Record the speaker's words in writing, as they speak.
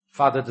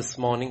Father, this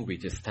morning we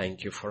just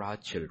thank you for our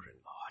children,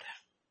 Lord.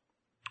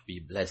 We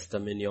bless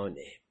them in your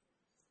name.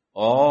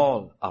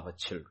 All our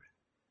children,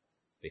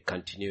 we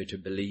continue to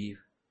believe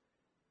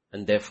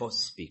and therefore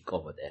speak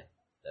over them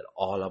that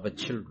all our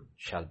children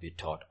shall be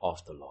taught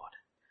of the Lord,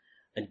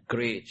 and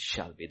great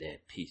shall be their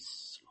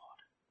peace, Lord.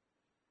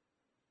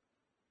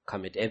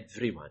 Commit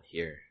everyone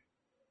here,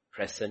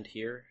 present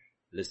here,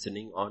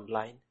 listening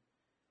online.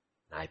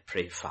 And I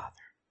pray, Father,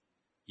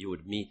 you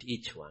would meet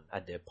each one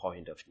at their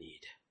point of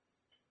need.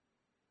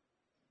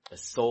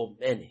 There's so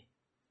many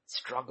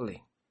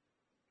struggling.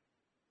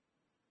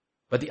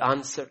 But the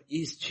answer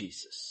is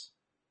Jesus.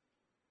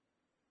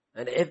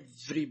 And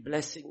every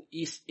blessing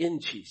is in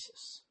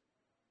Jesus.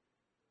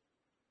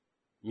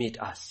 Meet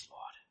us,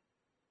 Lord.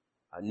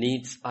 Our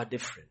needs are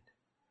different,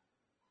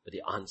 but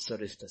the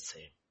answer is the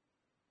same.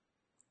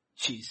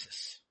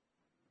 Jesus.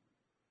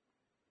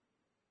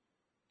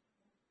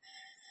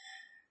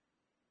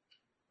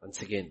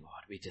 Once again,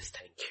 Lord, we just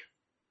thank you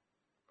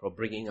for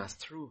bringing us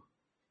through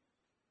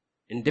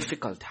in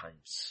difficult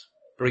times,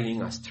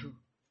 bringing us through.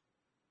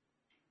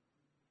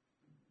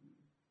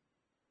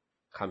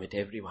 Commit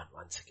everyone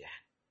once again.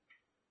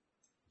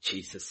 In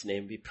Jesus'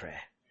 name we pray.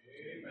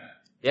 Amen.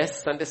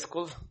 Yes, Sunday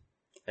school.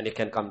 And you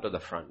can come to the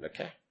front,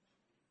 okay?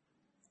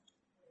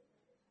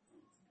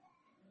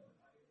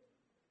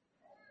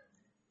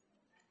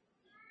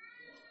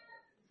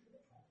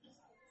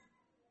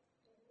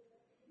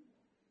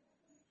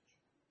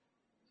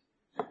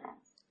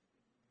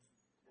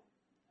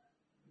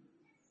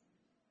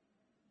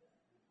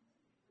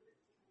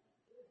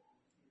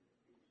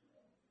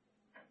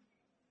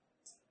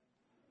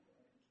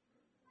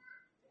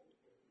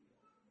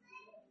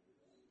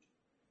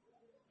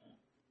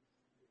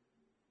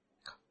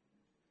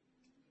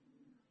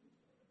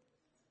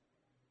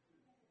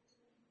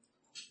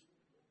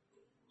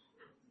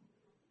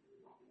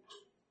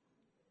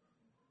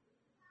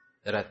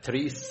 There are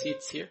 3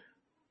 seats here.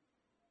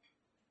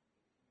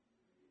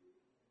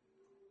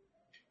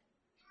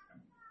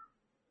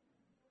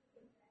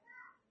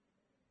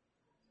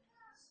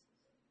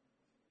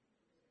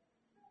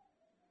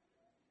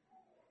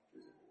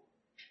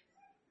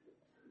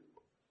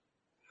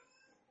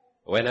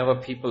 Whenever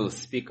people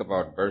speak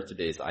about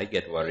birthdays, I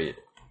get worried.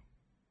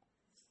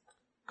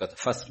 Because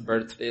the first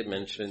birthday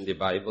mentioned in the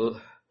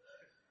Bible,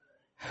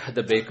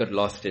 the baker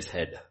lost his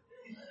head.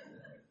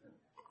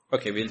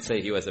 Okay, we'll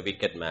say he was a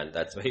wicked man.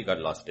 That's why he got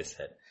lost his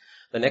head.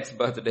 The next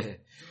birthday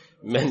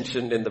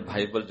mentioned in the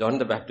Bible, John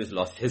the Baptist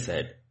lost his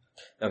head.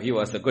 Now he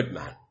was a good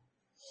man.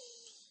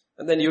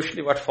 And then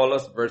usually what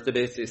follows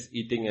birthdays is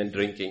eating and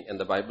drinking. And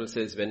the Bible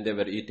says when they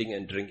were eating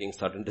and drinking,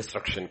 sudden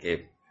destruction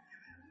came.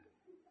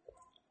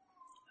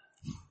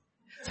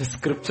 So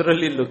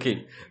scripturally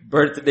looking,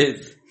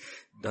 birthdays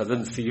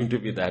doesn't seem to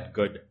be that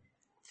good.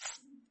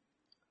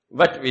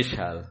 But we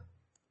shall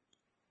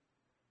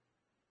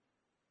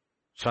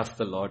trust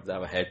the Lord,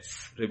 our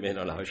heads remain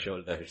on our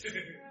shoulders.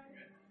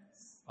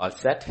 All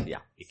set? Yeah,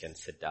 you can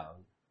sit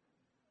down.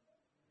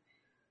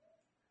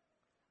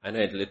 I know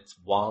it's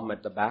warm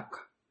at the back,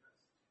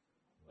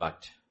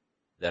 but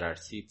there are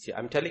seats here.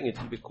 I'm telling you, it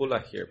will be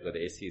cooler here because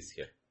the AC is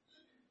here.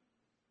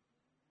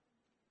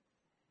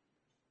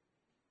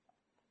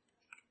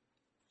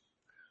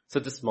 So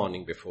this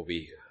morning, before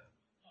we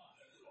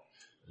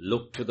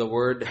look to the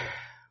Word,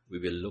 we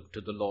will look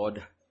to the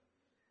Lord,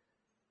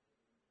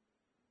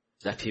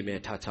 that He may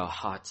touch our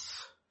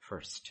hearts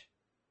first,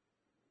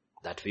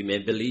 that we may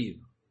believe,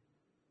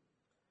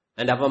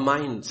 and our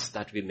minds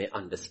that we may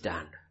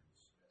understand,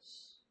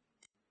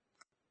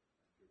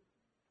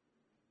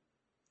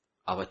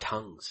 our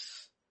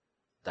tongues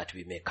that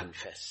we may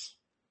confess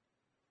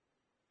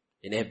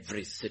in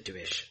every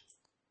situation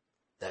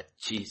that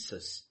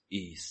Jesus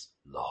is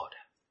Lord.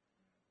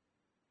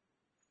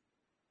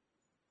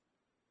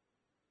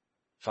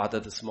 Father,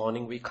 this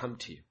morning we come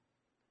to you.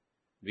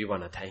 We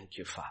want to thank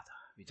you, Father.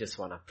 We just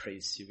want to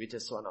praise you. We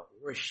just want to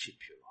worship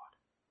you, Lord.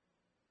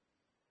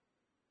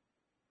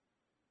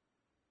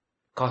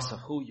 Because of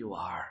who you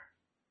are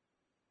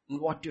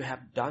and what you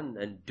have done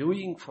and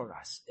doing for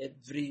us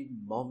every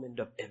moment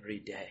of every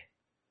day.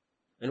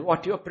 And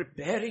what you are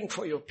preparing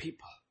for your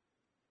people.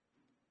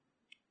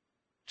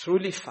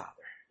 Truly, Father,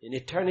 in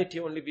eternity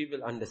only we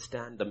will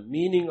understand the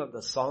meaning of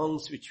the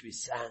songs which we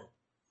sang.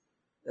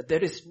 That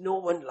there is no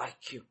one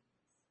like you.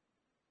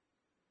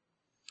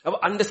 Our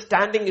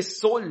understanding is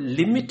so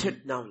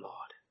limited now,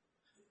 Lord.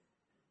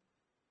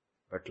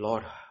 But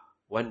Lord,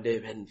 one day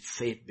when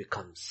faith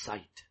becomes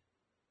sight,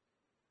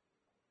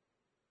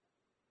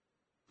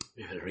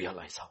 we will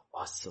realize how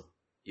awesome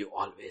you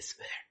always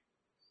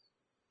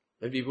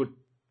were. And we would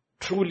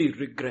truly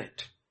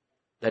regret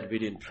that we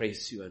didn't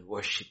praise you and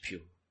worship you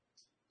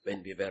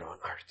when we were on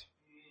earth.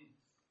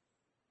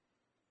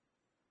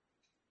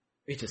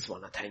 We just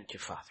want to thank you,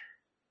 Father.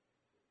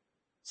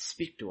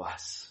 Speak to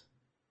us.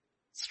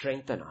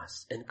 Strengthen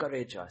us,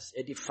 encourage us,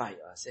 edify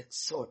us,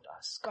 exhort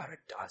us,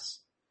 correct us.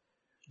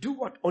 Do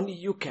what only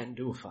you can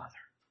do,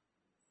 Father.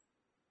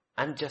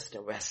 I'm just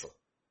a vessel.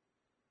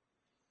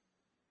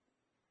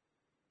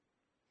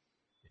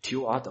 But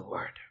you are the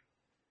Word.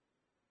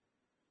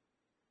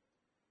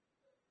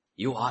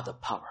 You are the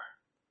power.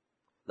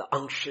 The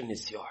unction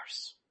is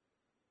yours.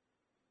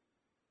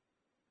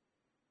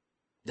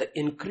 The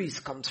increase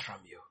comes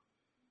from you.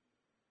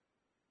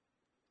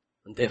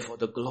 And therefore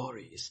the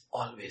glory is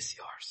always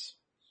yours.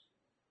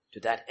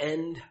 To that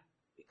end,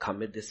 we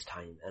commit this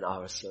time and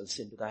ourselves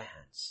into thy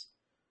hands.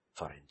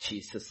 For in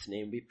Jesus'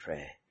 name we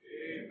pray.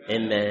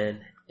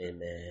 Amen.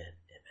 Amen.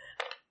 Amen.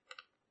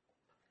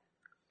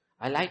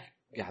 I like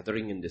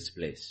gathering in this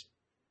place.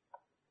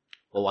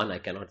 For one, I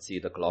cannot see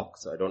the clock,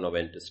 so I don't know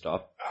when to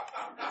stop.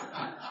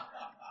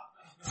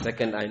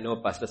 Second, I know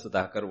Pastor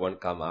Sudhakar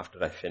won't come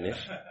after I finish.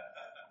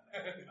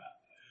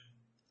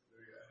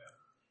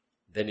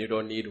 Then you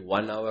don't need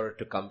 1 hour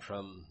to come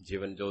from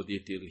Jivan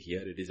Jyoti till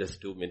here. It is just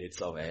 2 minutes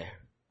away.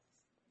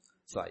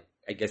 So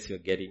I guess you're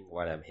getting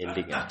what I'm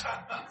hinting at.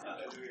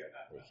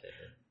 Okay.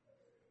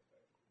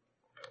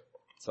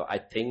 So I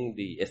think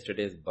the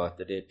yesterday's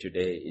birthday,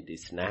 today the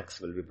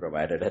snacks will be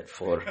provided at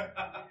 4.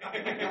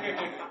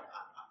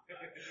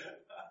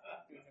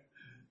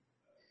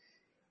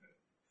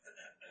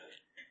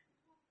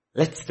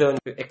 Let's turn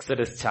to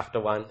Exodus chapter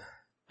 1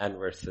 and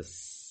verses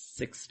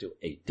 6 to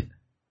 8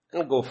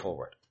 and go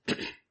forward.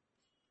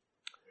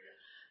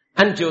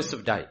 And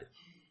Joseph died,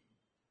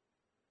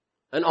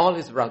 and all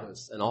his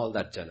brothers and all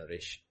that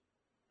generation.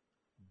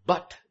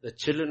 But the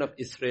children of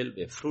Israel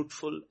were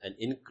fruitful and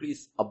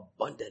increased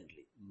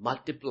abundantly,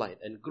 multiplied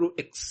and grew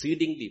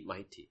exceedingly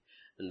mighty,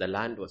 and the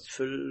land was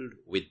filled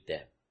with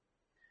them.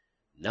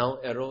 Now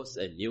arose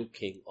a new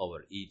king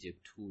over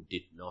Egypt who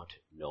did not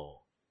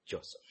know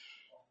Joseph.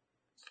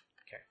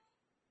 Okay.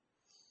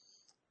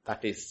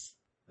 That is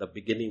the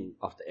beginning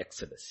of the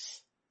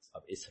exodus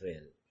of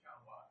Israel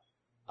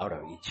out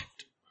of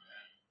Egypt.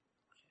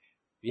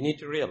 We need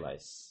to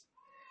realize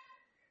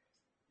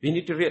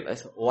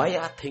why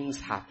are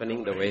things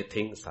happening the way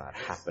things are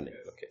happening.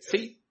 Okay.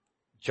 See,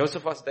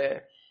 Joseph was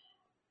there.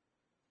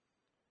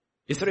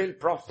 Israel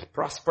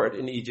prospered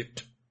in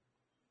Egypt.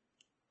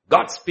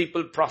 God's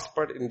people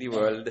prospered in the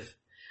world.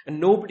 And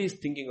nobody is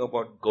thinking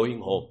about going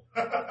home.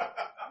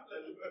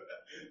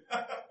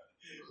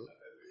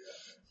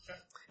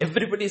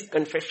 Everybody's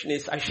confession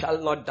is, I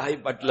shall not die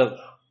but live.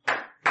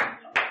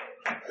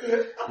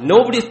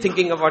 Nobody's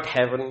thinking about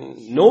heaven.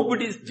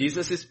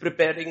 Jesus is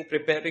preparing,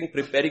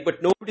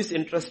 but nobody's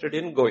interested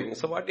in going.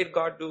 So what did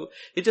God do?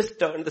 He just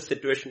turned the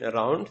situation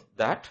around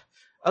that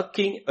a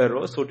king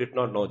arose who did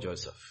not know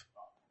Joseph.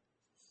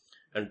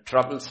 And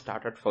trouble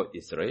started for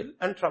Israel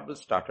and trouble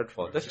started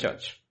for the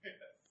church.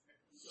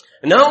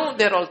 Now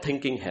they're all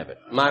thinking heaven.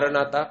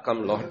 Maranatha,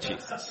 come Lord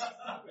Jesus.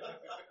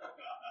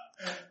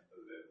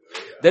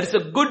 There is a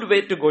good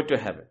way to go to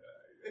heaven.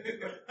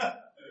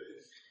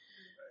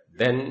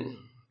 Then,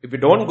 if we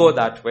don't go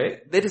that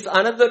way, there is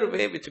another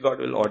way which God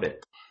will order.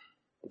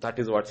 That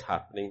is what's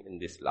happening in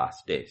these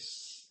last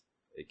days.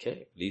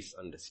 Okay? Please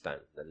understand.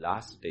 The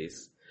last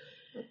days,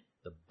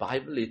 the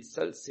Bible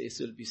itself says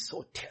will be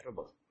so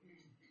terrible.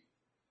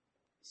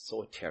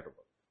 So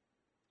terrible.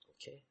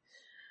 Okay?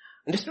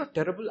 And it's not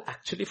terrible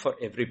actually for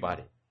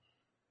everybody.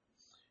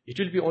 It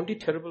will be only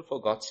terrible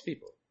for God's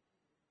people.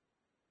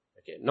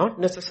 Okay? Not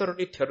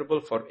necessarily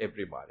terrible for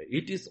everybody.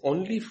 It is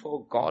only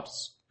for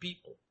God's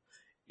people.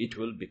 It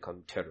will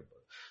become terrible.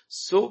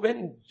 So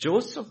when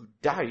Joseph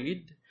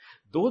died,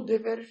 though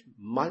there were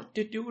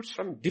multitudes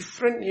from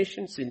different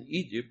nations in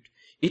Egypt,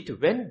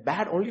 it went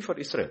bad only for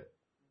Israel.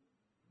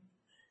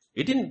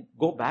 It didn't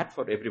go bad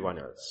for everyone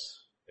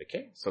else.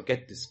 Okay? So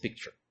get this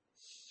picture.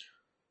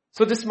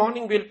 So this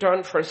morning we'll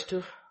turn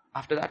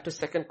after that to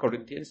 2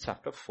 Corinthians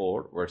chapter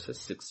 4 verses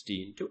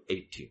 16 to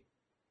 18.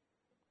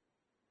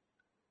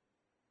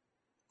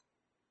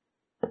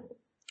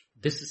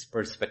 This is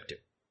perspective.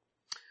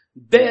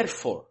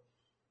 Therefore,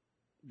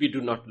 we do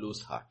not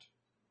lose heart.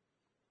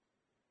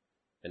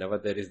 Whenever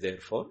there is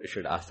therefore, you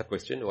should ask the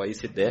question, why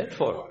is it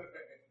therefore?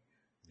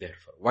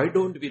 Therefore. Why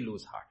don't we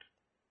lose heart?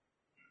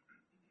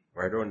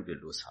 Why don't we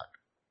lose heart?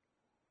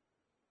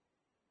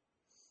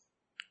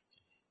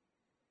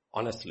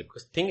 Honestly,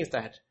 because the thing is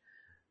that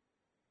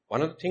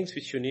one of the things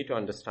which you need to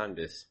understand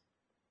is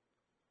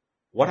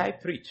what I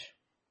preach.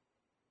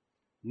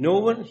 No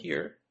one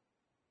here,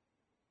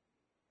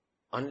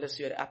 unless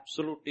you are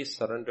absolutely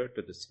surrendered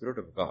to the Spirit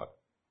of God,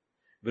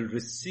 will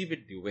receive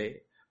it the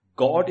way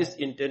God is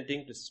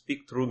intending to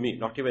speak through me,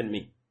 not even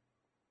me.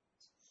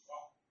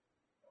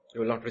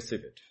 You will not receive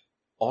it.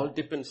 All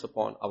depends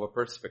upon our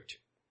perspective.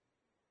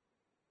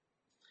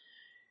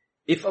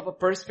 If our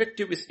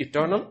perspective is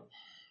eternal,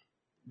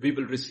 we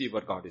will receive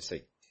what God is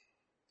saying.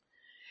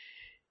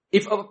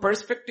 If our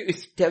perspective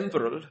is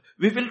temporal,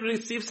 we will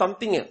receive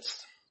something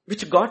else,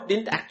 which God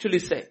didn't actually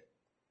say.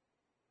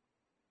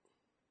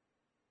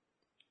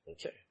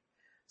 Okay.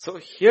 So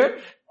here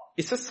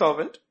is a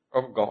servant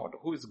of God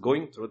who is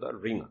going through the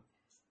arena.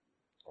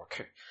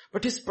 Okay.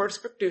 But his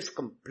perspective is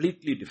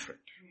completely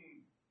different.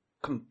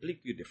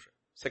 Completely different.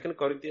 2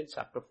 Corinthians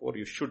chapter 4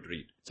 you should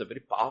read. It's a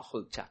very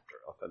powerful chapter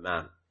of a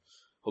man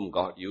whom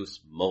God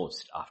used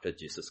most after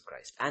Jesus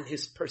Christ and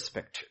his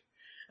perspective.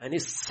 And he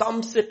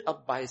sums it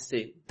up by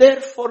saying,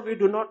 therefore we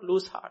do not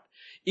lose heart,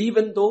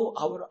 even though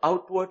our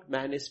outward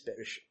man is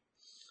perishing.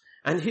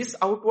 And his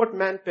outward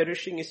man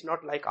perishing is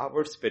not like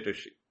ours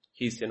perishing.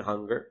 He's in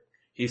hunger.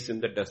 He's in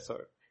the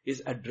desert.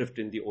 He's adrift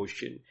in the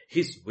ocean.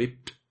 He's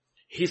whipped.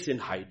 He's in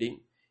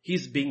hiding.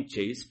 He's being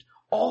chased.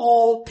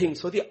 All things.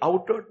 So the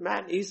outward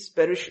man is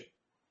perishing.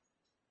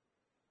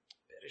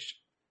 Perishing.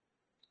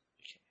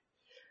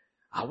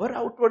 Our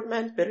outward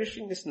man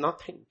perishing is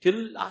nothing.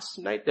 Till last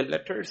night, the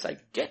letters I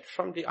get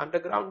from the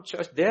underground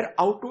church, their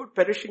outward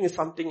perishing is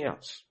something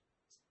else.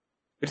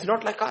 It's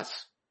not like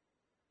us.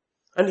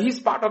 And he's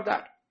part of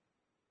that.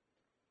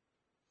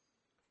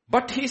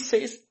 But he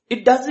says,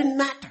 it doesn't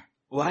matter.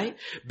 Why?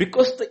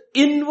 Because the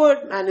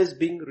inward man is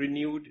being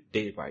renewed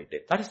day by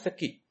day. That is the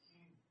key.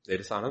 There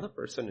is another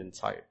person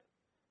inside.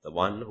 The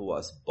one who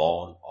was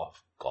born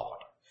of God.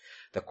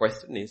 The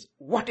question is,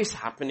 what is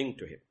happening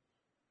to him?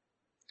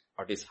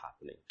 What is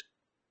happening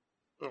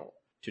to him?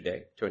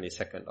 Today,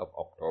 22nd of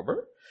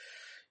October,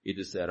 it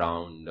is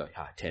around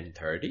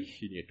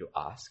 10:30. You need to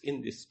ask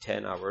in this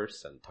 10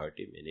 hours and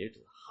 30 minutes,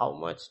 how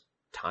much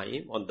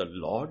time on the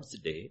Lord's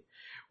Day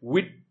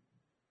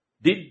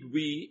did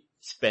we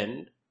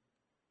spend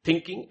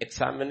thinking,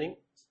 examining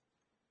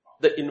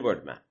the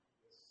inward man?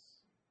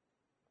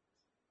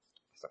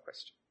 That's the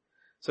question.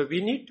 So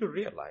we need to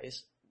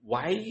realize,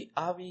 why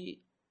are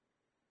we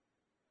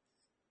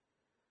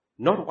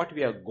not what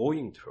we are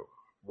going through?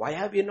 Why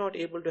are we not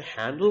able to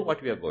handle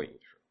what we are going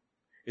through?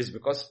 It's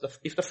because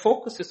if the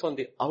focus is on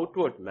the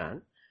outward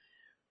man,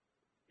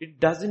 it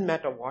doesn't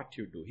matter what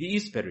you do. He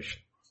is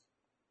perishing.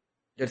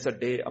 There's a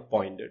day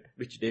appointed,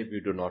 which day we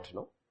do not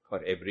know,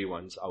 for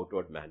everyone's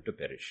outward man to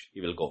perish.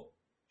 He will go.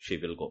 She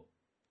will go.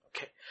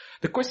 Okay.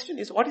 The question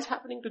is, what is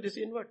happening to this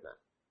inward man?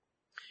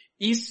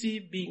 Is he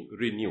being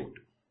renewed?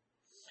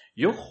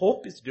 Your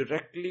hope is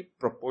directly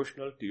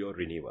proportional to your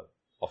renewal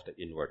of the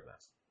inward man.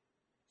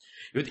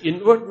 If the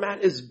inward man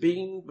is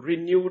being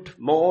renewed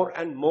more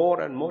and more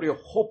and more, your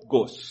hope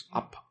goes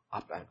up,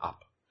 up and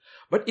up.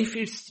 But if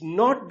it's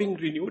not being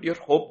renewed, your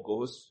hope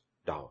goes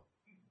down.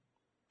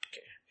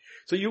 Okay.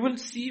 So you will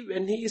see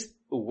when he is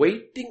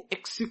waiting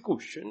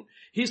execution,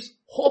 his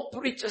hope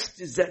reaches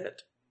the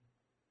zenith.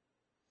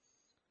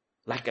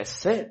 Like I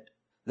said,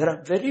 there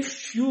are very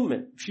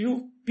few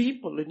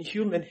people in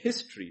human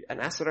history, and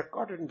as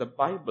recorded in the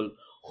Bible,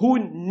 who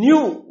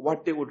knew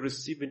what they would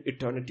receive in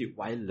eternity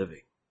while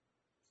living.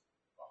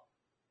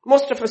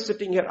 Most of us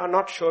sitting here are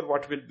not sure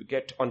what we'll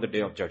get on the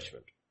day of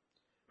judgment.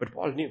 But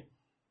Paul knew.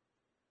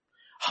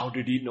 How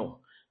did he know?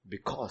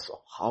 Because of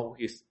how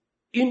his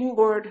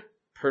inward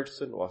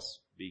person was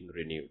being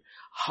renewed.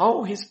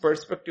 How his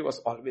perspective was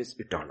always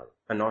eternal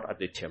and not at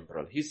the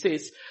temporal. He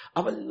says,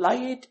 our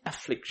light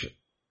affliction.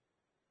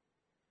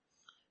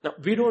 Now,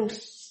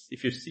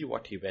 if you see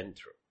what he went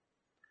through,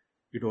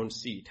 you don't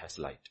see it as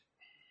light.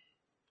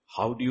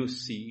 How do you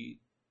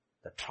see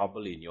the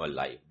trouble in your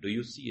life? Do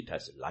you see it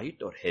as light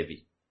or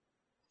heavy?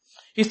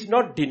 He's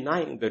not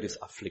denying there is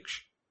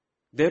affliction.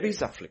 There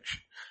is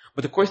affliction.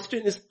 But the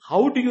question is,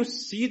 how do you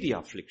see the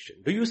affliction?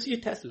 Do you see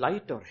it as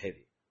light or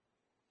heavy?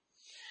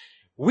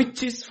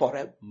 Which is for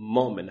a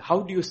moment.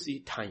 How do you see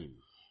time?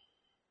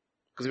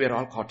 Because we are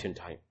all caught in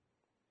time.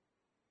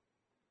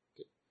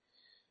 Okay.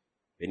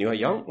 When you are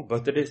young,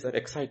 birthdays are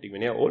exciting.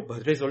 When you are old,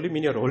 birthdays only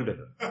mean you are older.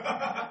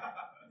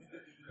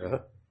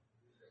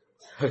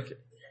 Okay.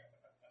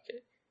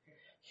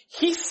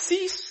 He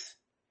sees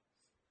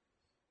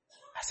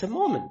as a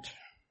moment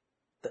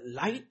the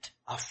light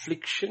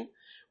affliction,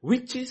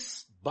 which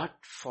is but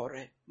for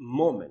a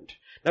moment.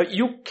 Now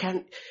you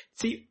can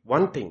see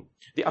one thing,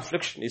 the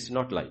affliction is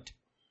not light.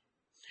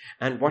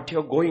 And what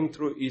you're going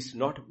through is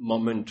not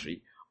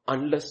momentary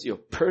unless your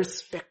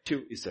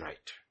perspective is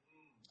right.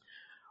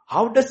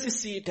 How does he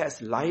see it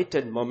as light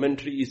and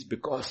momentary is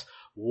because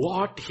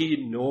what he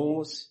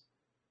knows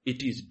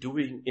it is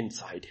doing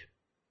inside him.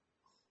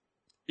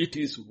 It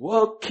is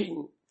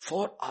working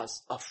for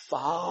us a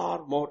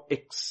far more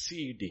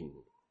exceeding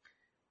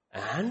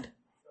and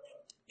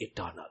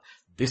eternal.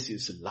 This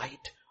is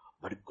light,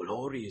 but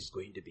glory is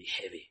going to be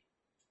heavy.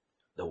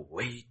 The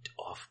weight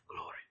of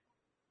glory.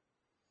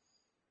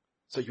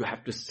 So you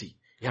have to see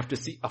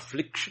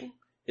affliction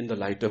in the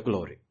light of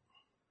glory.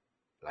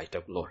 Light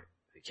of glory.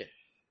 Okay.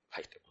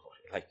 Light of glory.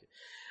 Like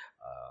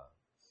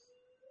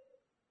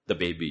the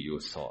baby you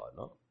saw,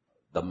 no?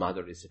 The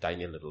mother is a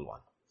tiny little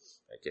one.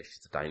 Okay,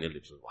 she's a tiny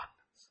little one.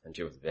 And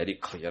she was very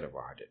clear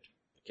about it.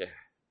 Okay.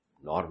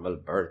 Normal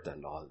birth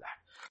and all that.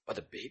 But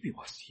the baby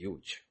was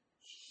huge.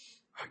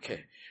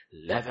 Okay.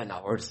 11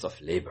 hours of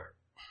labor.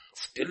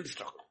 Still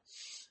struggle.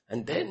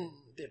 And then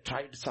they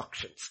tried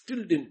suction.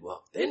 Still didn't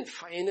work. Then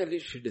finally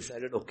she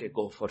decided, okay,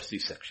 go for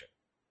C-section.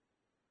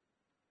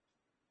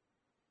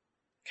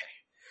 Okay.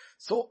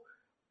 So,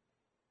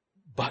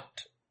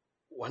 but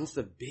once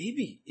the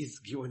baby is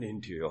given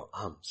into your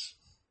arms,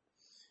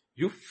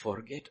 you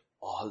forget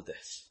all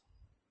this.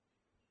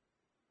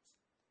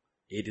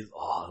 It is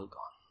all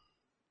gone.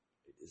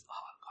 It is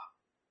all gone.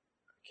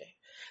 Okay.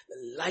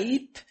 The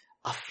light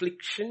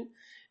affliction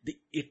the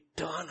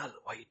eternal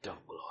weight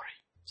of glory.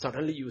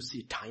 Suddenly you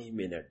see time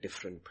in a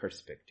different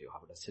perspective.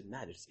 How does it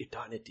matter? It's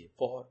eternity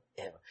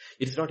forever.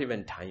 It is not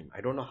even time.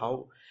 I don't know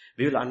how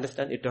we will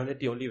understand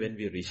eternity only when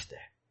we reach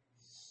there.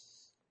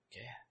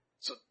 Okay.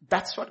 So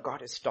that's what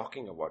God is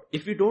talking about.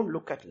 If we don't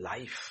look at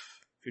life,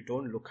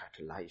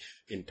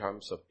 in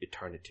terms of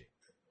eternity,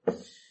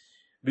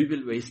 we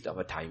will waste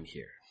our time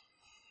here.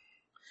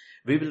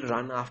 We will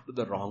run after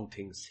the wrong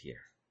things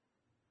here.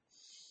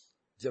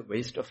 It's a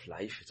waste of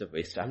life. It's a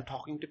waste. I'm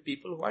talking to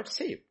people who are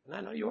saved. And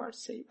I know you are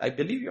saved. I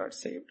believe you are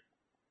saved.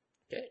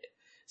 Okay.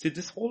 See,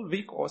 this whole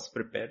week I was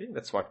preparing.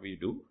 That's what we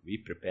do. We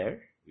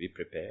prepare, we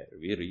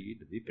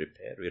read, we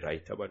prepare, we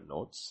write our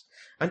notes.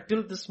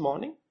 Until this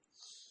morning,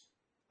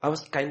 I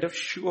was kind of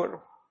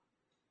sure.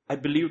 I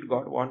believed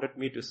God wanted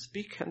me to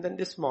speak. And then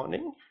this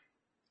morning,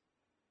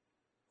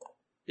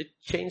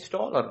 it changed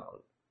all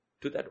around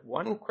to that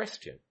one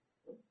question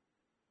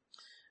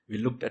we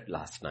looked at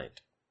last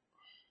night.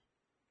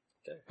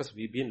 Okay, because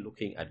we've been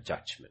looking at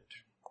judgment.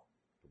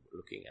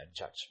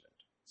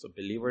 So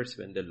believers,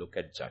 when they look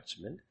at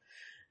judgment,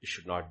 you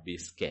should not be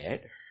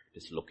scared. It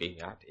is looking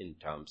at in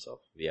terms of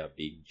we are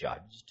being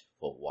judged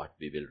for what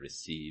we will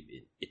receive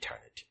in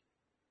eternity.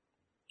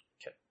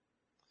 Okay.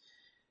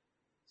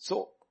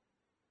 So,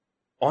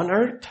 on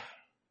earth,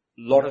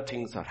 lot of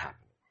things are happening.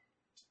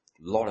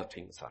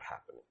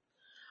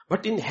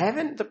 But in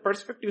heaven, the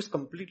perspective is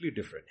completely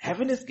different.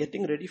 Heaven is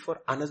getting ready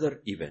for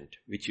another event,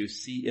 which you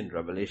see in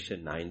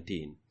Revelation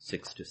 19,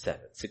 6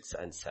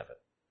 and 7,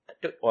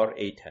 or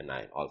 8 and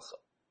 9 also.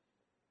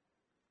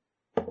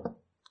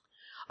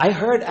 I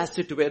heard as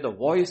it were the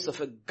voice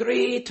of a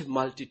great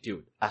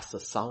multitude, as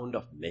the sound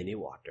of many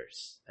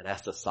waters, and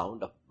as the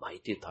sound of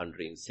mighty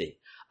thundering, saying,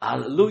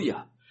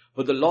 Hallelujah!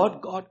 For the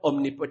Lord God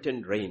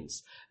omnipotent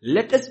reigns.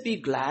 Let us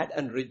be glad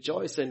and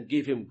rejoice and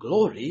give him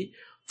glory,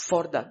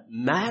 for the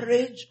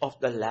marriage of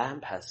the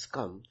Lamb has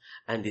come,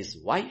 and his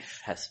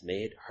wife has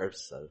made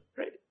herself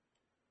ready.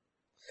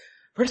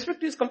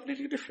 Perspective is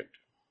completely different.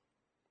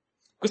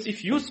 Because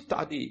if you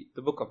study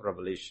the book of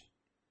Revelation,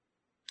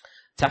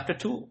 chapter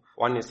 2,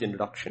 1 is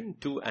introduction,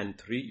 2 and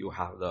 3 you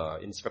have the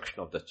inspection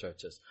of the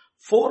churches.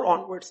 4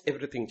 onwards,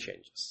 everything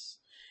changes.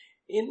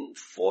 In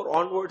 4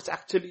 onwards,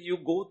 actually you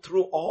go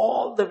through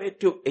all the way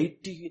to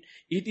 18.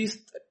 It is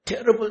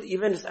terrible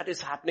events that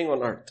is happening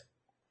on earth.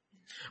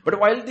 But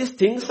while these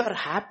things are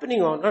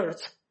happening on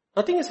earth,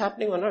 nothing is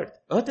happening on earth.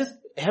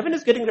 Heaven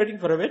is getting ready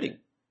for a wedding.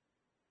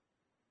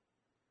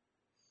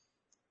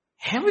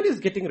 Heaven is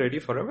getting ready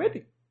for a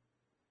wedding.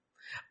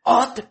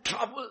 The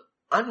trouble,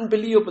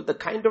 unbelievable, the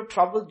kind of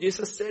trouble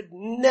Jesus said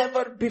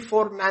never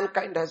before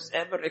mankind has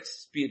ever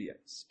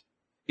experienced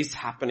is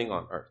happening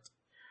on earth.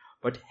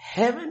 But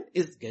heaven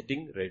is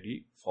getting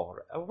ready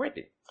for a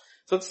wedding.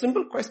 So the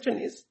simple question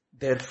is,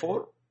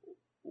 therefore,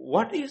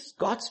 what is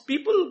God's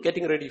people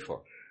getting ready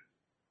for?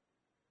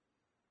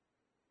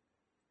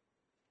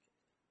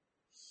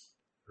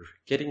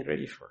 Getting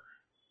ready for.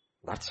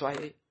 That's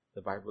why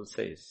the Bible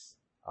says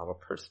our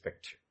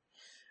perspective.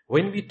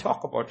 When we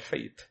talk about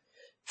faith,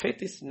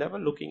 faith is never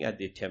looking at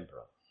the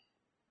temporal.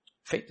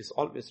 Faith is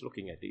always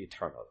looking at the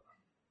eternal.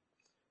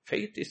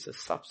 Faith is the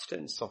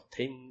substance of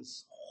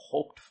things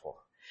hoped for,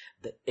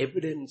 the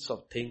evidence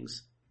of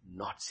things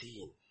not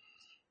seen.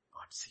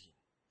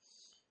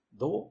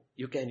 Though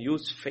you can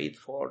use faith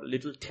for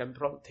little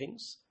temporal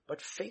things,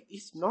 but faith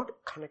is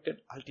not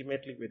connected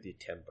ultimately with the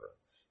temporal.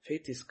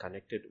 Faith is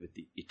connected with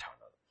the eternal.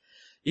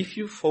 If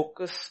you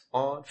focus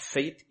on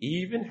faith,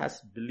 even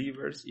as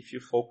believers, if you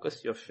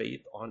focus your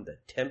faith on the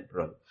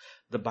temporal,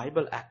 the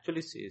Bible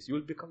actually says you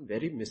will become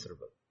very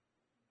miserable.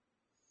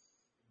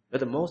 But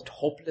the most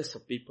hopeless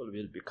of people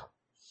will become.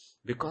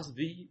 Because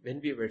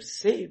when we were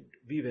saved,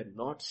 we were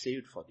not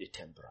saved for the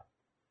temporal.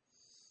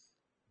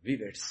 We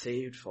were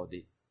saved for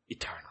the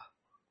eternal.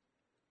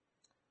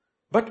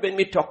 But when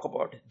we talk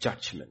about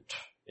judgment,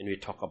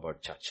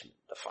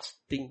 the first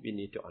thing we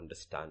need to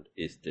understand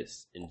is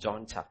this. In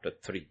John chapter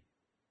 3,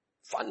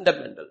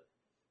 fundamental,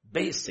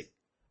 basic,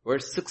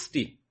 verse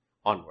 16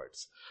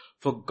 onwards.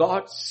 For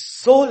God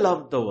so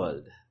loved the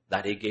world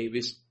that he gave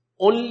his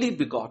only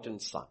begotten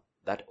Son,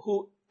 that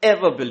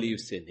whoever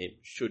believes in him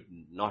should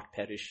not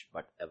perish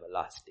but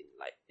everlasting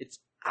life. It's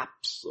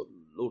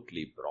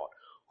absolutely broad.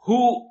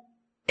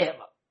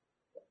 Whoever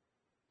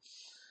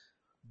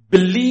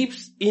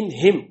believes in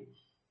him,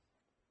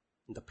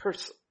 the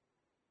person,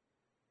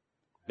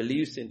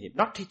 believes in him,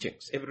 not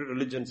teachings. Every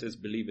religion says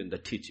believe in the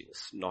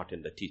teachings, not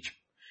in the teaching.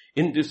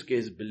 In this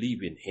case,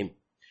 believe in him,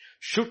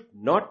 should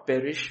not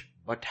perish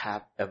but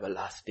have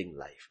everlasting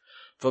life.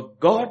 For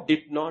God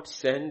did not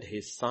send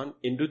his Son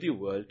into the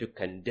world to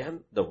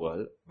condemn the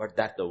world, but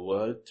that the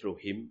world through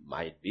him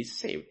might be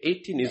saved.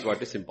 18 is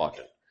what is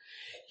important.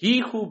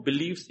 He who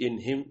believes in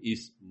him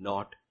is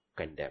not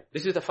condemned.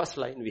 This is the first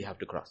line we have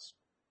to cross.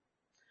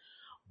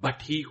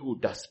 But he who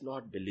does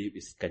not believe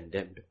is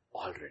condemned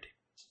already.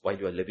 While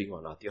you are living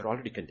on earth, you are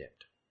already condemned.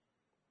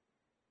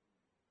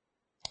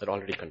 You are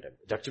already condemned.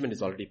 Judgment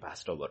is already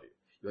passed over you.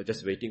 You are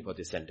just waiting for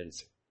the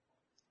sentencing.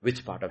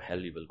 Which part of hell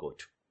you will go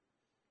to.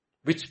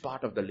 which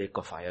part of the lake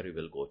of fire you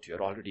will go to.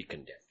 You're already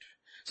condemned.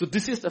 So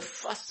this is the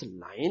first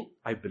line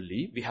I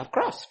believe we have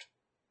crossed.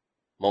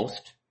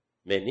 Most,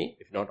 many,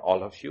 if not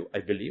all of you, I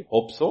believe,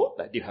 hope so,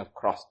 that you have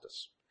crossed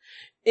this.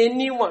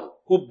 Anyone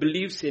who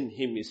believes in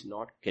him is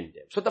not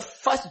condemned. So the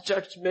first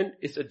judgment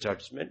is a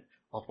judgment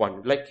of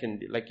one, like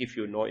if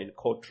you know in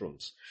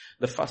courtrooms.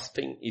 The first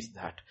thing is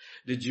that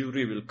the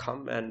jury will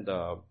come and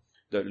the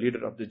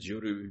leader of the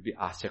jury will be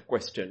asked a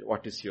question,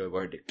 what is your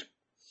verdict?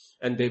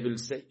 And they will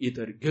say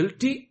either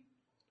guilty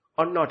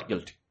or not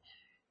guilty.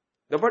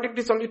 The verdict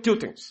is only two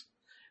things.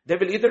 They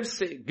will either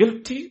say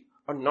guilty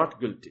or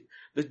not guilty.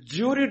 The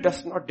jury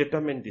does not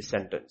determine the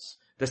sentence.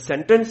 The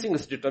sentencing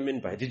is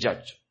determined by the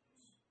judge.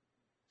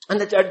 And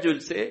the judge will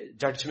say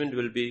judgment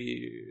will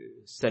be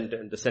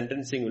the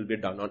sentencing will be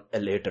done on a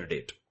later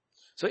date.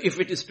 So if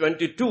it is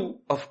 22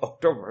 of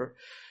October,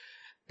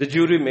 the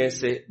jury may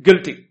say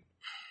guilty.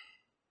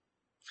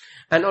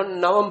 And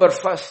on November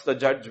 1st, the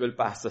judge will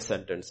pass the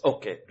sentence.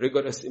 Okay,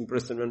 rigorous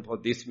imprisonment for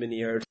this many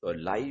years, or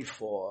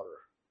life, or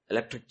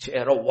electric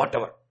chair, or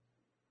whatever.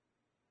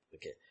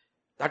 Okay,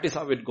 that is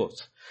how it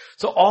goes.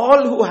 So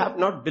all who have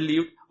not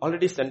believed,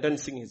 already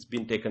sentencing has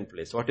been taken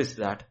place. What is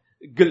that?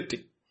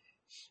 Guilty.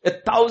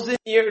 1,000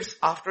 years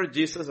after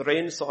Jesus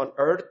reigns on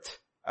earth,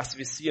 as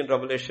we see in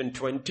Revelation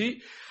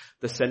 20,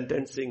 the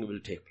sentencing will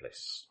take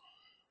place.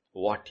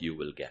 What you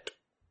will get.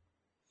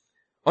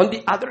 On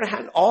the other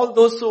hand, all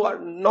those who are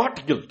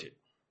not guilty,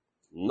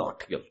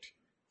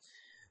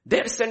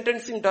 their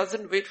sentencing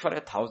doesn't wait for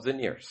 1,000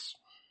 years.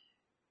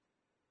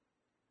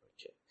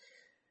 Okay.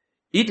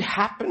 It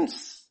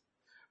happens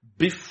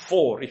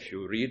before, if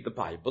you read the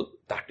Bible,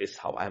 that is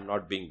how I'm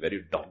not being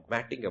very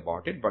dogmatic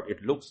about it, but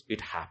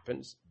it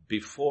happens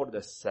before the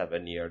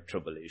 7-year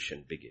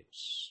tribulation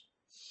begins.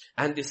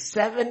 And the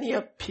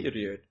 7-year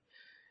period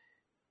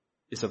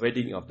is a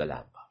wedding of the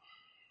Lamb.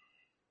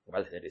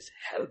 Well, there is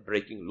hell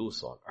breaking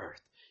loose on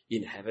earth.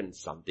 In heaven,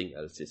 something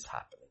else is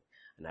happening.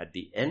 And at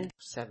the end of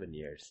 7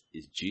 years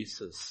is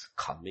Jesus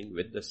coming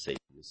with the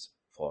saints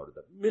for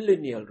the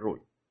millennial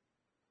rule.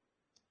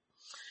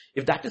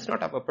 If that is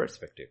not our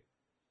perspective,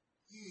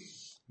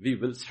 we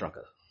will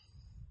struggle.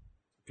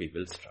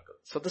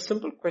 So the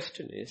simple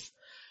question is,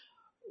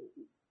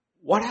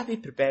 what are we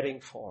preparing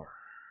for?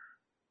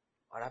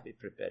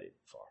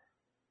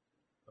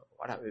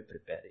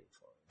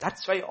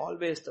 That's why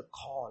always the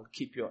call,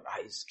 keep your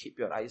eyes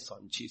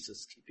on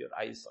Jesus, keep your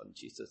eyes on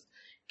Jesus,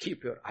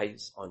 keep your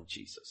eyes on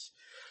Jesus.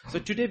 So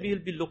today we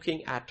will be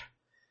looking at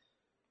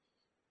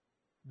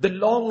the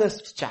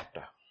longest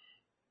chapter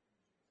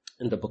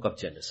in the book of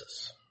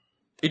Genesis.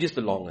 It is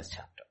the longest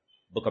chapter.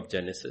 Book of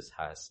Genesis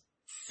has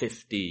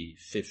 50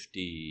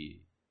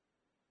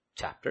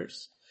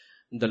 chapters.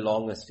 The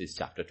longest is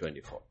chapter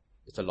 24.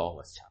 It's the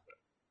longest chapter.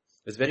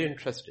 It's very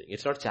interesting.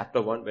 It's not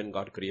chapter 1 when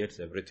God creates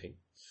everything,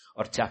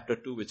 or chapter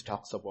 2 which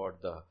talks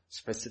about the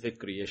specific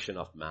creation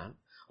of man,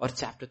 or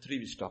chapter 3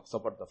 which talks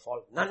about the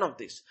fall. None of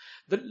this.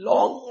 The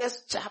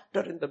longest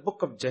chapter in the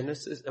book of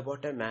Genesis is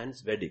about a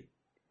man's wedding.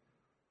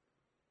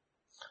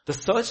 The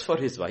search for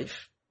his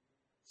wife,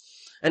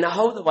 and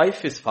how the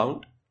wife is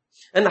found,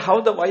 and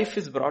how the wife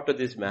is brought to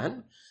this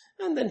man,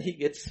 and then he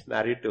gets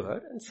married to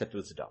her and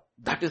settles down.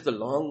 That is the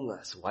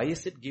longest. Why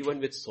is it given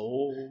with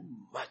so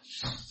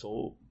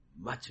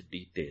much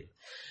detail?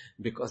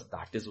 Because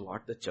that is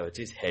what the church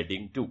is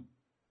heading to.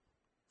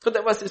 So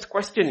there was this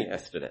question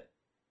yesterday.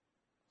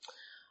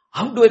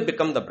 How do I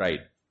become the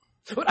bride?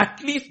 Or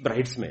at least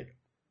bridesmaid.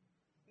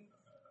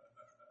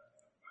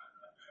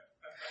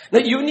 Now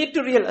you need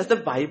to realize the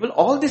Bible,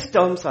 all these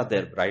terms are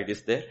there. Bride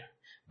is there.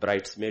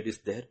 Bridesmaid is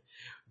there.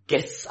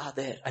 Guests are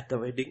there at the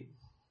wedding.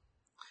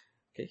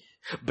 Okay.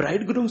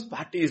 Bridegroom's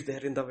party is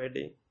there in the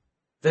wedding.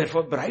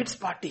 Therefore, bride's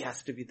party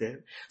has to be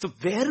there. So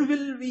where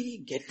will we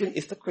get in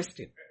is the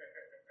question.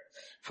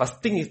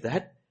 First thing is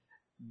that,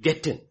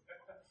 get in.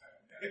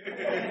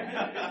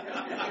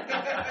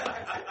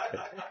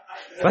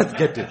 First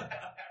get in.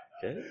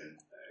 Okay.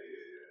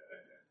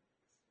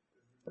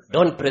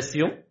 Don't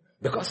presume,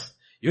 because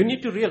you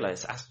need to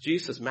realize,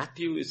 as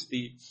Matthew is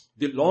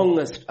the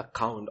longest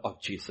account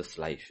of Jesus'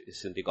 life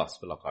is in the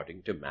gospel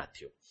according to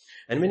Matthew.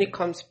 And when it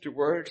comes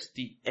towards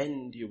the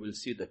end, you will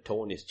see the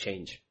tone is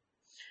changing.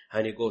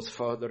 And it goes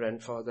further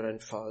and further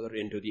and further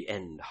into the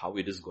end, how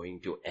it is going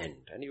to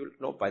end. And you will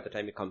know by the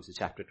time it comes to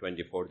chapter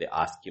 24, they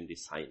ask him the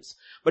signs.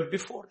 But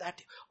before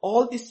that,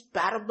 all these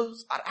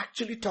parables are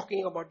actually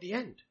talking about the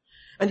end.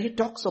 And he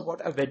talks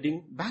about a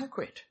wedding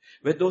banquet,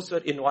 where those who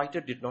were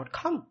invited did not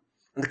come.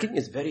 And the king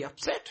is very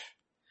upset.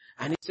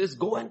 And he says,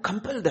 go and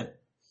compel them.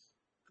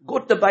 Go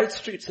to the by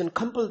streets and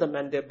compel them,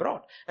 and they're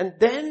brought. And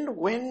then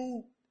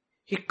when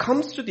he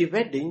comes to the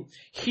wedding,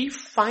 he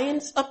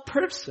finds a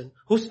person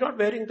who's not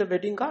wearing the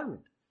wedding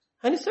garment.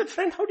 And he said,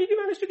 friend, how did you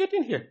manage to get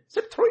in here? He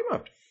said, throw him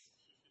out.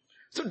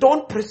 So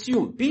don't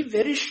presume. Be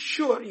very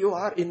sure you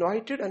are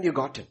invited and you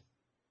got him.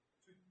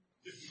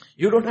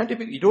 You don't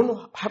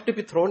have to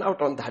be thrown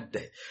out on that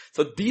day.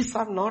 So these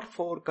are not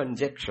for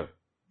conjecture.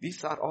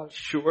 These are all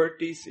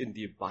sureties in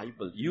the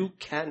Bible. You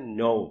can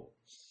know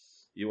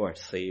you are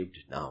saved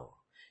now.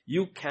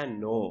 You can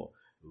know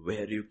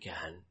where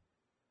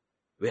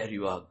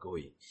you are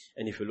going.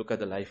 And if you look at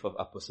the life of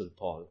Apostle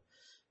Paul,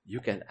 you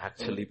can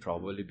actually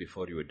probably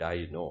before you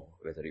die know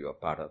whether you are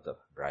part of the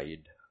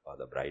bride or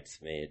the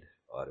bridesmaid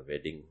or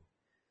wedding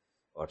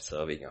or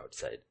serving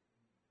outside.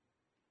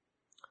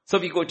 So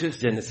we go to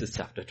Genesis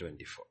chapter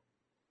 24.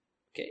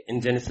 Okay,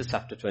 in Genesis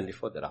chapter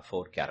 24 there are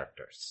 4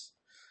 characters.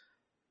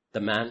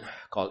 The man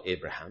called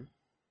Abraham,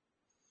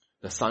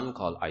 the son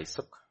called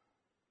Isaac,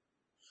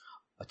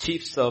 a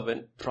chief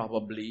servant,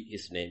 probably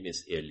his name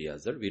is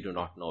Eliezer. We do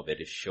not know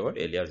very sure.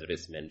 Eliezer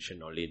is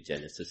mentioned only in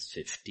Genesis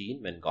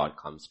 15 when God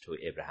comes to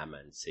Abraham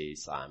and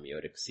says, I am your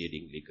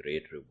exceedingly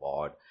great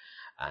reward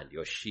and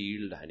your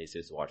shield. And he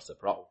says, what's the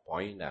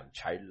point? I am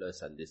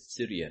childless. And this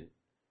Syrian,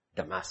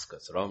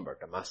 Damascus, remember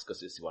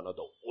Damascus is one of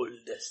the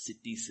oldest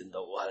cities in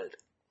the world.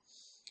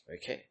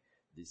 Okay.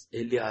 This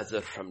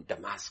Eliezer from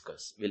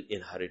Damascus will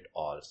inherit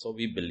all. So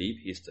we believe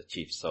he is the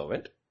chief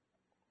servant.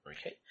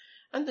 Okay.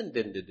 And then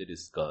there is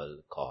this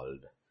girl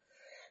called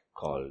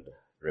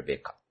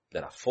Rebecca.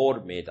 There are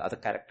 4 major, other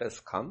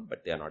characters come,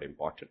 but they are not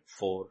important.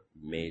 4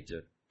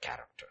 major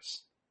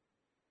characters.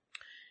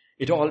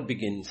 It all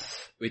begins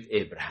with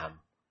Abraham,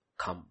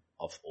 come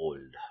of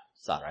old.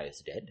 Sarah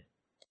is dead.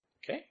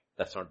 Okay.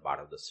 That's not part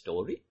of the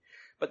story,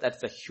 but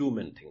that's a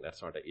human thing.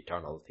 That's not an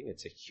eternal thing.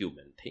 It's a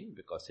human thing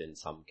because in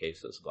some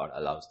cases God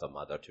allows the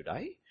mother to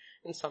die.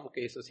 In some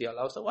cases he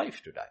allows the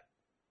wife to die.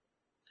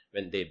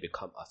 When they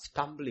become a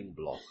stumbling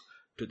block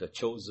to the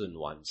chosen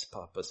one's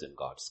purpose in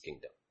God's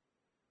kingdom.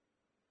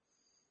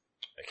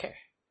 Okay.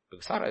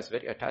 Because Sarah is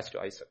very attached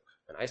to Isaac.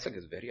 And Isaac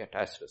is very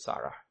attached to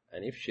Sarah.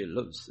 And if she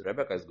lives,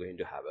 Rebecca is going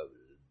to have a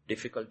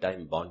difficult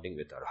time bonding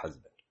with her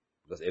husband.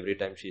 Because every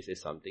time she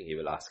says something, he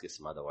will ask his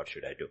mother, what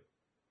should I do?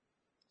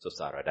 So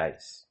Sarah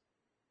dies.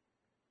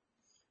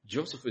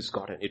 Joseph has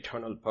got an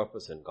eternal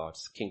purpose in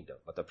God's kingdom.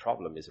 But the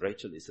problem is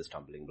Rachel is a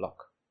stumbling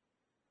block.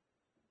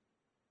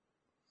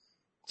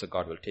 So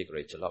God will take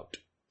Rachel out.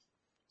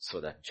 So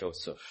that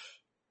Joseph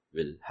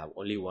will have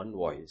only one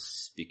voice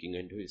speaking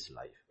into his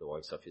life, the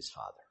voice of his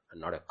father, and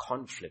not a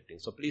conflicting.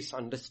 So please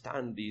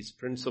understand these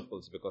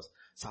principles because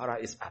Sarah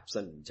is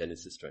absent in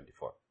Genesis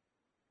 24.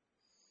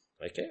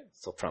 Okay,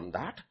 so from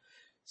that,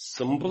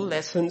 simple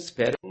lessons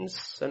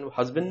parents and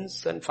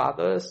husbands and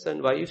fathers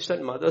and wives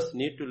and mothers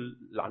need to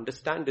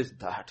understand is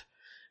that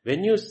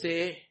when you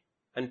say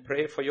and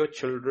pray for your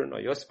children or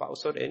your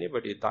spouse or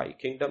anybody, thy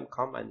kingdom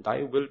come and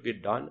thy will be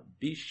done,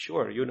 be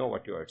sure you know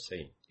what you are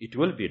saying. It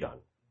will be done.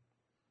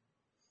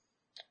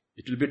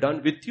 It will be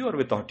done with you or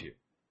without you.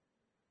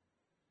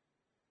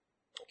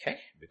 Okay?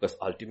 Because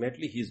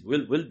ultimately his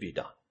will be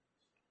done.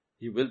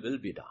 He will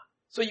be done.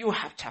 So you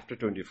have chapter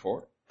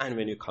 24 and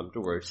when you come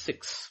to verse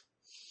 6,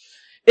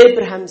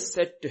 Abraham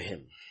said to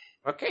him,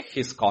 okay,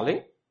 he's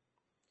calling,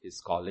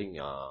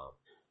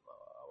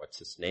 what's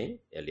his name?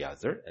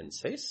 Eliezer, and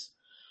says,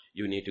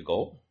 you need to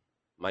go.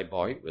 My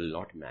boy will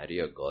not marry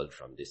a girl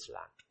from this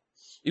land.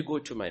 You go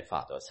to my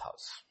father's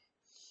house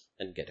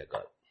and get a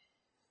girl.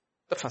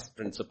 The first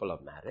principle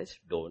of marriage,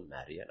 don't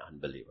marry an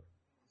unbeliever.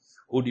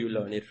 Who do you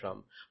learn it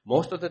from?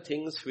 Most of the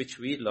things which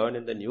we learn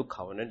in the new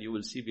covenant, you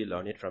will see we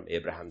learn it from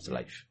Abraham's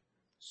life.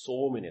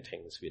 So many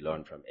things we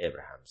learn from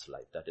Abraham's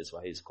life. That is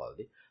why he's called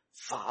the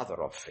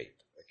father of faith.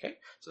 Okay?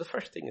 So the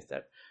first thing is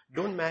that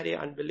don't marry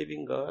an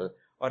unbelieving girl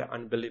or an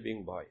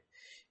unbelieving boy.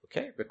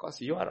 Okay?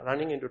 Because you are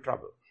running into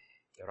trouble.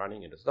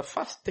 The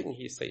first thing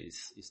he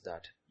says is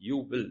that you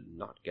will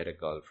not get a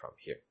girl from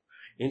here.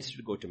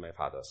 Instead, go to my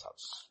father's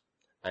house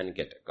and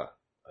get a girl.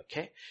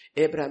 Okay?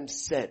 Abraham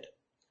said.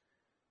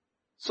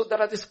 So there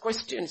are these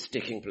questions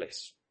taking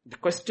place. The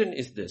question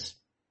is this.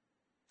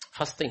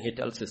 First thing he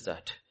tells is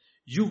that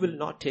you will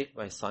not take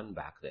my son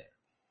back there.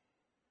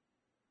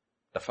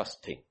 The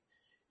first thing.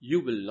 You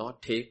will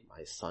not take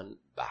my son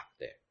back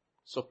there.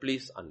 So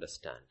please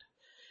understand.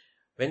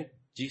 When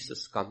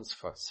Jesus comes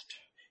first,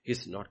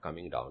 he's not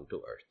coming down to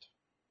earth.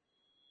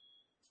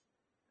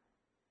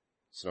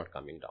 It's not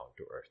coming down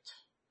to earth.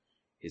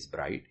 His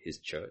bride, his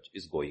church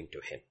is going to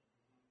him.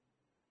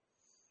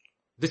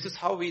 This is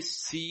how we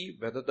see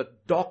whether the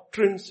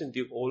doctrines in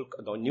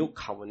the new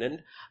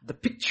covenant, the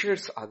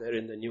pictures are there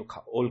in the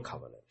old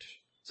covenant.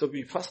 So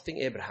the first thing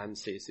Abraham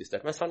says is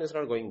that my son is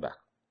not going back.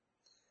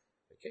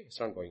 Okay, it's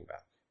not going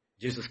back.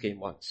 Jesus came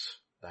once.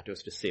 That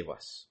was to save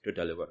us, to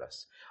deliver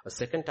us. A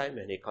second time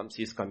when he comes,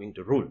 he's coming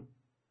to rule.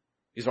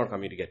 He's not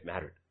coming to get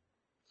married.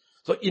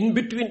 So in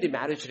between the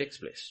marriage takes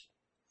place.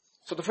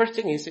 So the first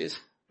thing he says,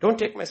 don't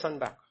take my son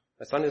back.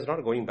 My son is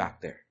not going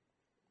back there.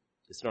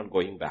 It's not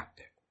going back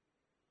there.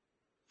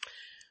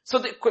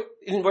 So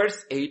in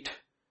verse 8,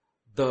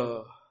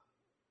 the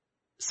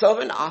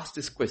servant asked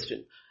this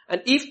question.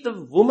 And if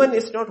the woman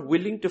is not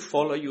willing to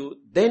follow you,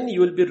 then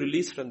you will be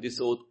released from this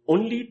oath.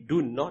 Only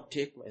do not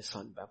take my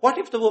son back. What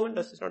if the woman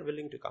is not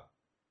willing to come?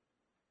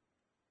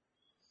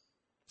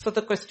 So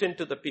the question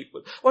to the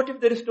people, what if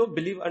there is no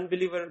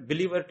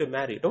believer to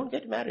marry? Don't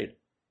get married.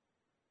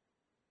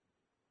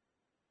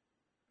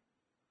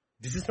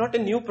 This is not a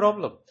new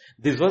problem.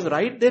 This was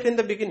right there in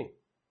the beginning.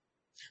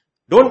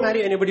 Don't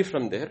marry anybody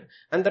from there.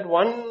 And that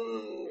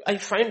one I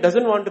find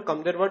doesn't want to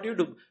come there, what do you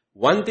do?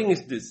 One thing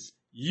is this,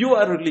 you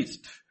are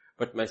released,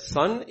 but my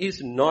son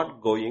is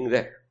not going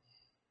there.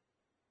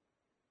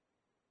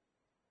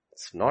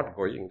 It's not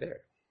going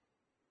there.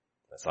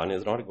 My son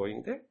is not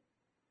going there.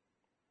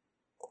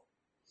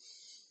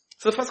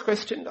 So the first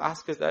question to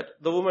ask is that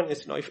the woman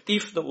is not,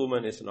 if the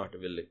woman is not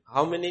willing,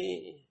 how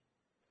many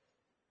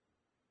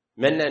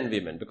men and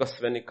women, because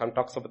when it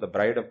talks about the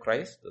bride of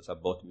Christ, those are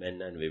both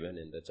men and women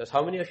in the church,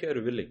 how many of you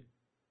are willing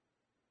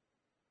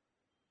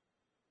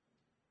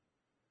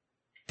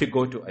to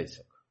go to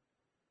Isaac?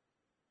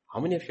 How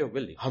many of you are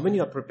willing? How many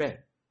are prepared?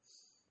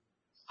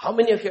 How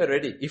many of you are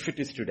ready if it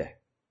is today?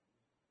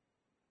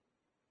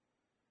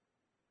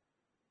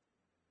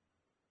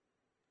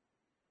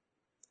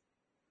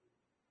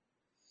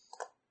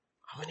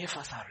 How many of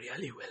us are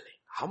really willing?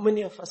 How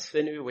many of us,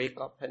 when we wake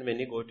up and when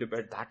we go to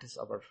bed, that is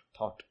our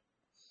thought.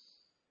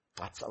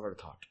 That's our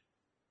thought.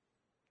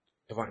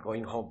 About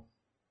going home.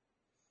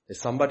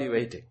 There's somebody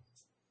waiting.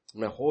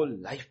 My whole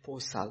life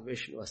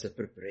post-salvation was a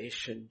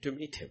preparation to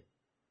meet him.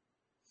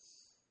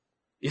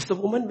 Is the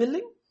woman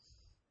willing?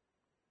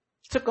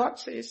 So God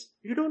says,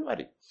 you don't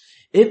worry.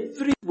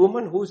 Every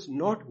woman who is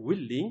not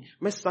willing,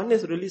 my son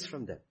is released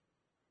from them.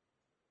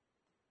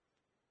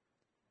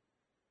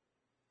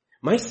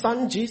 My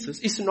son Jesus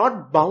is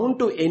not bound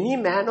to any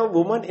man or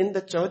woman in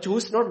the church who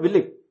is not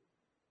willing.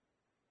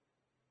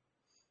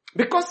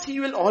 Because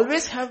he will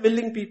always have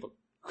willing people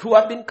who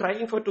have been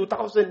crying for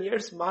 2000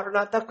 years,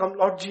 Maranatha, come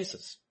Lord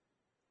Jesus.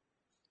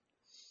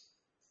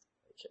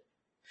 Okay.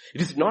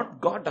 It is not,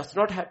 God does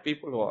not have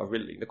people who are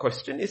willing. The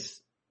question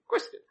is,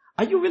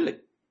 are you willing?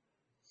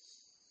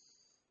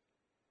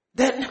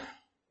 Then,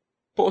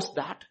 post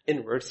that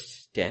in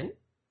verse 10,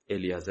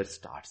 Eliezer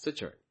starts the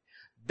journey.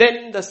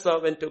 Then the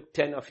servant took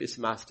 10 of his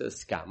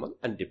master's camel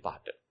and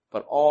departed.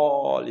 For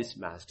all his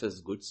master's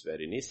goods were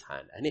in his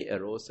hand. And he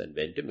arose and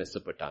went to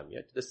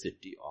Mesopotamia, to the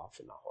city of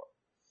Nahor.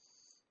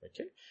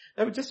 Okay.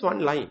 Now just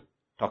one line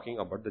talking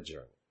about the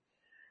journey.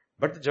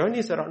 But the journey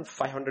is around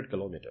 500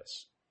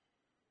 kilometers.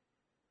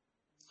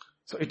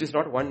 So it is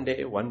not 1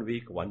 day, 1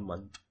 week, 1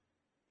 month.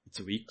 It's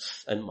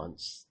weeks and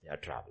months they are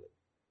traveling.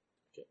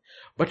 Okay.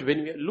 But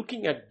when we are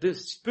looking at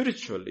this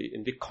spiritually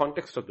in the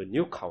context of the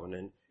new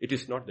covenant, it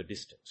is not the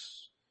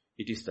distance.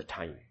 It is the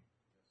time.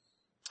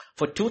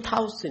 For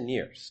 2000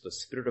 years, the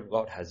Spirit of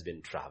God has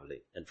been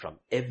traveling, and from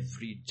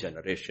every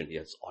generation he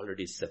has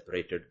already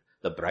separated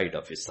the bride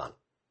of his son.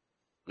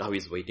 Now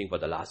he's waiting for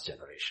the last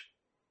generation.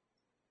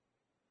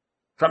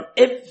 From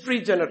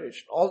every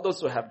generation, all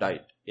those who have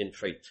died in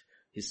faith,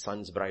 his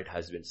son's bride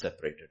has been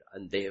separated,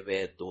 and they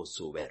were those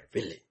who were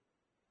willing.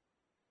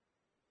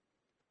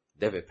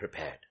 They were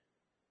prepared.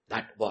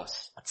 That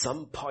was, at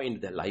some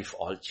point their life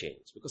all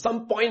changed. Because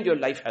some point your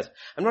life has,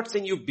 I'm not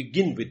saying you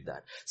begin with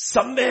that.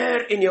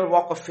 Somewhere in your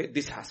walk of faith,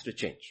 this has to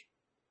change.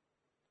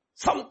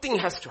 Something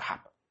has to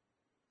happen.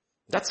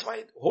 That's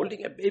why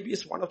holding a baby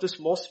is one of the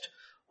most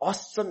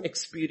awesome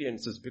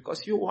experiences,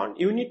 because you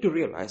need to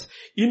realize,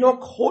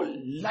 Enoch's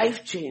whole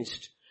life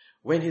changed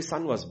when his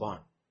son was born.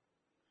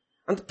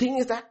 And the thing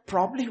is that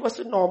probably he was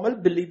a normal,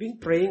 believing,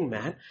 praying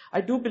man.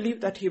 I do believe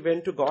that he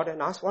went to God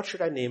and asked, what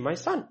should I name my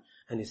son?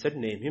 And he said,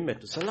 name him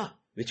Methuselah,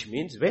 which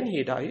means when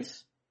he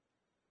dies,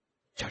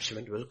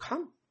 judgment will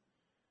come.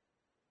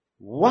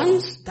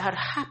 Once that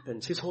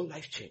happens, his whole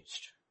life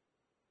changed.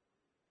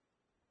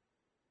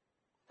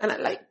 And I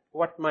like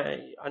what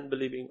my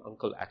unbelieving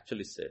uncle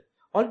actually said.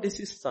 All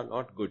diseases are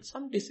not good.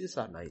 Some diseases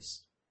are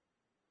nice.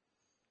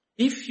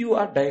 If you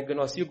are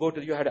diagnosed, you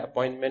had an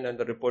appointment and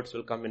the reports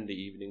will come in the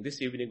evening.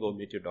 This evening go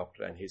meet your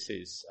doctor and he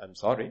says, I'm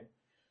sorry,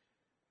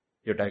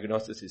 your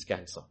diagnosis is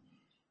cancer.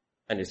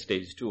 And it's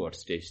stage 2 or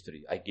stage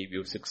 3. I give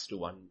you 6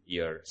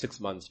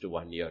 months to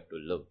 1 year to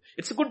live.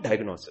 It's a good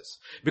diagnosis.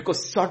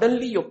 Because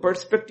suddenly your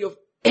perspective of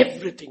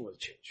everything will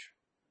change.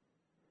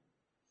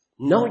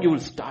 Now you will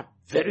start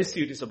very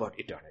serious about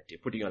eternity,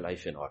 putting your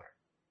life in order.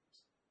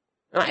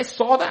 And I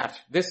saw that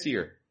this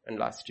year and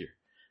last year.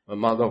 My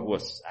mother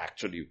was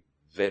actually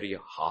very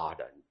hard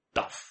and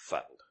tough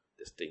and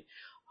this thing.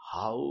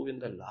 How in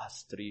the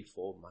last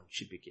 3-4 months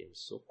she became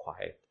so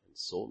quiet and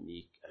so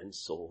meek and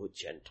so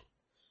gentle.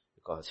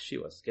 Because she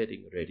was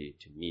getting ready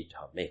to meet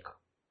her Maker.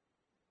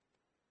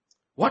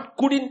 What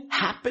couldn't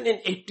happen in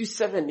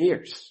 87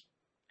 years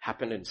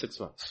happened in 6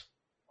 months.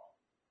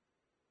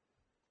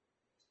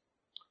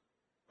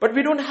 But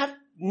we don't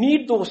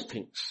need those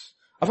things.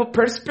 Our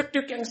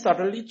perspective can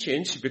suddenly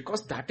change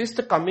because that is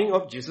the coming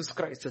of Jesus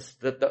Christ,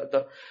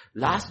 the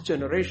last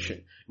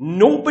generation.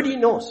 Nobody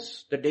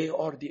knows the day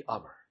or the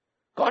hour.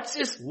 God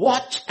says,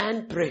 watch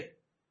and pray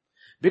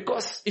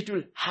because it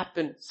will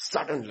happen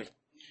suddenly.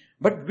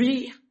 But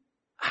we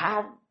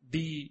have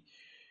the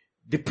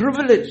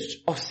privilege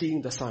of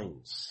seeing the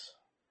signs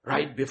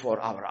right before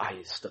our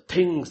eyes. The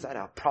things that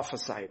are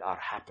prophesied are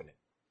happening.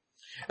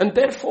 And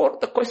therefore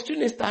the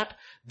question is that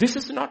this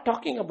is not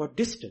talking about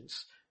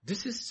distance.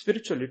 This is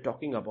spiritually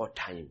talking about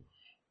time.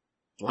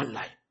 One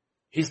line.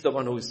 He's the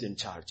one who is in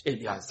charge,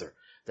 Eliezer.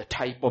 the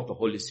type of the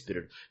Holy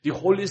Spirit. The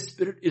Holy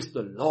Spirit is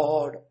the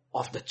Lord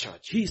of the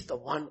church. He is the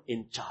one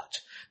in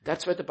charge.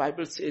 That's why the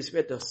Bible says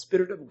where the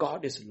Spirit of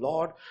God is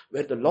Lord,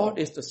 where the Lord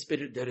is the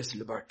Spirit, there is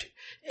liberty.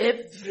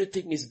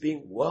 Everything is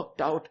being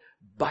worked out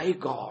by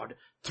God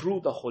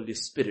through the Holy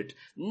Spirit.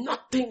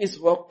 Nothing is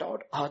worked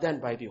out other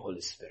than by the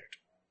Holy Spirit.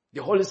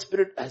 The Holy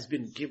Spirit has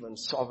been given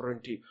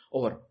sovereignty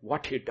over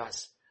what He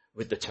does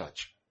with the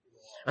church.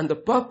 And the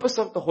purpose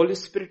of the Holy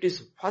Spirit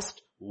is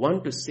first,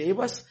 one, to save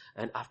us,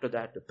 and after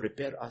that to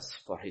prepare us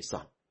for His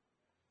Son.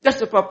 That's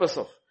the purpose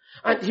of.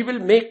 And He will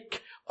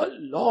make a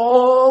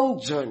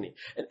long journey.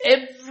 And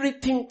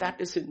everything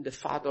that is in the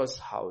Father's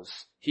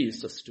house, He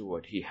is the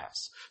steward He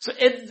has. So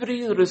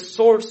every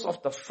resource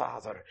of the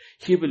Father,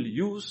 He will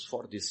use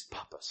for this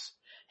purpose.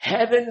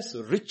 Heaven's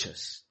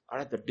riches are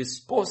at the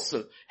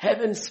disposal.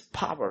 Heaven's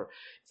power,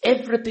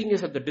 everything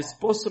is at the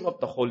disposal of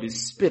the Holy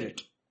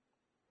Spirit.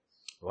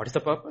 What is the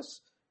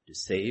purpose? To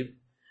save,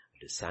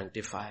 to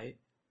sanctify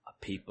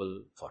a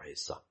people for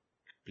His Son.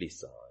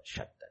 Please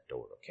shut that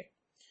door, okay?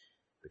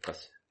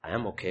 Because I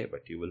am okay,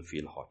 but you will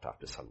feel hot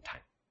after some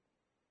time.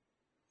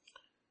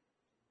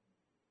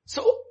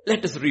 So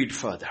let us read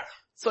further.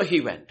 So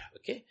He went,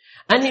 okay?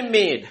 And He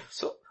made,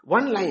 so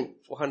one line,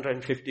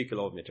 450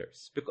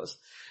 kilometers, because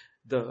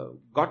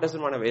God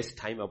doesn't want to waste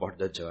time about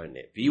the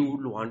journey. We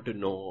would want to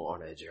know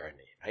on a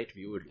journey, right?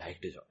 We would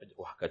like to,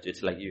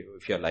 it's like you,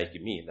 if you're like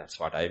me, that's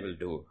what I will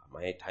do.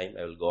 My time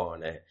I will go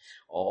on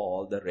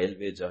all the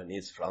railway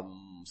journeys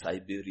from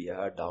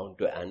Siberia down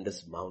to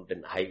Andes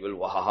Mountain. I will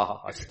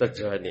watch the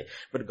journey.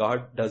 But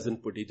God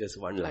doesn't put it just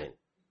one line.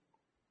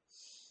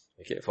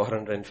 Okay,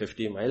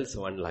 450 miles,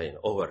 one line,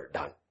 over,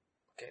 done.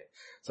 Okay,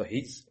 so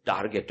He's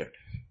targeted.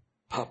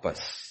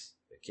 Purpose.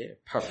 Okay,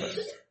 purpose.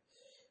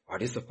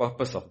 What is the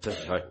purpose of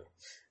this journey?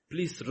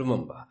 Please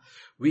remember,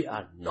 we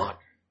are not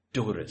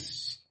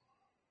tourists.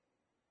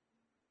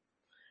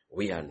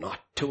 We are not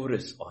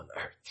tourists on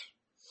earth.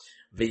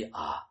 We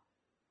are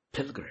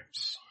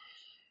pilgrims.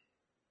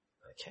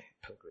 Okay,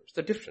 pilgrims.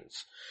 The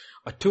difference.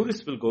 A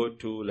tourist will go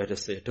to, let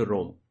us say, to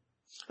Rome.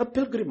 A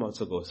pilgrim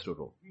also goes to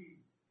Rome.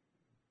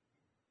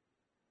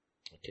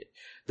 Okay.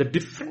 The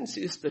difference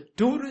is the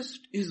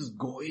tourist is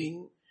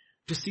going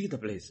to see the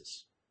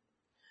places.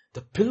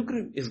 The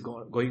pilgrim is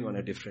going on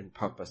a different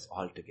purpose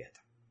altogether.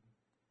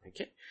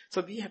 Okay?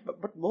 So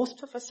but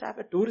most of us have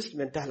a tourist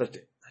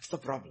mentality. That's the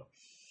problem.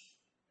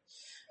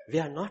 We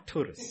are not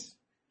tourists.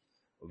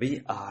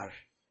 We are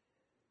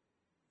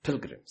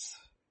pilgrims.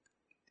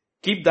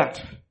 Keep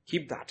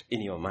that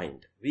in your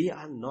mind. We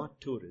are not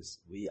tourists.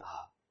 We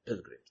are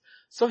pilgrims.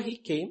 So He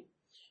came,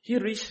 He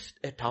reached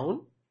a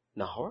town,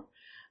 Nahor,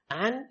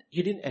 and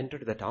He didn't enter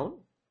the town.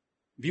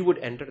 We would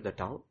enter the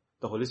town.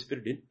 The Holy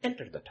Spirit didn't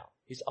enter the town.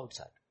 He's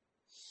outside.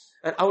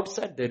 And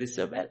outside there is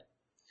a well.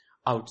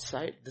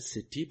 Outside the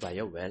city by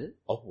a well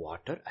of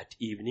water at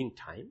evening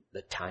time,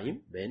 the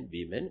time when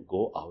women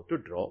go out to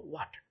draw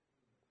water.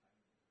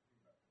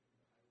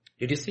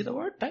 Did you see the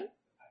word time?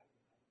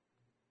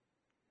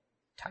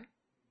 Time.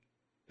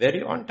 Were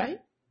you on time?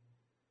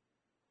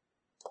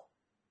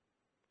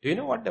 Do you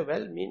know what the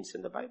well means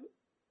in the Bible?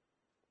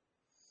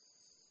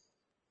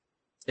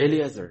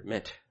 Eliezer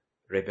met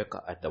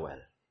Rebekah at the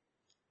well.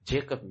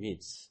 Jacob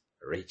meets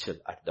Rachel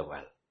at the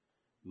well.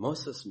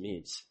 Moses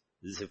meets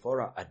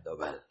Zipporah at the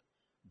well.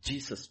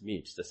 Jesus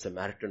meets the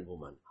Samaritan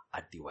woman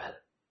at the well.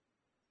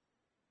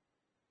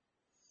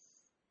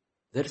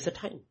 There is a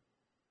time.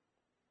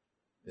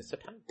 There's a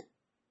time.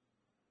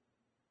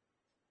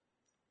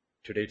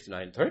 Today it's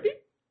 9:30.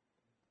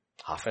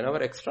 Half an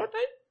hour extra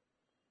time.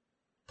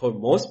 For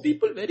most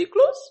people, very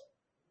close.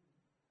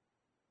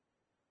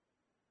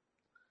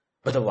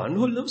 But the one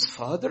who lives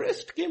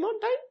farthest came on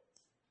time.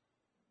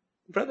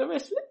 Brother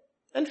Wesley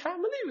and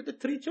family with the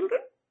 3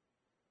 children.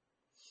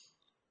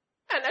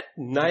 And at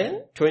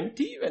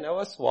 9:20, when I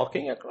was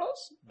walking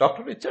across,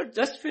 Dr. Richard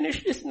just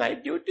finished his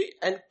night duty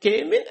and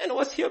came in and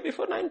was here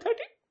before 9:30.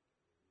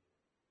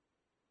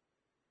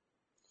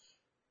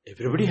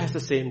 Everybody has the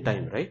same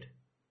time, right?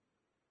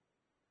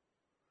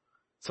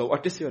 So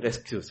what is your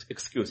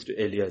excuse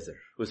to Eliezer,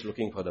 who is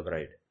looking for the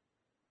bride?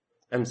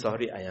 I'm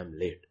sorry, I am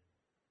late.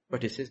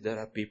 But he says there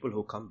are people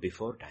who come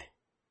before time.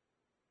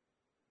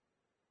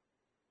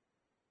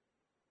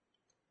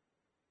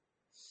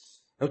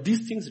 Now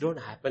these things don't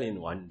happen in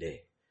one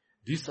day.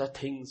 These are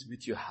things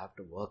which you have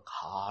to work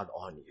hard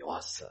on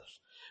yourself,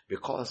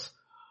 because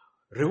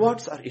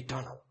rewards are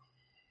eternal.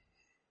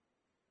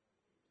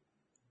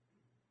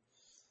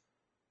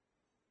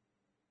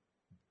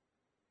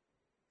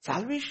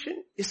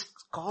 Salvation is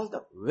called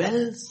the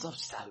wells of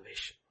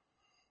salvation.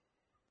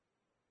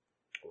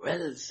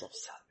 Wells of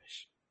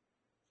salvation.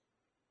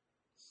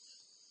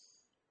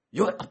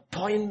 Your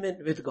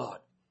appointment with God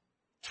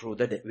through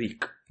the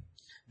week.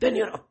 Then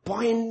your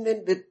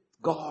appointment with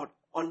God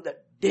on the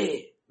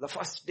day, the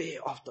first day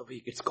of the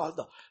week. It's called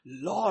the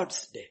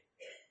Lord's Day.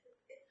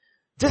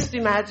 Just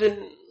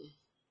imagine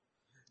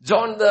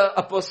John the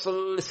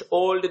Apostle is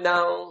old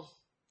now.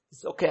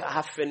 It's okay, I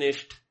have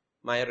finished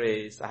my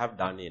race. I have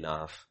done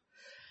enough.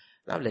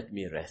 Now let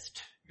me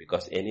rest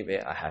Because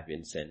anyway, I have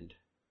been sent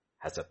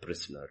as a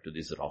prisoner to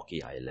this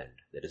rocky island.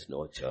 There is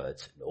no church,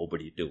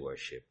 nobody to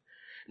worship,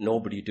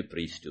 nobody to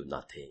preach to,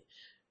 nothing.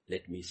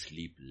 Let me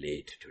sleep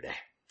late today.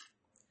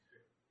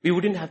 We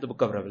wouldn't have the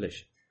book of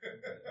Revelation.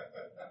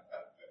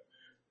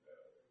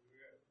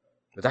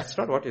 But that's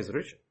not what is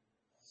written.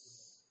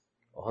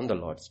 On the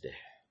Lord's day,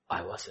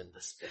 I was in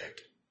the Spirit.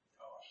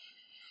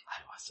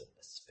 I was in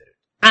the Spirit.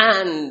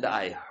 And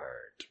I heard.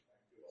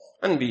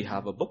 And we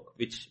have a book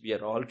which we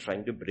are all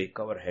trying to break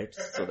our heads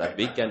so that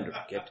we can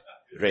get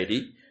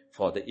ready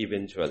for the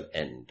eventual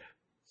end.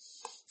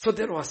 So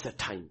there was a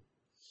time.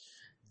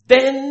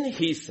 Then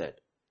he said,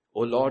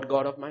 O Lord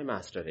God of my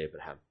master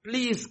Abraham,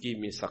 please give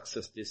me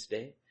success this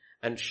day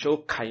and show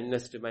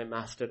kindness to my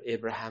master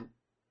Abraham.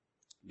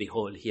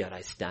 Behold, here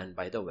I stand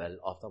by the well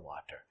of the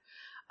water,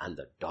 and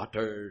the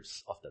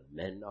daughters of the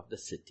men of the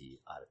city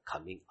are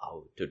coming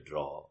out to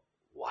draw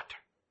water.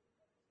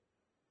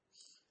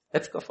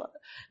 Let's go further.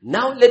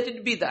 Now let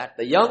it be that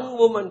the young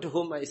woman to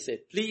whom I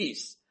said,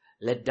 please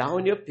let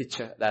down your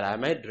pitcher that I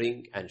might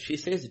drink, and she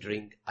says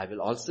drink, I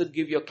will also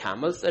give your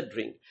camels a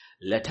drink.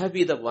 Let her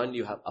be the one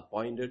you have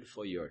appointed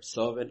for your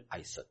servant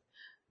Isaac.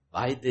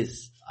 By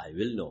this I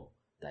will know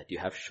that you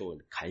have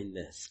shown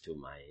kindness to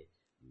my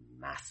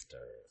master.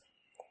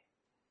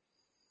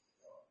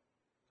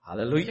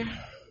 Hallelujah.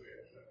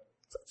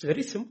 So it's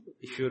very simple.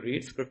 If you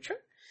read scripture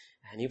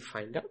and you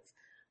find out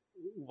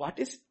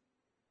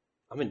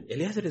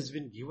Eliezer has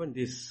been given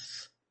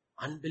this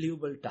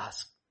unbelievable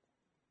task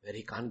where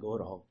he can't go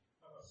wrong.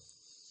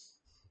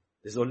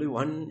 There's only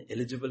one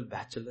eligible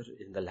bachelor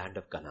in the land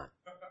of Canaan.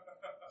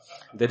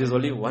 There is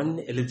only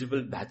one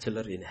eligible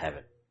bachelor in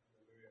heaven.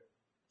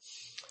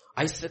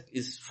 Isaac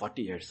is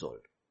 40 years old.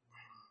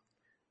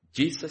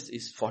 Jesus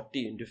is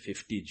 40 into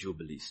 50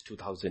 jubilees,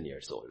 2000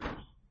 years old.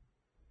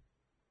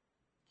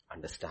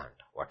 Understand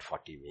what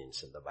 40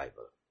 means in the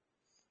Bible.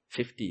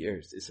 50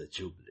 years is a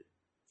jubilee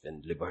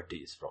when liberty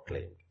is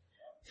proclaimed.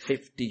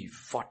 50,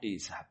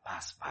 40s have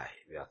passed by.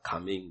 We are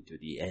coming to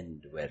the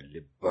end where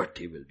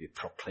liberty will be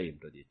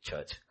proclaimed to the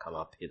church. Come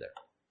up hither.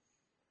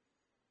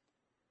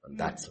 And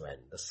that's when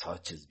the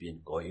search has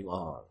been going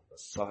on. The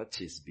search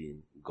has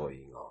been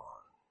going on.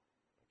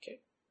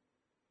 Okay.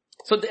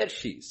 So there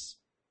she is.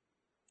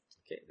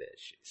 Okay, there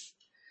she is.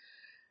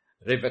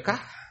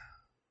 Rebecca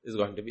is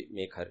going to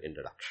make her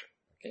introduction.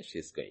 Okay,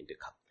 she's going to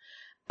come.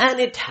 And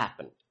it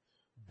happened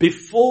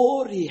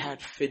before he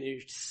had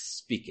finished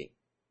speaking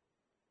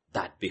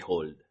that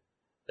behold,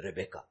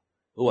 Rebecca,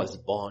 who was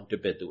born to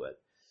Bethuel,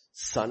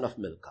 son of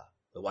Milcah,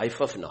 the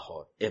wife of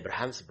Nahor,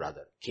 Abraham's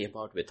brother, came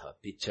out with her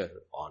pitcher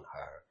on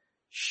her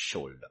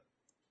shoulder.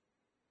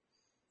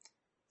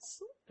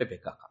 So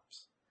Rebecca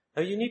comes.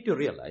 Now you need to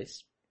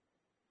realize,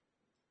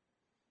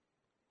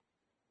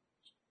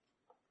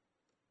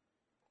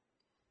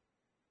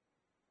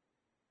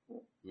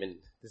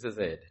 this is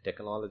a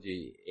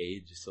technology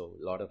age, so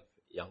a lot of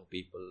young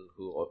people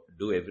who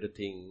do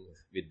everything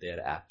with their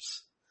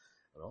apps.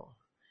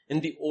 In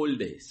the old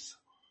days,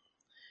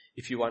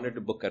 if you wanted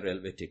to book a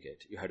railway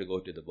ticket, you had to go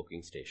to the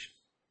booking station.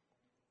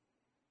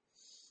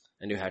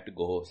 And you had to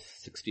go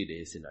 60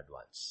 days in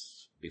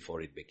advance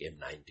before it became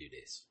 90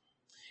 days.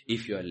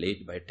 If you are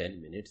late by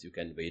 10 minutes, you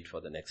can wait for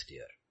the next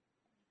year.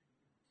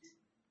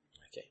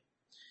 Okay.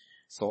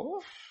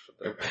 So,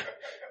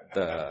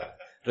 the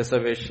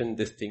reservation,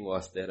 this thing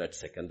was there at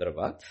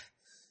Secunderabad.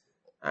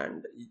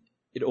 And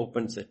it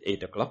opens at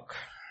 8 o'clock.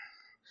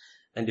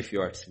 And if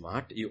you are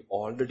smart, you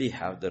already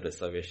have the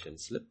reservation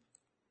slip.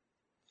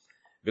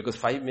 Because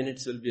 5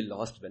 minutes will be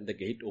lost when the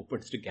gate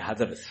opens to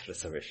gather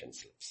reservation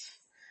slips.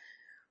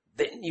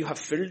 Then you have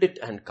filled it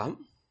and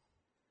come.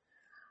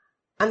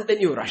 And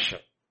then you rush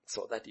up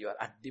so that you are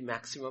at the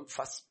maximum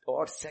first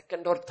or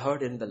second or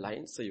third in the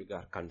line, so you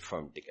got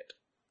confirmed ticket.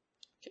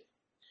 Okay.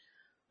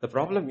 The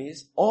problem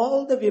is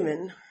all the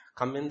women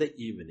come in the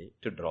evening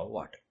to draw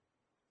water.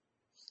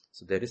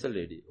 So there is a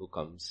lady who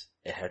comes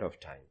ahead of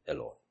time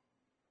alone.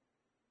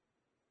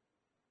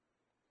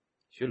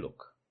 If you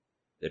look,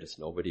 there is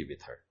nobody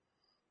with her.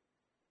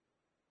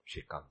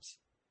 She comes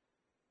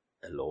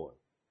alone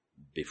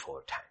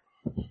before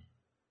time.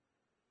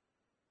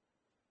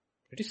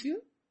 Did you see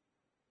her?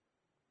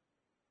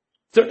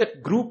 So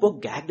that group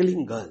of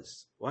gaggling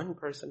girls, one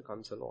person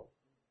comes alone.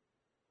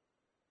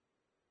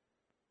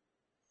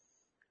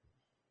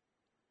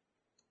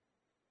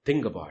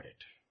 Think about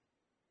it.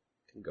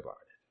 Think about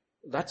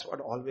it. That's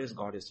what always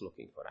God is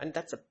looking for. And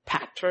that's a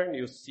pattern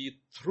you see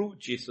through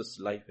Jesus'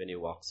 life when he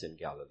walks in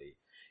Galilee,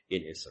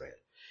 in Israel.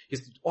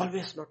 He's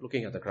always not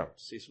looking at the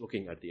crowds. He's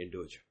looking at the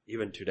individual,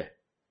 even today,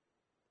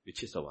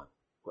 which is the one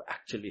who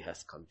actually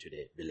has come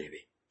today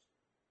believing.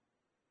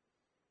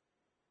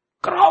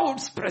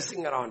 Crowds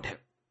pressing around him.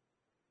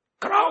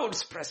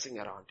 Crowds pressing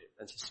around him.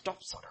 And he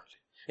stops suddenly.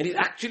 And he's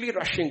actually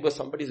rushing because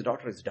somebody's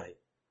daughter is dying.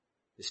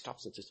 He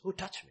stops and says, who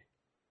touched me?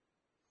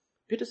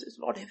 Peter says,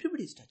 Lord,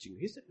 everybody's touching you.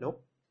 He said, no.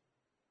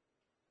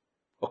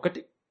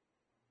 Okati.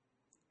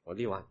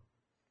 Only one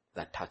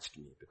that touched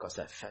me because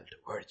I felt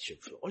virtue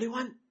flow. Only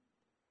one.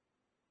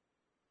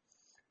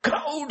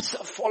 Crowds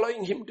are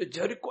following him to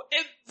Jericho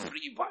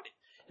Everybody.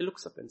 He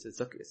looks up and says,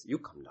 Zacchaeus, you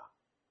come down.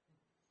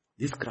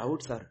 These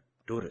crowds are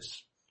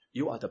tourists.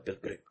 You are the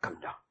pilgrim. Come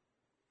down.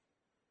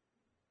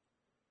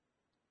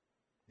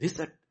 These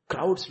are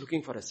crowds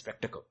looking for a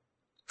spectacle,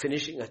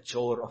 finishing a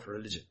chore of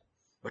religion.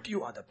 But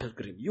you are the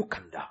pilgrim. You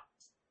come down.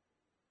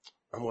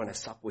 I'm going to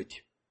sup with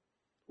you.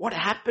 What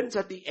happens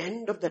at the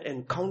end of that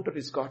encounter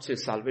is God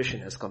says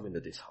salvation has come into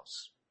this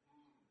house.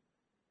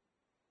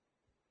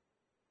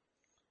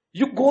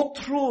 You go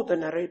through the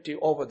narrative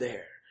over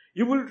there.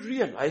 You will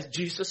realize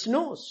Jesus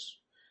knows.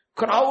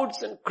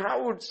 Crowds and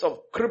crowds of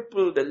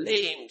crippled,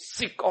 lame,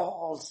 sick,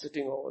 all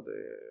sitting over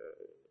there.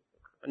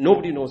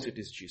 Nobody knows it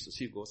is Jesus.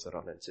 He goes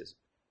around and says,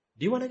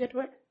 do you want to get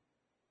wet?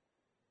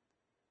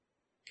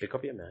 Pick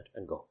up your mat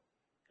and go.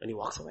 And he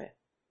walks away.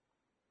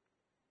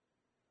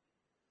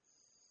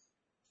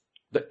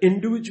 The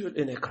individual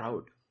in a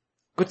crowd.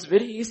 It's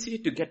very easy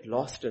to get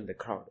lost in the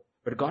crowd.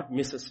 But God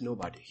misses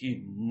nobody.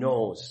 He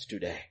knows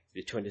today,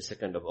 the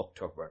 22nd of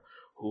October,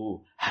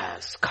 who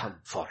has come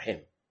for him.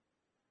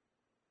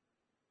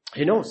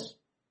 He knows.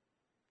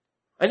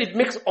 And it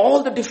makes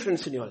all the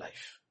difference in your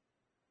life.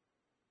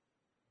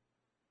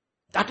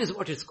 That is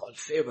what is called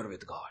favor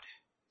with God.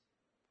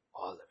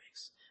 All the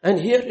makes. And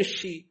here is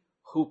she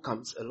who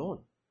comes alone.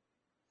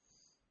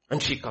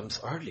 And she comes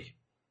early.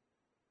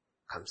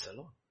 Comes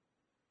alone.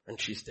 And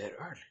she's there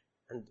early.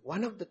 And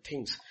one of the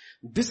things,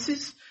 this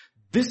is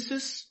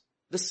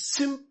the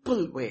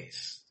simple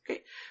ways.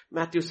 Okay.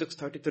 Matthew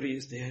 6:33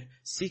 is there.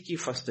 Seek ye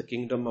first the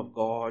kingdom of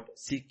God.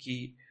 Seek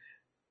ye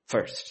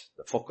first.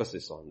 The focus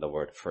is on the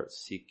word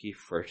first. Seek ye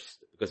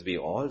first. Because we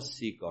all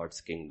seek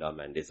God's kingdom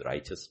and his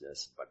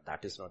righteousness. But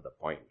that is not the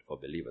point for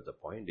believer. The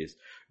point is,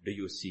 do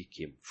you seek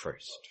him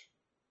first?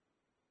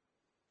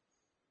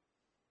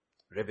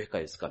 Rebecca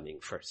is coming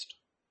first.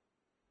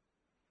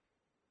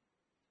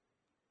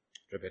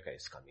 Rebecca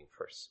is coming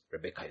first.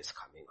 Rebecca is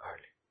coming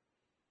early.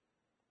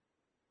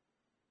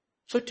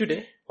 So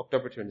today,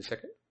 October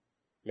 22nd,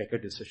 make a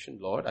decision.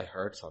 Lord, I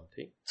heard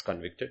something. It's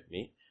convicted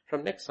me.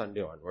 From next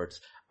Sunday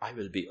onwards, I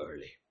will be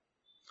early.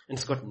 And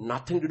it's got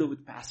nothing to do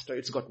with pastor.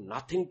 It's got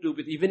nothing to do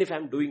with, even if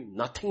I'm doing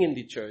nothing in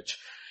the church,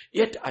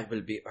 yet I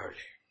will be early.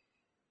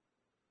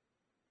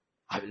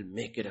 I will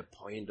make it a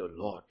point, oh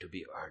Lord, to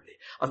be early.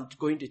 I'm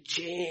going to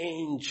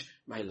change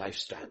my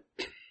lifestyle.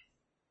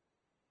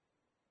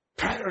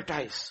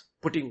 Prioritize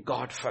putting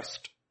God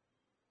first.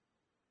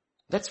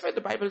 That's why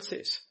the Bible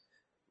says,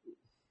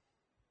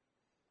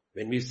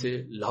 when we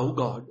say love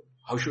God,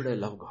 how should I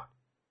love God?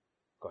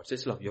 God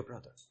says love your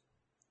brother.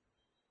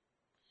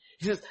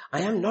 He says,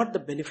 I am not the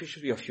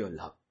beneficiary of your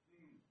love.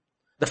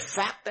 The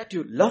fact that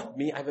you love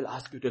me, I will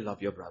ask you to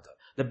love your brother.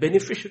 The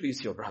beneficiary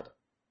is your brother.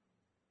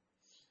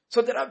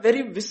 So there are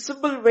very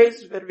visible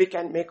ways where we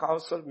can make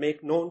ourselves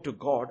make known to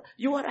God.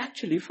 You are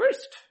actually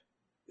first.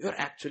 You are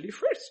actually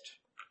first.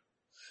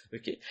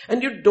 Okay.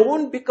 And you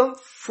don't become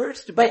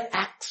first by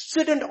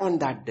accident on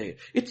that day.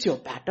 It's your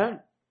pattern.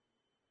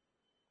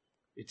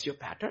 It's your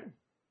pattern.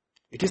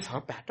 It is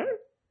her pattern.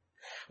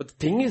 But the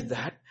thing is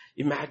that,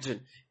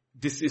 imagine,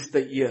 this is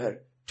the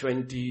year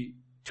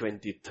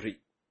 2023.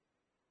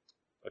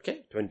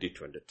 Okay?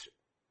 2023.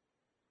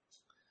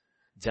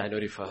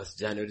 January 1st,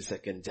 January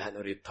 2nd,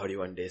 January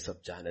 31 days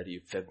of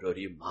January,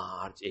 February,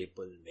 March,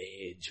 April,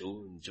 May,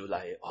 June,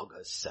 July,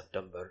 August,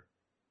 September.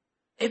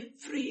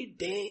 Every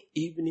day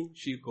evening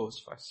she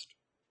goes first.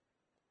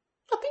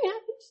 Nothing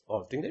happens.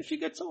 All things that she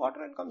gets some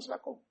water and comes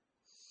back home.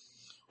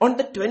 On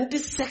the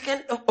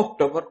 22nd of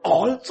October,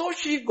 also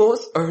she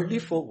goes early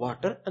for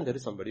water and there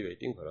is somebody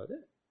waiting for her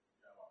there.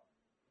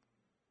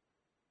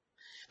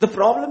 The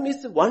problem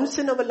is once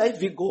in our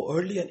life we go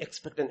early and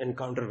expect an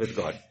encounter with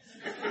God.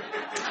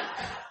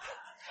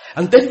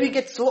 And then we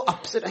get so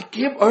upset. I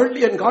came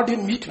early and God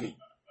didn't meet me.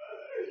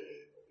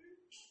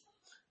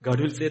 God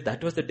will say,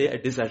 that was the day I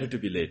decided to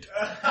be late.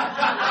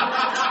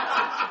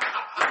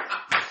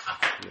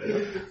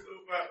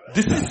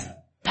 This is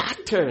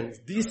patterns.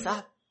 These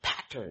are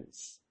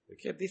patterns.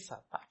 Okay, these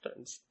are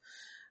patterns.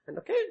 And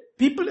okay,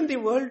 people in the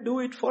world do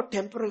it for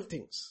temporal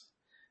things.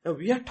 Now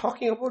we are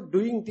talking about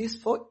doing this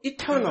for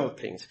eternal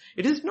things.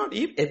 It is not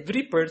if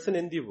every person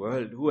in the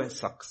world who has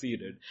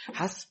succeeded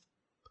has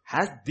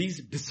these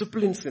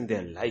disciplines in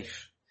their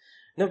life.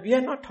 Now we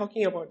are not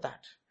talking about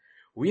that.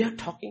 We are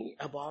talking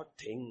about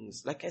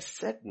things, like I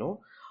said,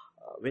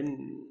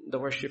 when the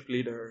worship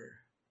leader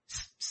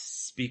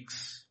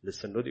speaks,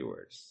 listen to the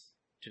words.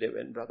 Today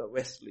when Brother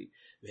Wesley,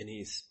 when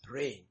he is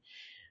praying,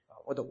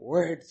 or the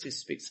words he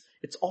speaks,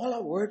 it's all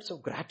our words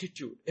of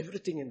gratitude,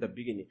 everything in the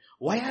beginning.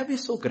 Why are we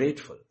so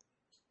grateful?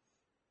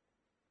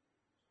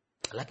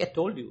 Like I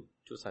told you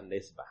 2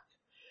 Sundays back,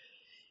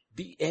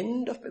 the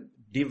end of a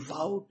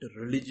devout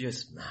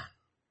religious man,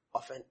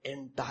 of an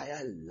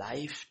entire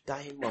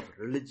lifetime of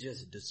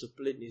religious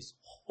discipline, is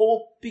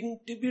hoping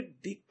to be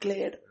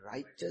declared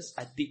righteous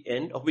at the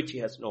end of which he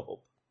has no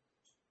hope.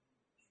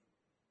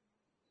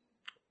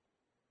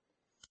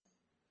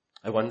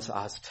 I once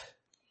asked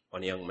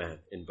one young man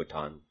in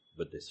Bhutan,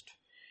 Buddhist,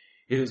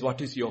 he says,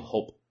 what is your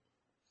hope?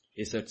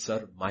 He said,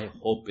 sir, my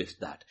hope is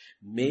that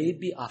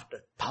maybe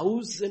after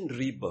 1,000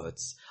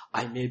 rebirths,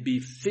 I may be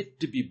fit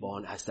to be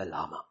born as the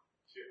Lama.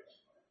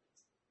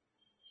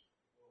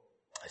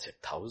 I said,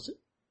 1,000?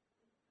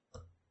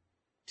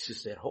 This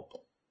is their hope.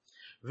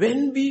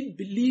 When we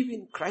believe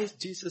in Christ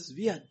Jesus,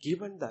 we are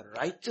given the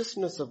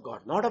righteousness of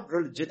God, not of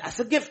religion, as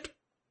a gift.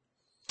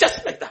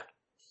 Just like that.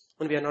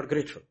 And we are not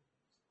grateful.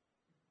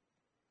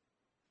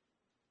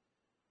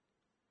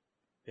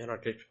 We are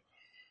not grateful.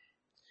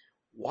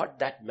 What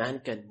that man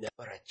can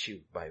never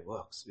achieve by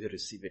works, we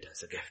receive it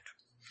as a gift.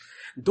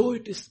 Though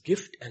it is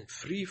gift and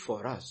free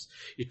for us,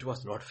 it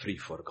was not free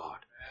for God.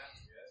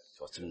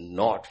 It was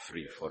not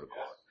free for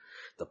God.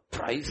 The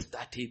price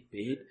that he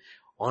paid,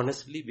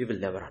 honestly, we will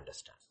never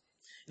understand.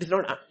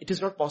 It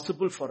is not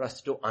possible for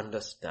us to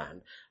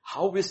understand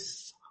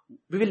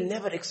we will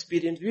never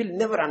experience, we will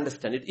never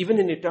understand it. Even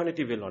in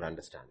eternity, we will not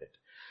understand it.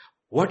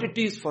 What it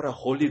is for a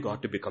holy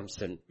God to become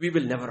sin, we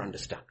will never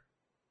understand.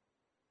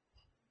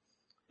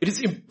 It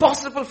is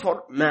impossible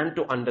for man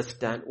to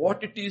understand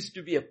what it is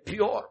to be a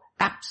pure,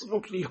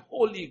 absolutely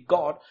holy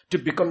God to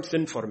become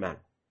sin for man.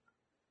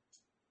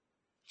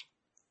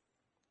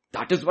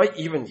 That is why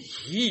even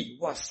he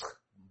was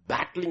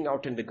battling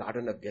out in the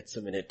Garden of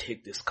Gethsemane,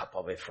 take this cup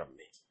away from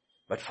me.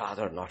 But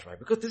Father, not mine.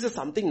 Because this is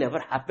something never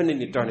happened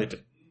in eternity.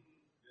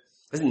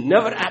 It has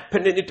never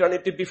happened in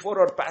eternity before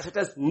or past. It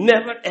has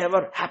never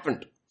ever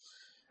happened.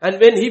 And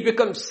when he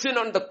becomes sin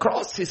on the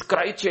cross, his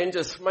cry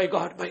changes. My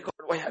God,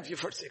 why have you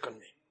forsaken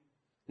me?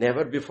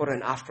 Never before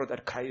and after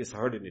that cry is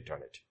heard in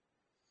eternity.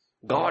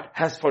 God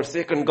has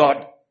forsaken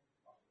God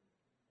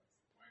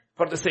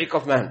for the sake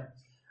of man.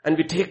 And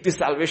we take this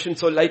salvation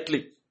so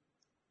lightly.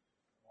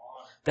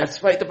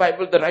 That's why the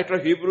Bible, the writer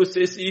of Hebrews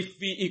says, if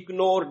we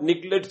ignore,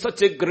 neglect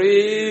such a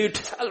great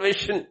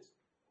salvation.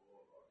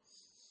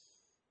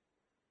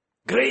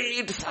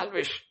 Great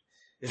salvation.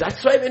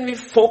 That's why when we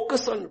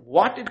focus on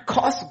what it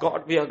costs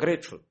God, we are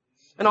grateful.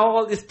 And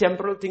all these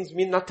temporal things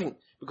mean nothing.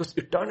 Because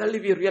eternally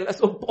we realize,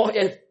 oh boy,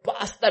 I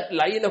passed that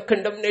line of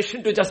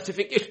condemnation to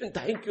justification.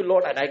 Thank you,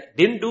 Lord. And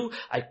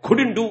I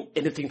couldn't do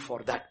anything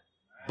for that.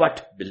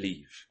 But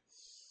believe.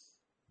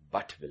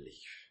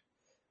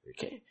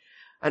 Okay?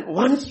 And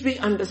once we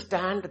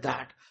understand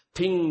that,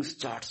 things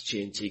start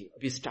changing.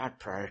 We start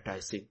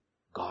prioritizing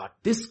God.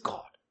 This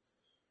God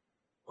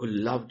who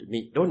loved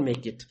me. Don't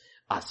make it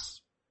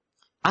us.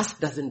 Us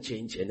doesn't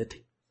change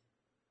anything.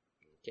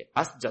 Okay?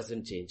 Us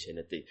doesn't change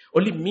anything.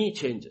 Only me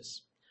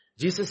changes.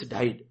 Jesus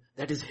died.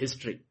 That is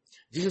history.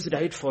 Jesus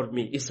died for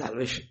me is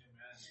salvation.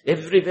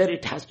 Everywhere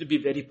it has to be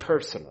very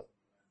personal.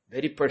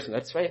 Very personal.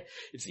 That's why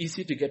it's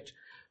easy to get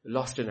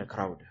lost in a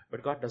crowd.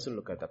 But God doesn't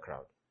look at the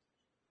crowd.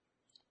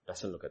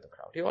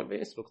 He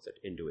always looks at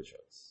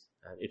individuals.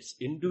 And it's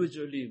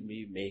individually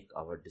we make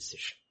our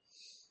decision.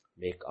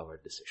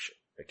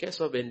 Okay,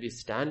 so when we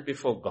stand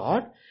before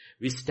God,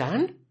 we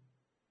stand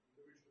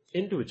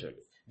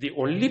individually. The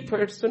only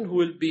person who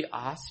will be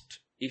asked,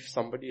 if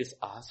somebody is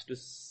asked to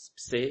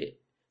say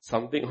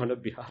something on a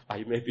behalf,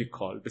 I may be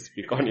called to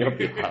speak on your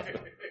behalf.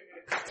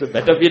 So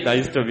better be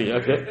nice to me,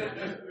 okay?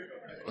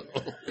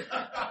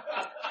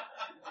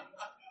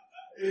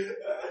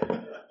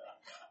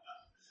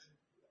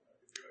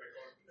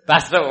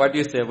 Pastor, what do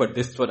you say about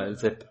this one? I'll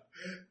say,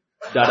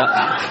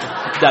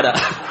 Dada.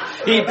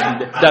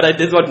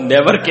 This one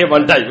never came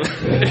on time.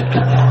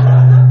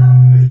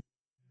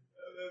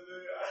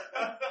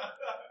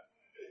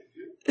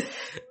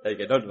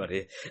 Okay, don't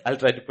worry. I'll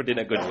try to put in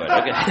a good word,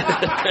 okay?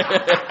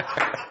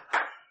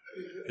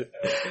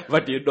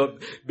 But you know,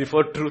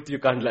 before truth you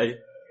can't lie.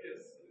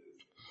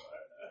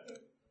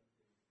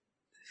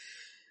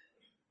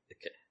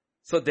 Okay.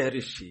 So there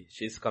is she.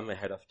 She's come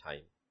ahead of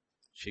time.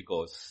 She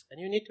goes, and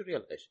you need to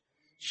realize,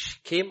 she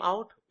came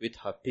out with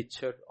her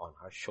picture on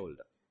her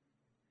shoulder.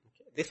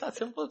 Okay. These are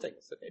simple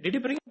things. Okay. Did you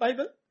bring a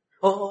Bible?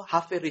 Oh,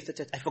 halfway reached the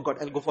church. I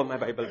forgot. I'll go for my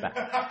Bible back.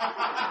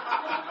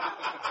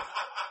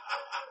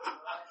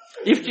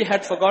 If she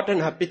had forgotten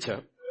her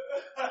picture,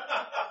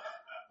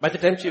 by the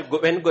time she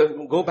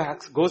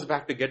goes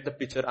back to get the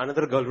picture,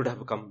 another girl would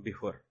have come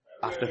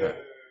after her.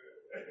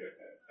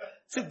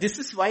 See, this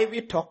is why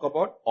we talk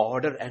about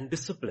order and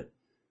discipline.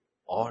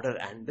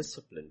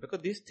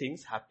 Because these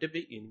things have to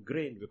be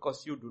ingrained,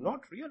 because you do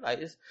not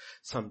realize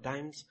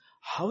sometimes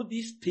how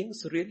these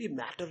things really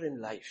matter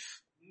in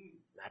life.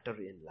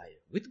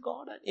 With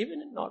God and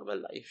even in normal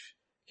life.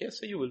 Okay,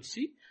 so you will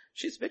see,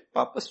 she's very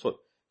purposeful.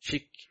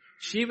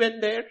 She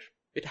went there,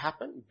 it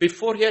happened.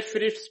 Before he had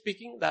finished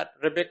speaking, that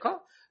Rebecca,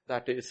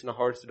 that is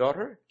Nahor's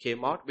daughter,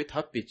 came out with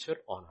her picture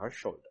on her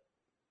shoulder.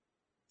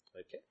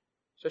 Okay,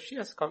 so she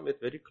has come with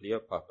very clear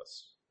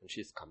purpose. And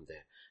she's come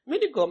there.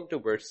 When you come to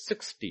verse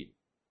 16,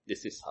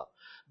 this is how.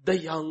 The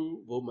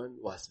young woman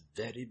was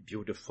very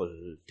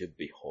beautiful to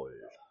behold.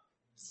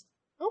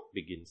 Now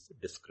begins the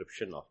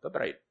description of the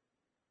bride.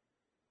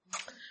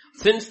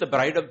 Since the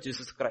bride of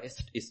Jesus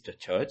Christ is the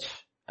church,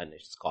 and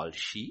it's called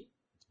she,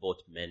 both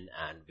men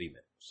and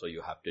women. So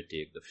you have to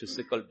take the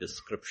physical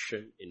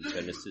description in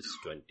Genesis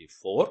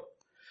 24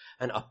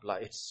 and apply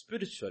it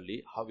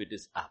spiritually how it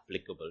is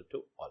applicable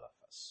to all of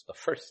us. The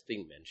first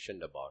thing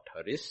mentioned about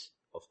her is,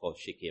 of course,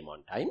 she came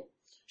on time.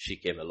 She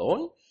came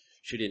alone.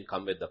 She didn't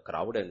come with the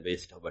crowd and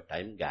waste our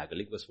time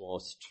gaggling, because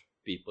most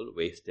people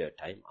waste their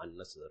time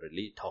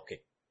unnecessarily talking.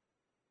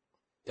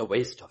 A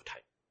waste of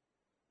time.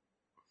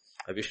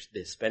 I wish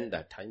they spend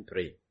that time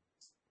praying.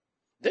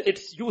 Then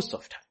it's use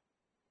of time.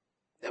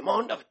 The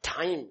amount of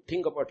time,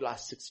 think about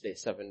last 6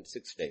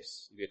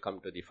 days. We come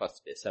to the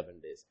first day, 7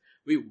 days.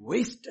 We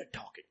wasted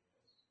talking.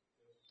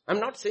 I'm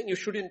not saying you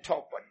shouldn't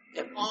talk, but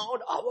the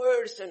amount,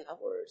 hours and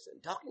hours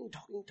and talking.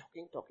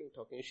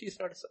 She's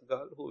not a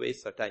girl who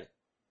wastes her time.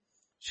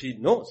 She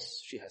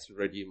knows she has to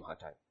redeem her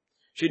time.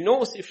 She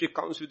knows if she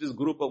comes with this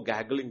group of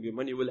gaggling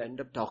women, you will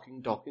end up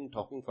talking,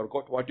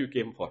 forgot what you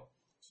came for.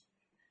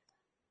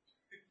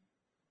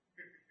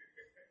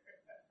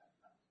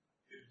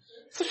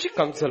 So she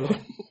comes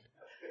alone.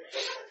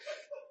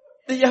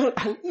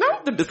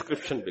 Now the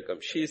description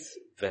becomes, she's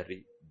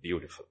very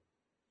beautiful.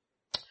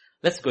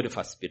 Let's go to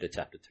 1 Peter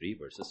chapter 3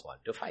 verses 1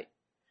 to 5.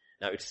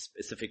 Now it's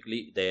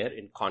specifically there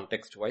in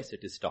context wise,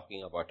 it is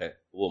talking about a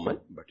woman,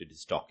 but it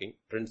is talking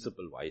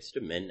principle wise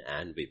to men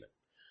and women.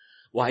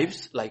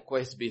 Wives,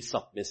 likewise be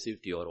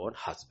submissive to your own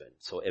husband.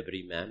 So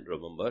every man,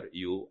 remember,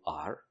 you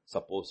are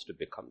supposed to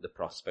become the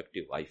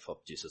prospective wife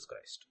of Jesus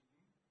Christ.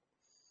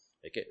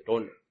 Okay,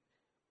 don't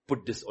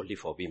put this only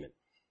for women.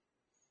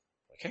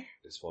 Okay,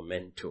 this is for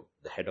men too.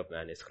 The head of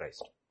man is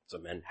Christ. So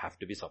men have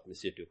to be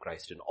submissive to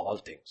Christ in all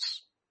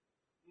things.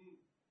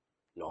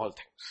 In all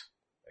things.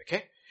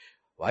 Okay.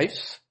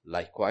 Wives,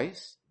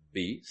 likewise,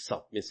 be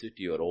submissive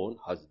to your own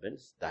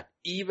husbands, that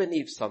even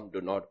if some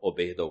do not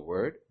obey the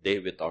word, they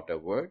without a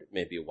word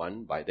may be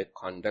won by the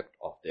conduct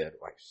of their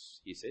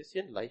wives. He says,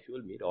 in life you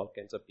will meet all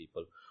kinds of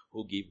people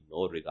who give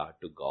no regard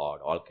to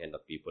God. All kinds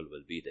of people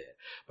will be there.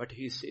 But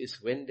he says,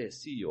 when they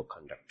see your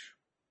conduct,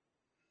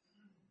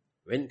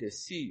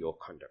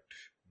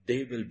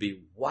 they will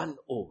be won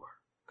over.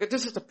 Okay,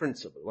 this is the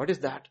principle. What is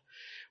that?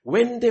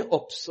 When they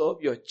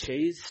observe your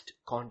chaste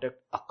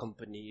conduct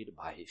accompanied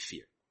by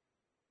fear.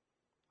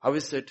 How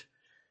is it?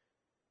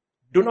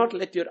 Do not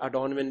let your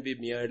adornment be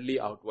merely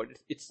outward.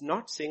 It's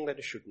not saying that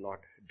you should not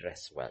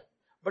dress well.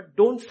 But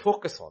don't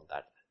focus on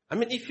that. I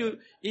mean,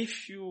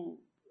 if you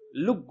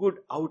look good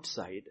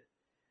outside,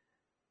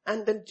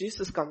 and then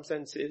Jesus comes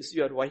and says,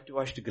 you are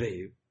whitewashed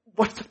grave,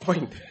 what's the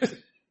point?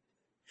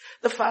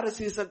 The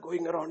Pharisees are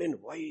going around in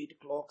white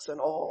cloaks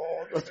and all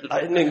those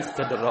linings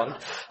that are on.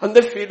 And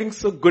they're feeling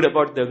so good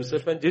about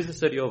themselves. And Jesus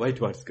said, you're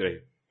whitewashed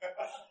grave.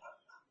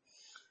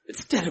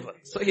 It's terrible.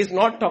 So he's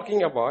not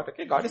talking about,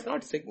 okay, God is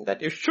not saying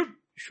that you should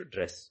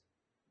dress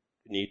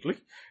neatly,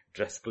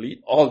 dress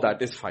clean. All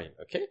that is fine,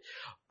 okay.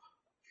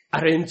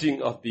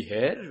 Arranging of the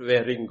hair,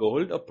 wearing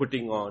gold, or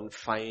putting on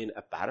fine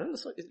apparel.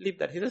 So leave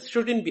that. He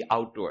shouldn't be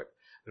outward.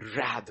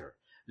 Rather,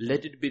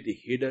 let it be the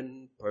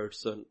hidden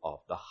person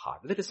of the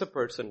heart. That is the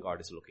person God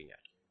is looking at.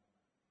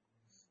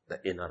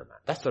 The inner man.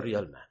 That's the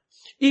real man.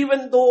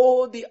 Even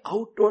though the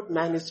outward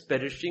man is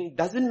perishing,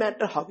 doesn't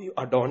matter how you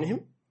adorn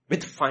him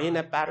with fine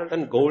apparel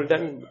and gold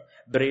and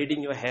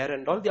braiding your hair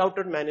and all, the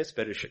outward man is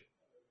perishing.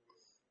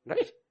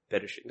 Right?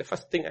 Perishing. The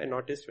first thing I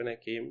noticed when I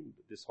came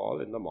to this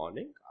hall in the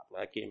morning,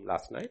 I came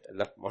last night, I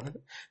left morning,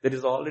 there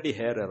is already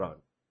hair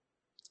around.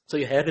 So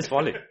your hair is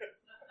falling.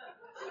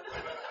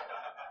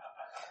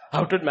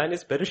 Outward man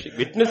is perishing.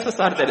 Witnesses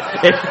are there.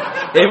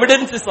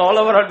 Evidence is all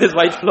over on this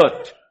white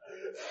floor.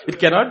 It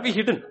cannot be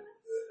hidden.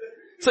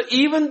 So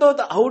even though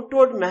the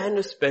outward man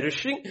is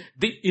perishing,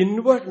 the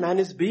inward man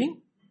is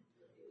being.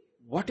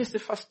 What is the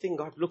first thing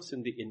God looks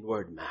in the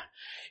inward man?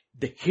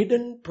 The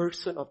hidden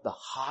person of the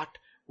heart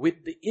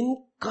with the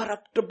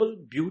incorruptible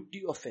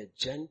beauty of a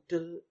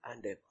gentle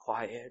and a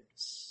quiet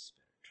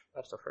spirit.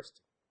 That's the first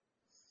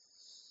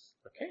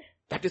thing. Okay?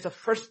 That is the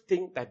first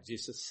thing that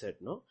Jesus said,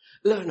 no?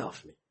 Learn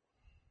of me.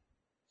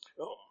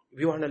 No,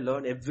 we want to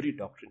learn every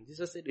doctrine.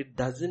 Jesus said it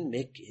doesn't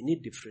make any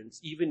difference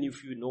even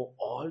if you know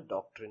all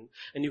doctrine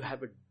and you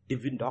have a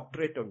divine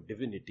doctorate on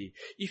divinity.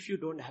 If you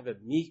don't have a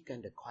meek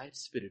and a quiet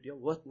spirit, you're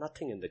worth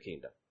nothing in the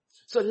kingdom.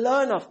 So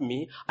learn of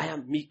me, I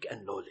am meek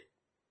and lowly.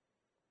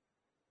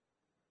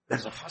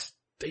 That's the first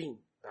thing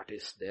that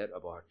is there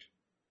about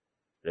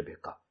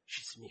Rebecca.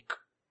 She's meek.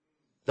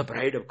 The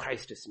bride of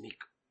Christ is meek.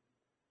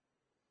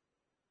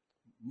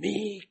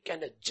 Meek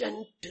and a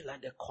gentle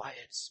and a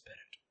quiet spirit.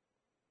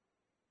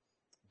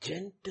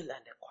 Gentle and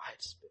a quiet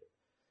spirit.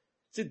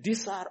 See,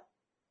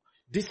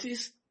 this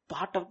is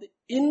part of the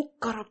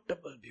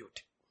incorruptible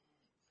beauty.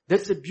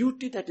 There's a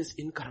beauty that is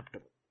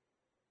incorruptible.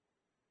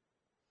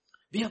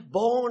 We are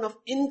born of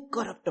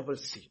incorruptible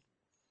seed.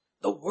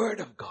 The word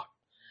of God.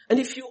 And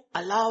if you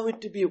allow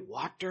it to be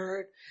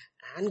watered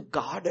and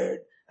guarded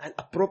and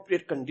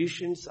appropriate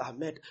conditions are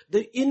met,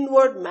 the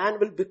inward man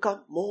will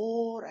become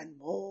more and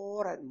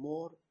more and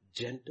more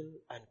gentle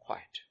and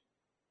quiet.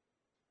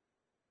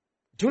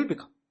 It will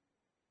become.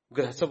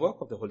 Because that's the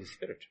work of the Holy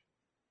Spirit.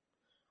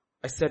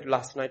 I said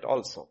last night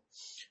also,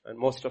 and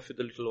most of you,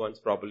 the little ones,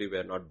 probably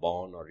were not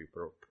born or you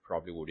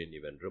probably wouldn't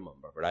even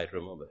remember, but I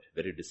remember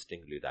very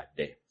distinctly that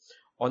day.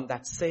 On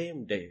that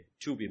same day,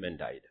 2 women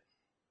died.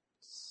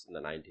 in the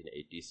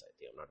 1980s, I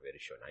think, I'm not very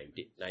sure,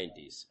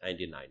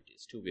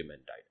 1990s, 2 women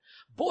died.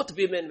 Both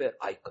women were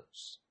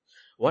icons.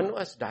 One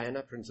was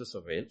Diana, Princess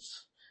of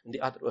Wales, and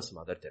the other was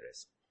Mother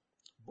Teresa.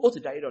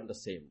 Both died on the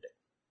same day.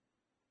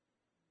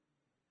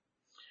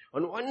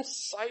 On one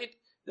side,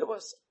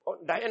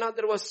 on Diana,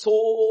 there was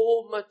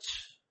so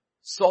much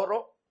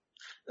sorrow.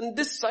 On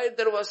this side,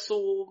 there was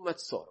so much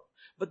sorrow.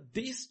 But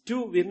these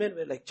 2 women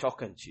were like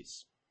chalk and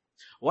cheese.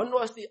 One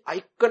was the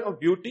icon of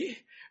beauty,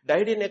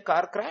 died in a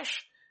car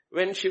crash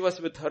when she was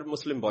with her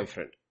Muslim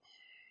boyfriend.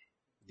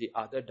 The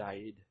other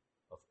died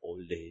of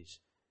old age,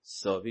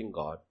 serving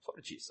God for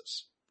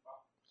Jesus.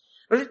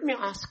 Now let me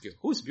ask you,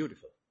 who's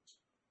beautiful?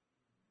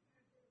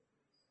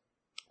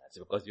 That's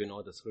because you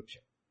know the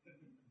scripture.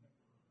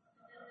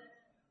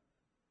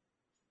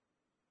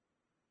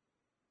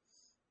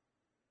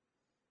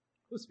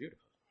 Who's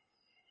beautiful?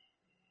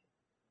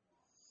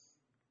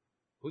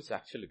 Who's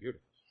actually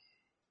beautiful?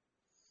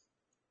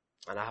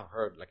 And I have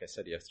heard, like I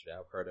said yesterday,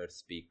 I've heard her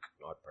speak,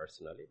 not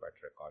personally, but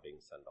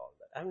recordings and all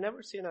that. I've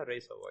never seen her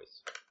raise her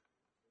voice.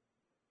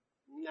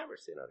 Never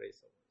seen her raise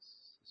her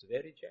voice. It's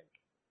very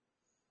gentle.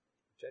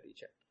 Very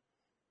gentle.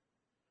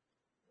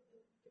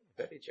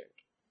 Very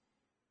gentle.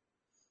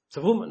 It's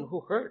a woman who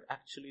heard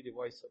actually the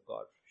voice of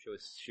God. She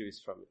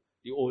was from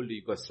the old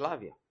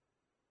Yugoslavia.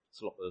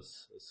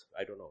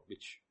 I don't know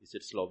which, is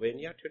it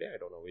Slovenia today? I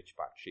don't know which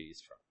part she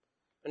is from.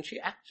 And she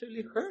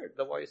actually heard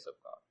the voice of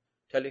God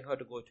telling her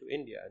to go to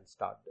India and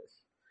start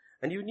this.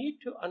 And you need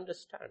to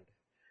understand,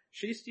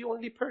 she's the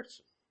only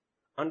person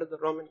under the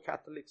Roman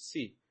Catholic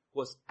See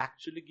who was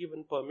actually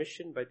given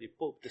permission by the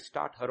Pope to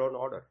start her own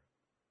order.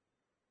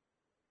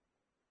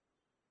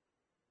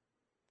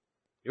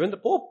 Even the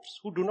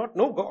popes who do not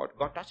know God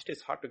touched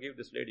his heart to give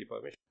this lady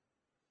permission.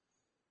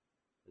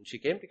 And she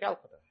came to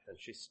Calcutta and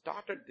she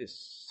started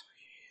this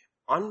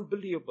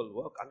unbelievable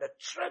work under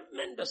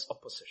tremendous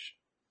opposition.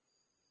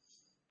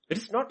 It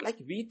is not like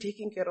we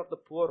taking care of the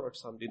poor or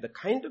something. The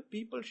kind of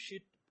people she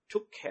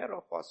took care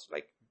of us,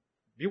 like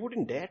we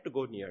wouldn't dare to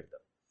go near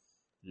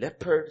them.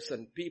 Leopards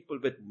and people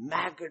with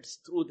maggots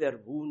through their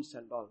wounds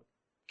and all,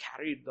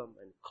 carried them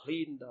and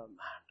cleaned them.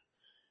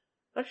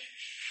 And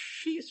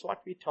she is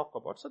what we talk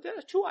about. So there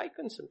are 2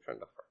 icons in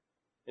front of her,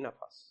 in of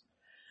us.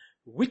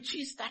 Which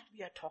is that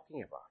we are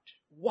talking about?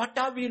 What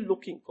are we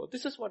looking for?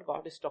 This is what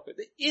God is talking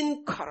about. The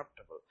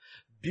incorruptible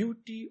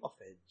beauty of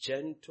a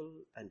gentle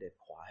and a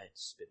quiet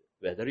spirit.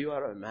 Whether you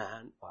are a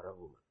man or a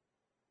woman.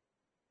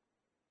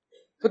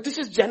 So this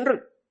is general.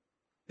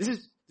 This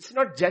is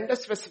not gender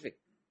specific.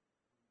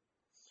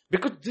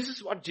 Because this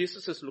is what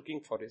Jesus is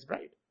looking for his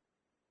bride.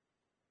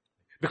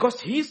 Because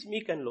he is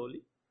meek and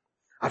lowly.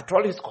 After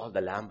all, he is called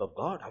the Lamb of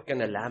God. How can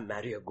a lamb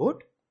marry a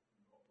goat?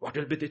 What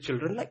will be the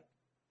children like?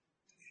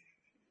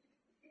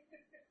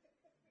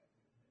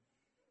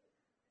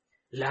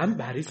 Lamb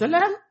marries a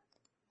lamb.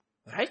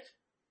 Right?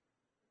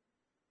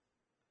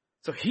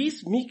 So he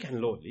is meek and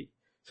lowly.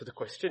 So the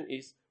question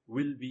is,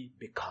 will we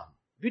become?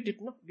 We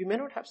may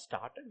not have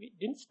started. We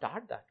didn't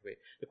start that way.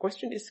 The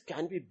question is,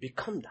 can we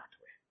become that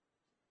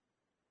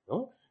way?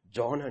 No?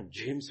 John and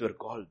James were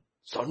called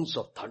sons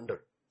of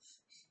thunder.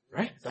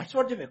 Right? That's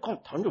what they were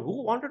called. Thunder.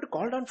 Who wanted to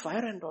call down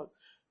fire and all?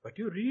 But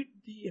you read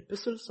the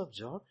epistles of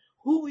John.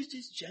 Who is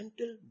this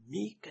gentle,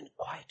 meek and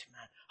quiet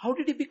man? How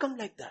did he become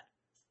like that?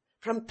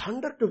 From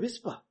thunder to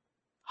whisper.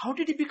 How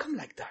did he become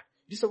like that?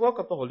 It is the work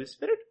of the Holy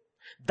Spirit.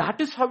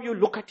 That is how you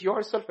look at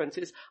yourself and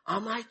says,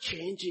 am I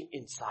changing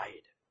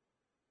inside?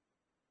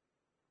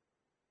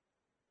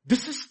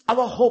 This is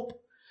our hope.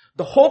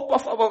 The hope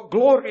of our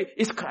glory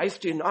is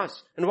Christ in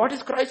us. And what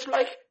is Christ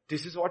like?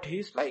 This is what he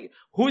is like.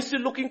 Who is he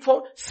looking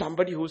for?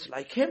 Somebody who is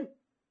like him.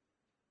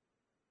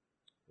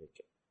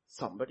 Okay.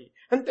 Somebody.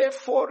 And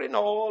therefore in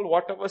all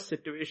whatever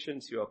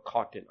situations you are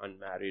caught in,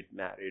 unmarried,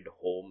 married,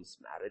 homes,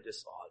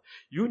 marriages, all,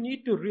 you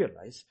need to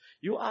realize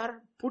you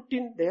are put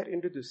in there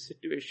into these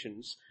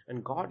situations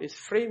and God is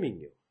framing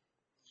you.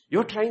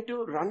 You're trying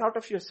to run out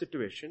of your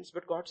situations,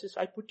 but God says,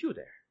 I put you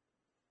there.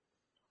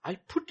 I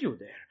put you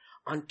there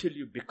until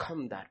you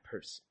become that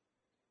person.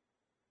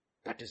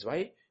 That is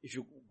why if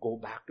you go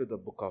back to the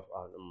book of,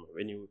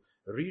 when you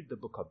read the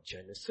book of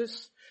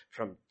Genesis,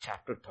 from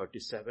chapter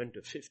 37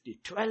 to 50,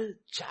 12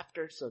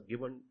 chapters are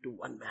given to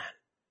one man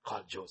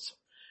called Joseph.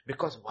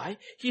 Because why?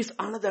 He is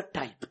another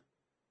type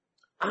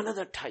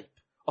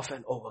of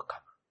an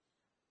overcomer.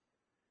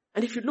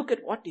 And if you look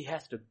at what he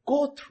has to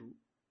go through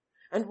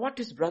and what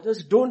his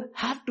brothers don't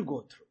have to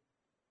go through.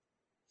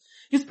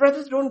 His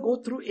brothers don't go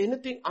through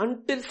anything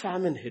until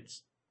famine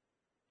hits.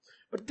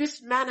 But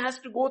this man has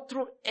to go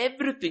through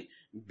everything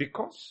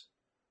because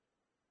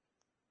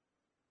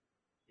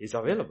he's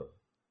available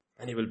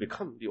and he will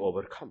become the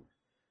overcomer.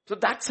 So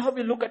that's how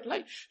we look at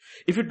life.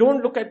 If you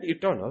don't look at the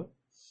eternal,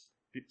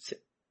 it's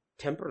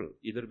temporal.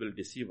 Either will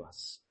deceive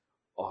us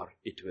or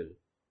it will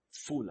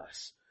fool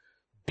us.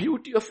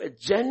 Beauty of a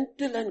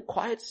gentle and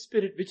quiet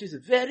spirit, which is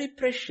very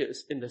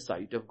precious in the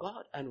sight of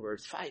God. And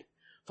verse 5.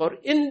 For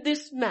in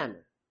this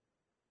manner,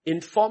 in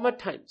former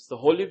times, the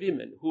holy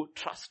women who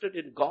trusted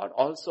in God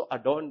also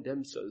adorned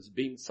themselves,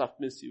 being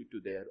submissive to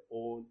their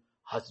own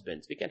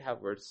husbands. We can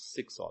have verse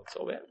 6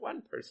 also, where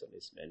one person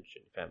is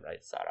mentioned, if I'm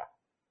right, Sarah.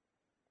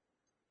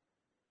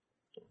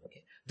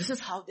 Okay. This is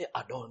how they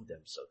adorn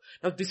themselves.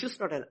 Now, this is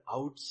not an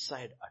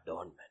outside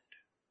adornment.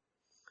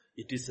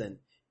 It is an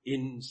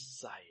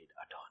inside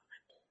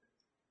adornment,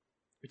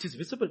 which is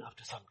visible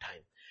after some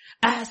time.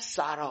 As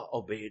Sarah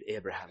obeyed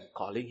Abraham,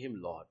 calling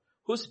him Lord,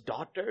 whose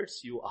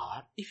daughters you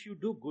are, if you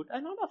do good,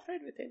 I'm not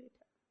afraid with anything.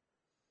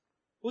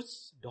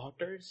 Whose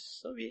daughters?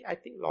 So I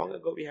think long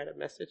ago we had a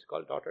message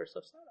called Daughters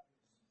of Sarah.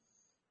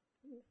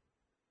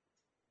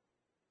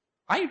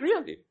 I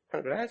really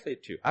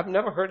congratulate you. I've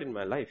never heard in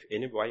my life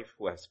any wife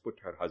who has put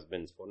her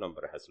husband's phone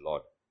number as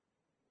Lord.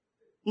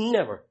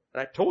 Never.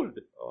 And I told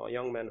a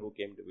young man who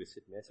came to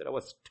visit me, I said, I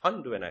was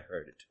stunned when I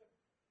heard it.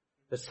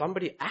 That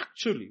somebody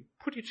actually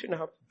put it in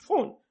her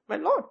phone, my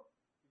Lord.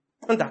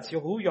 And that's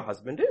who your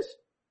husband is.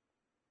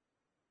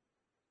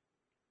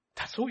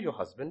 That's who your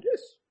husband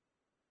is.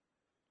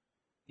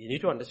 You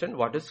need to understand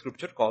what does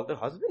scripture call the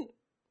husband.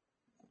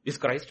 Is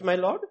Christ my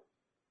Lord?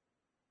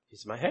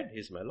 He's my head,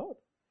 he's my Lord.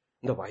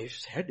 And the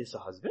wife's head is a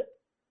husband.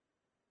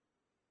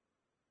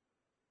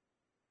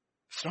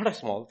 It's not a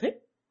small thing.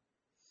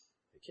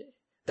 Okay.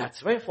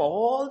 That's why for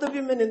all the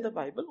women in the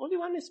Bible, only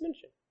one is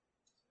mentioned.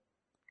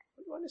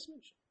 Only one is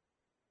mentioned.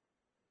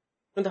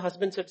 When the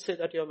husband said, say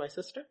that you're my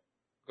sister,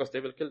 because they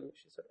will kill me.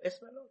 She said, yes,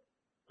 my Lord.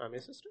 I'm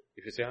your sister.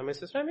 If you say I'm your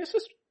sister, I'm your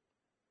sister.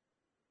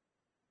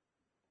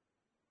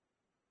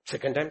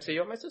 Second time say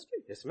you're my sister.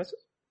 Yes, my sister.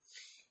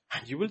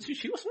 And you will see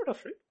she was not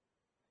afraid.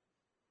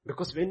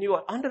 Because when you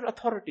are under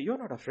authority, you're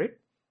not afraid.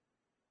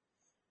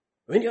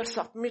 When you are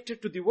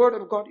submitted to the word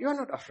of God, you're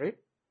not afraid.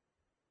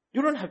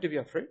 You don't have to be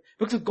afraid.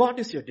 Because God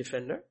is your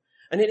defender.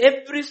 And in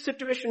every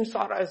situation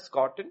Sarah has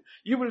gotten,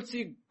 you will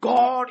see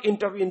God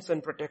intervenes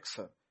and protects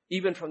her.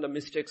 Even from the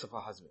mistakes of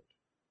her husband.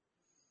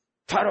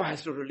 Pharaoh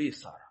has to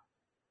release Sarah.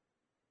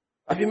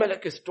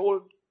 Abimelech is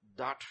told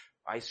that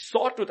I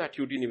saw to that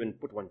you didn't even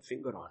put one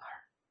finger on her.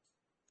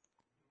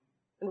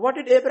 And what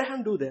did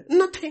Abraham do there?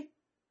 Nothing.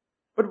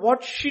 But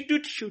what she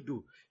did,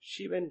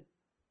 she went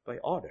by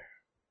order.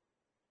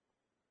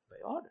 By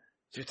order.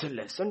 So it's a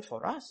lesson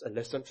for us, a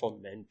lesson for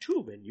men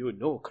too, when you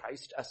know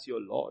Christ as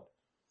your Lord.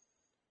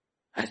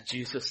 As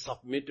Jesus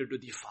submitted to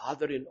the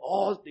Father in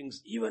all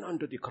things, even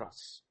unto the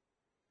cross.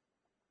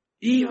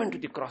 Even to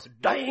the cross,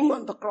 dying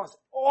on the cross.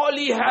 All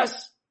he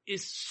has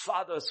is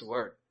Father's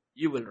word.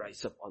 You will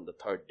rise up on the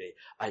third day.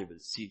 I will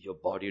see your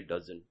body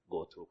doesn't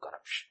go through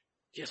corruption.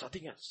 He has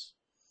nothing else.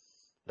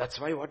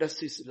 That's why what does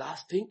his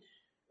last thing?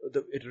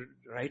 It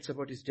writes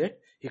about his death.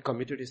 He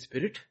committed his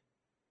spirit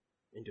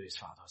into his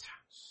Father's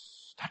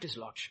hands. That is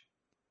Lordship.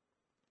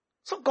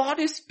 So God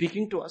is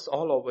speaking to us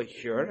all over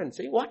here and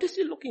saying, what is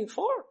he looking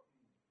for?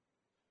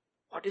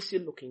 What is he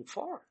looking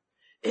for?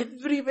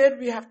 Everywhere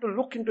we have to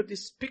look into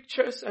these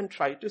pictures and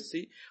try to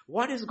see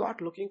what is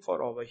God looking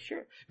for over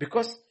here.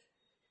 Because,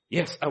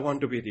 yes, I want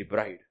to be the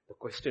bride. The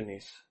question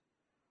is,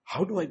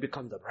 how do I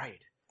become the bride?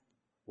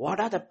 What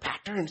are the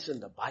patterns in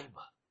the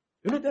Bible?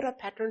 You know, there are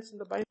patterns in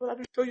the Bible. I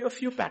will show you a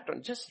few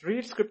patterns. Just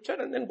read scripture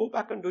and then go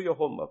back and do your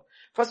homework.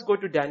 First go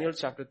to Daniel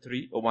chapter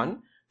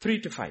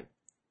 3:1-3-5.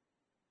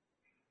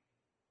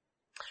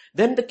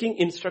 Then the king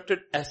instructed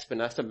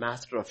Aspenaz, the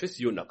master of his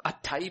eunuch, a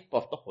type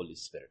of the Holy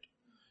Spirit,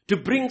 to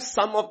bring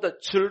some of the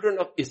children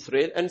of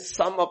Israel and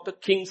some of the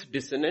king's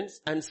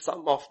descendants and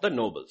some of the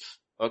nobles.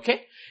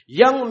 Okay?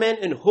 Young men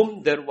in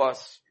whom there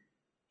was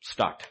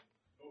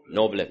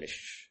no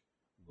blemish,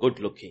 good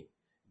looking,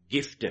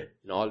 gifted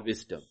in all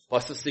wisdom,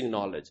 possessing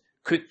knowledge,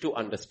 quick to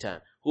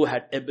understand, who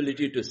had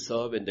ability to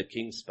serve in the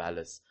king's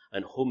palace,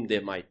 and whom they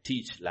might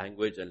teach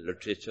language and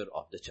literature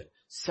of the church.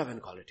 7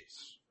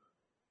 qualities.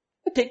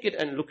 Take it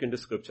and look into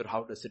scripture.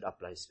 How does it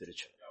apply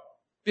spiritually?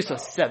 These are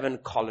 7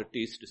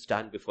 qualities to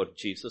stand before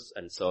Jesus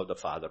and serve the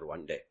Father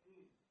one day.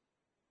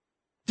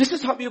 This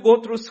is how you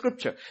go through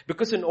scripture.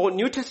 Because in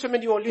New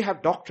Testament you only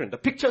have doctrine. The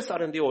pictures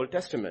are in the Old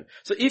Testament.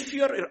 So if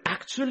you are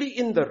actually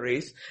in the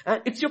race,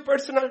 and it's your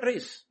personal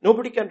race.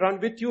 Nobody can run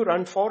with you,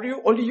 run for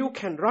you. Only you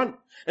can run.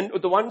 And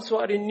the ones who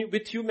are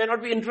with you may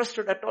not be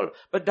interested at all.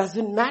 But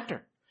doesn't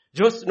matter.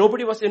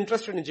 Nobody was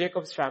interested in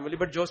Jacob's family,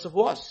 but Joseph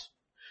was.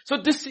 So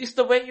this is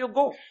the way you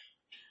go.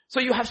 So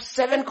you have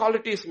 7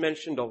 qualities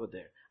mentioned over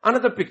there.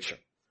 Another picture.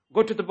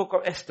 Go to the book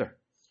of Esther.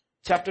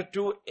 Chapter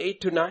 2,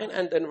 8-9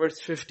 and then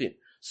verse 15.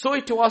 So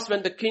it was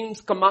when the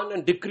king's command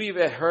and decree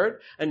were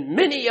heard, and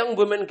many young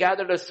women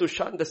gathered at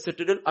Shushan, the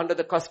citadel, under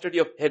the custody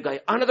of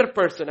Hegai, another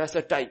person as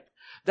a type,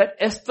 that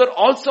Esther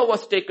also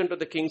was taken to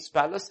the king's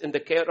palace in the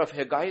care of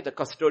Hegai, the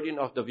custodian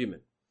of the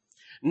women.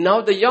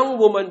 Now the young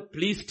woman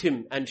pleased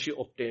him, and she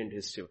obtained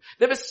his favor.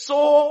 There were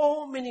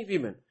so many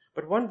women,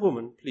 but one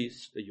woman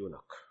pleased the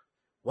eunuch.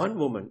 One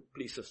woman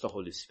pleases the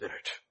Holy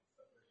Spirit.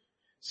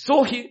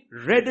 So he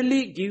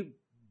readily gave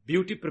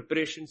beauty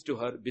preparations to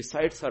her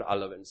besides her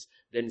allowance.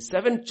 Then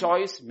 7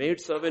 choice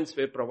maidservants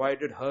were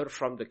provided her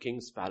from the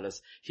king's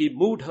palace. He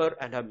moved her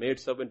and her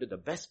maidservant to the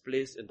best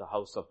place in the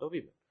house of the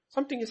women.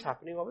 Something is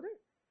happening over there.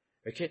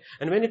 Okay.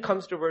 And when it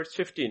comes to verse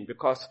 15,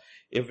 because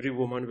every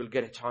woman will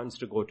get a chance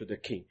to go to the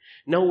king.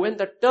 Now when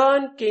the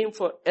turn came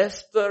for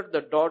Esther,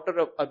 the daughter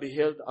of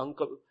Abihail,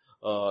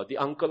 the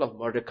uncle of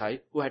Mordecai,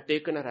 who had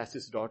taken her as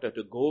his daughter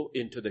to go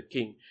into the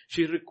king,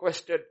 she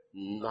requested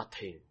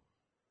nothing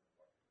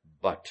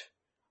but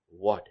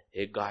what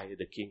Hegai,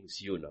 the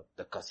king's eunuch,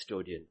 the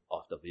custodian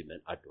of the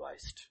women,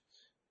 advised.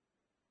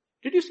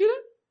 Did you see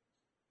that?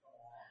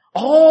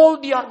 All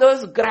the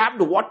others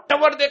grabbed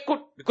whatever they could,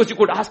 because you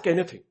could ask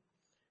anything.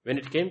 When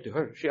it came to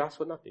her, she asked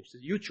for nothing. She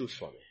said, you choose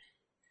for me.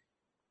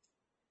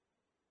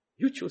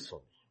 You choose for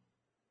me.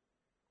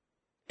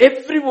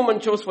 Every woman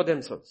chose for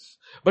themselves.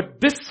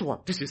 But this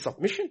is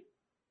submission.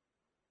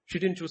 She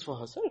didn't choose for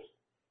herself.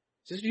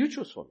 She said, you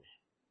choose for me.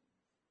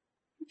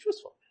 You choose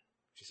for me.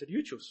 She said,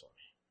 you choose for me.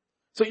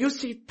 So you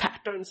see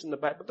patterns in the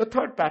Bible. The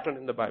third pattern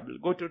in the Bible.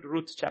 Go to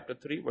Ruth chapter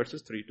 3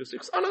 verses 3 to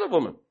 6. Another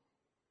woman.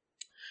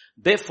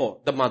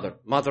 Therefore, the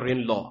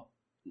mother-in-law,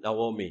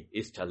 Naomi,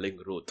 is telling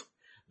Ruth.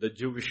 The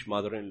Jewish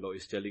mother-in-law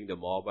is telling the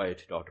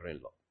Moabite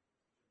daughter-in-law.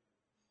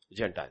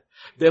 Gentile.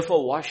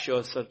 Therefore wash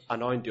yourself,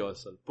 anoint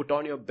yourself, put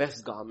on your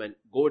best garment,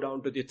 go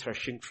down to the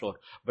threshing floor,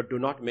 but do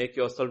not make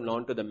yourself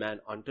known to the man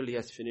until he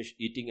has finished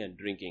eating and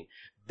drinking.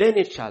 Then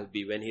it shall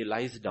be when he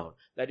lies down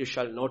that you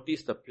shall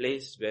notice the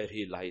place where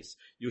he lies.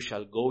 You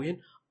shall go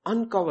in,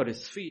 uncover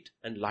his feet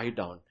and lie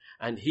down,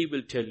 and he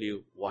will tell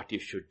you what you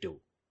should do.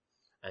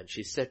 And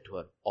she said to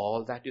her,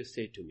 all that you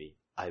say to me,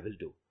 I will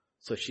do.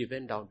 So she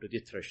went down to the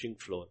threshing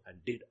floor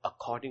and did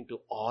according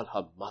to all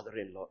her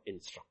mother-in-law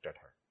instructed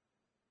her.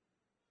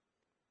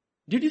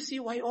 Did you see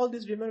why all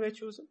these women were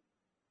chosen?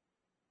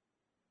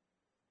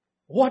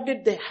 What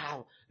did they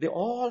have? They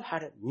all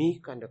had a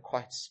meek and a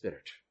quiet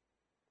spirit.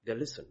 They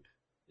listened.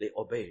 They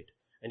obeyed.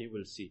 And you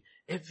will see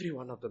every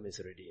one of them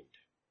is redeemed.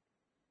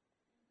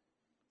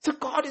 So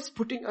God is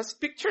putting us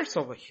pictures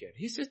over here.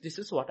 He says, this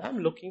is what I'm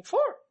looking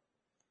for.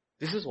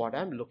 This is what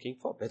I'm looking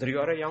for. Whether you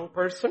are a young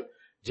person,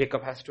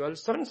 Jacob has 12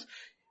 sons.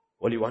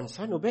 Only one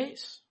son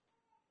obeys.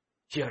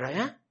 Here I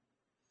am.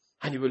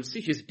 And you will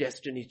see his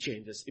destiny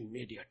changes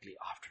immediately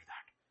after that.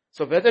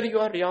 So whether you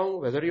are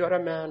young, whether you are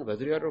a man,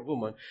 whether you are a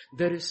woman,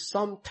 there is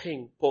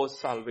something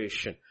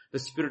post-salvation the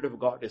Spirit of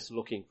God is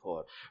looking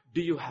for.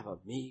 Do you have a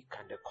meek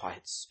and a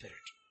quiet spirit?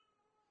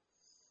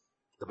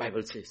 The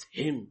Bible says,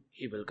 him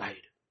he will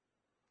guide.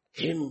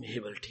 Him he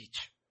will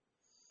teach.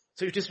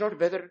 So it is not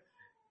whether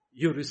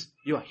you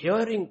are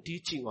hearing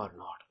teaching or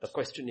not. The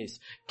question is,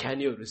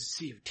 can you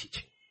receive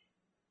teaching?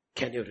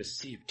 Can you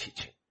receive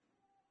teaching?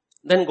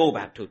 Then go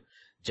back to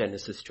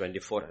Genesis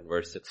 24 and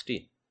verse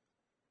 16.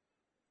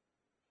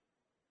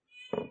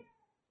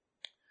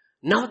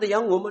 Now the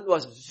young woman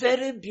was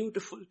very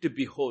beautiful to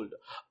behold,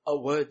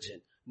 a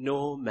virgin.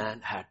 No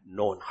man had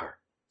known her.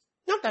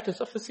 Now that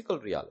is a physical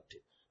reality.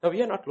 Now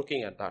we are not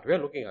looking at that. We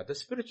are looking at the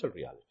spiritual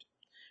reality.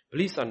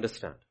 Please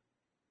understand.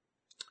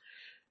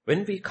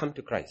 When we come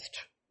to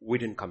Christ, we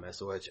didn't come as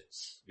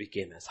virgins. We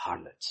came as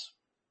harlots.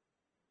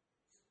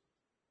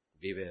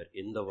 We were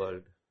in the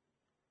world,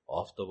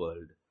 of the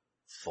world,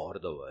 for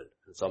the world.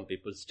 And some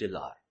people still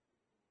are.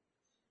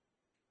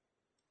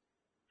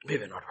 We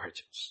were not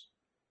virgins.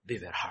 We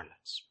were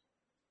harlots.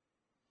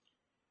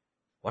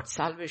 What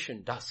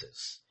salvation does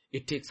is,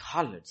 it takes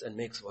harlots and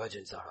makes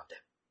virgins out of them.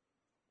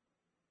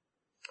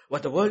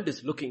 What the world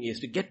is looking is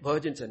to get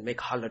virgins and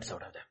make harlots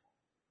out of them.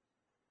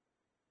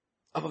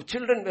 Our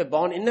children were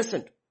born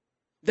innocent.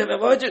 They were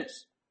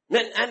virgins.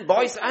 Men and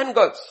boys and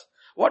girls.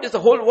 What is the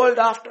whole world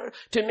after?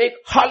 To make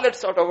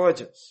harlots out of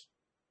virgins.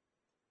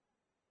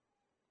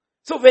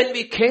 So when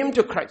we came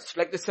to Christ,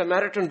 like the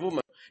Samaritan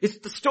woman, it's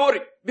the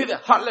story. We were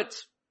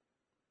harlots.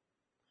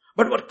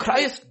 But what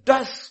Christ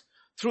does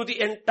through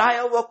the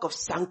entire work of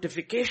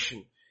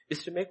sanctification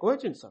is to make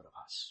virgins out of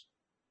us.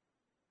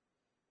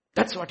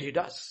 That's what he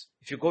does.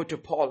 If you go to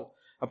Paul,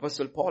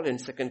 Apostle Paul in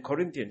 2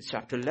 Corinthians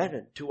chapter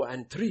 11, 2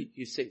 and 3,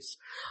 he says,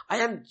 I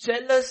am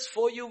jealous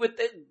for you with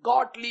a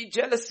godly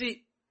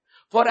jealousy,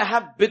 for I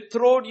have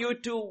betrothed you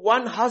to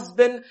one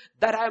husband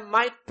that I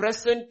might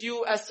present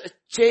you as a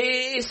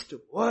chaste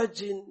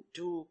virgin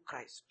to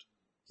Christ.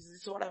 This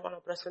is what I want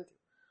to present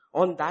you.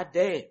 On that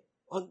day,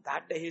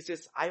 he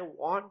says, I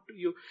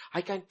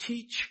can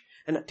teach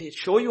and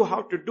show you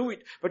how to do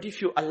it. But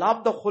if you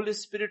allow the Holy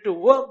Spirit to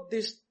work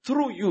this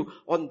through you,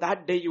 on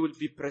that day you will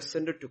be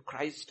presented to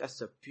Christ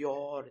as a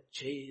pure,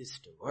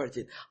 chaste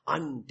virgin,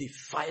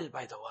 undefiled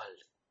by the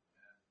world.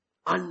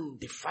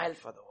 Undefiled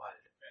for the world.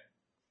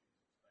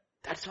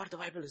 That's what the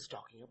Bible is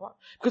talking about.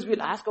 Because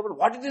we'll ask about,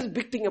 what is this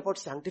big thing about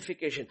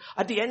sanctification?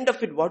 At the end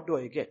of it, what do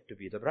I get? To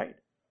be the bride.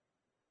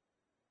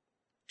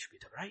 To be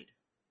the bride.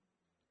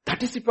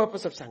 That is the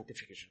purpose of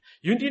sanctification.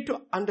 You need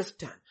to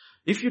understand,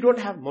 if you don't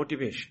have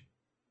motivation,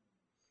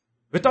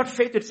 without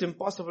faith it's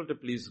impossible to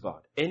please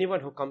God. Anyone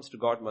who comes to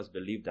God must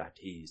believe that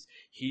He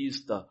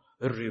is the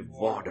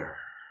rewarder.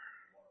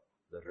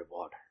 The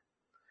rewarder.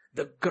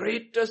 The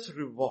greatest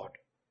reward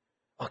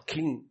a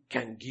king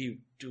can give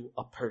to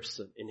a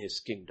person in his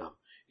kingdom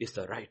is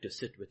the right to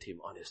sit with him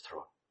on his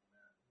throne.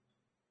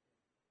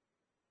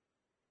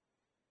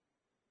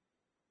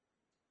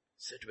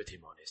 Sit with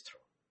him on his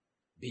throne.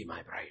 Be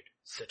my bride.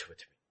 Sit with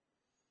me.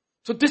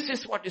 So this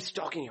is what he's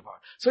talking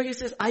about. So he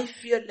says, I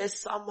fear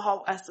lest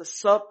somehow as the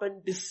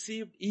serpent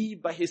deceived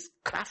Eve by his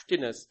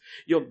craftiness,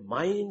 your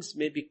minds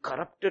may be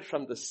corrupted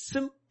from the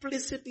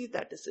simplicity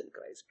that is in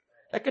Christ.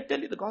 Like I tell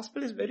you, the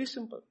gospel is very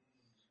simple.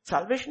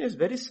 Salvation is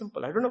very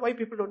simple. I don't know why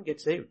people don't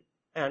get saved.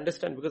 I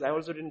understand because I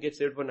also didn't get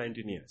saved for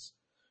 19 years.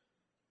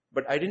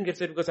 But I didn't get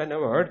saved because I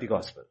never heard the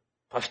gospel.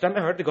 First time I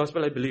heard the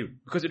gospel, I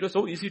believed because it was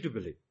so easy to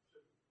believe.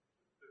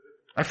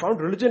 I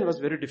found religion was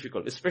very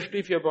difficult, especially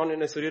if you're born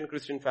in a Syrian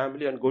Christian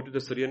family and go to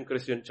the Syrian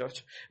Christian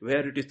church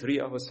where it is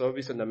 3-hour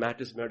service and the mat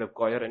is made of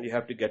coir and you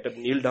have to get up,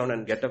 kneel down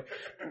and get up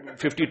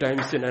 50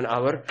 times in an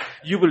hour.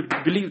 You will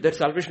believe that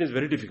salvation is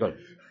very difficult.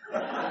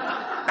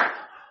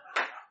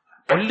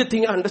 Only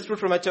thing I understood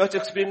from my church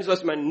experience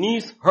was my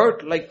knees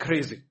hurt like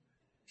crazy.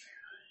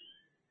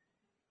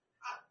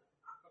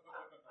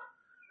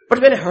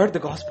 But when I heard the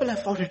gospel, I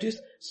found it is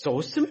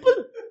so simple.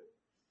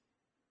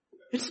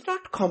 It's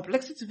not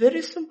complex, it's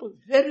very simple.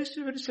 Very,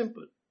 very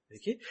simple.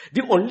 Okay?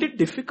 The only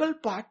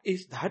difficult part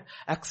is that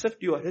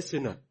accept you are a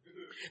sinner.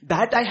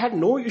 That I had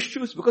no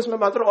issues because my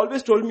mother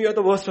always told me you are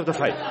the worst of the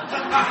 5.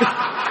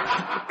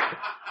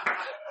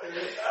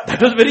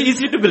 That was very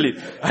easy to believe.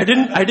 I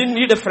didn't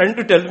need a friend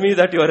to tell me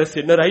that you are a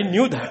sinner. I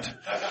knew that.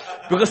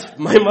 Because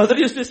my mother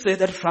used to say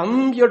that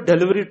from your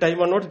delivery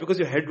time onwards, because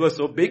your head was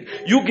so big,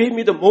 you gave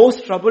me the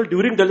most trouble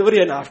during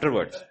delivery and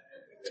afterwards.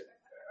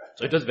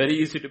 So it was very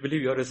easy to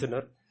believe you are a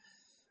sinner.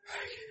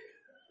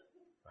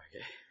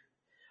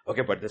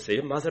 Okay, but the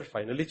same mother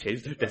finally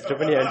changed her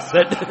testimony and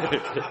said,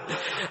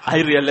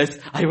 I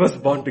realized I was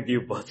born to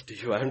give birth to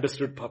you. I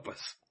understood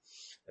purpose.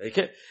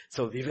 Okay,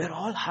 so we were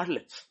all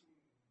harlots.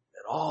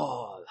 We were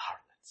all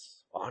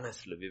harlots.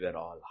 Honestly, we were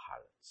all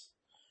harlots.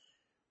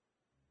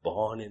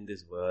 Born in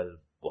this world,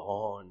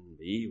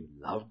 we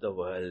loved the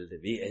world,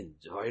 we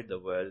enjoyed the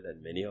world,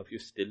 and many of you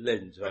still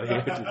enjoy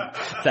it.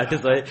 That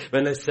is why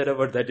when I said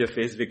about that, your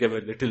face became a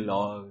little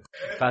long.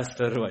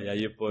 Pastor, why are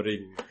you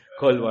pouring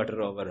cold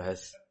water over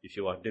us? If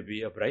you want to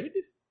be a bride,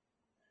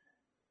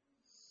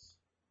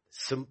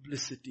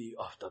 simplicity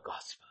of the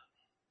gospel.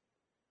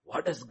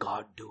 What does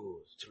God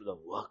do through the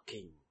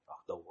working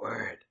of the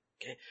word?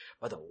 Okay,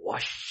 by the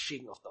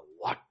washing of the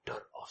water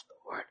of the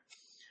word.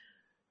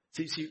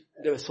 See,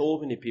 there were so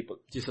many people.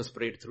 Jesus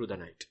prayed through the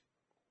night.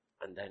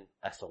 And then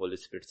as the Holy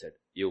Spirit said,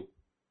 you,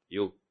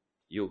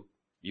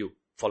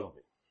 follow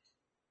me.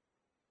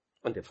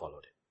 And they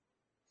followed him.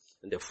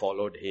 And they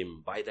followed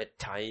him. By the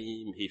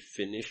time he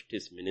finished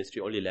his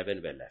ministry, only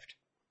 11 were left.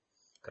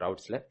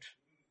 Crowds left.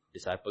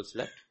 Disciples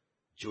left.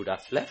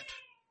 Judas left.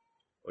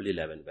 Only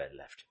 11 were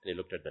left. And he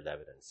looked at the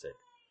 11 and said,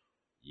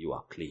 you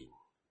are clean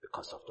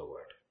because of the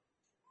word.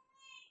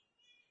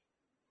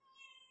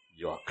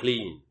 You are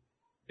clean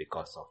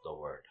because of the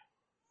word.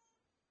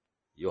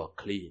 You are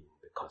clean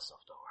because of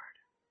the word.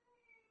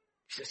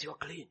 He says you are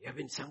clean. You have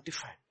been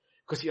sanctified.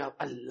 Because you have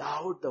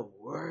allowed the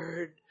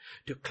word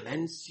to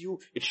cleanse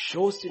you. It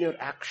shows in your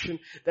action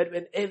that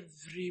when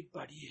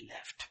everybody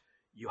left,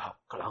 you have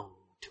clung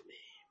to me.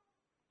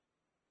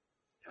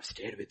 You have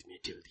stayed with me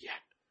till the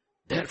end.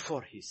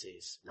 Therefore, he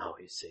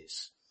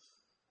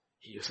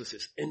uses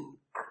this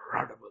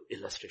incredible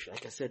illustration.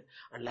 Like I said,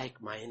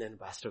 unlike mine and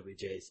Pastor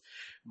Vijay's,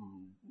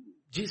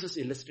 Jesus'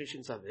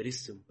 illustrations are very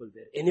simple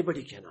where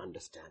anybody can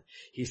understand.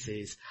 He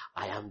says,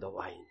 I am the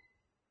vine.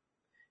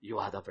 You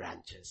are the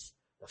branches.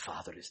 The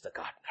Father is the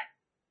gardener.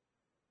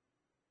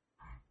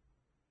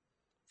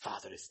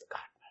 Father is the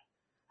gardener.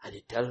 And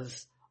he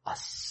tells a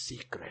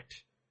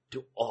secret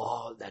to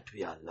all that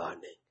we are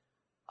learning.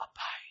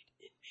 Abide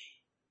in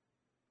me.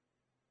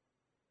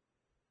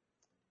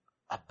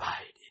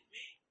 Abide in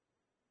me.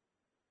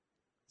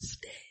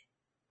 Stay.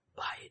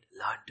 Abide.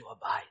 Learn to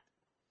abide.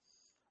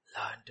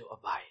 Learn to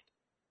abide.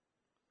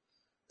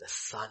 The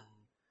Son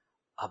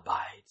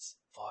abides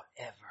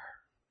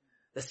forever.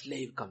 The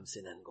slave comes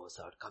in and goes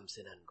out, comes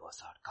in and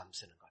goes out,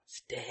 comes in and goes out.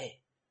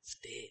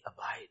 Stay,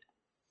 abide.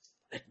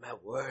 Let my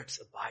words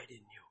abide in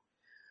you.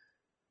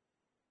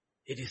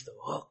 It is the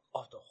work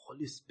of the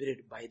Holy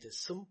Spirit by the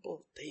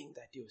simple thing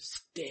that you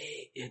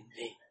stay in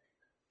me.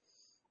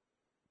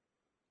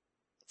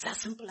 It's as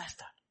simple as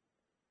that.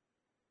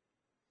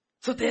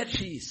 So there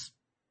she is.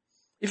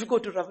 If you go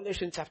to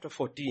Revelation chapter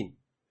 14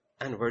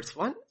 and verse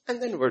 1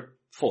 and then verse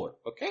 4,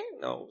 okay?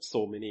 Now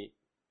so many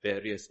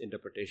various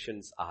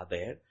interpretations are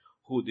there.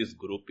 Who this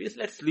group is,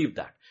 let's leave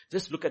that.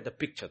 Just look at the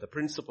picture, the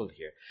principle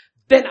here.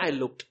 Then I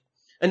looked,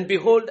 and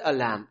behold a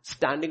Lamb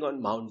standing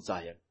on Mount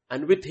Zion,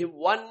 and with him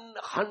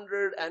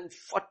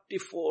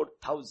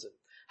 144,000,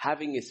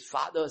 having his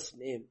Father's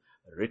name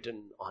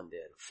written on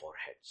their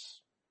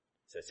foreheads.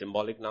 It's a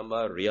symbolic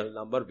number, real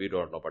number, we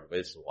don't know, but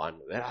where's one?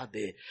 Where are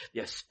they?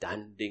 They are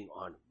standing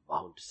on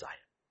Mount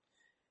Zion.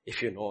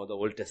 If you know the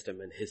Old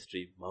Testament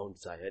history, Mount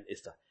Zion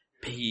is the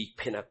peak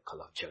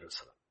pinnacle of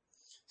Jerusalem.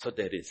 So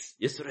there is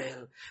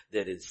Israel,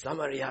 there is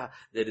Samaria,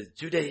 there is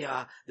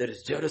Judea, there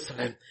is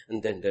Jerusalem,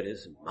 and then there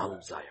is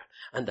Mount Zion.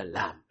 And the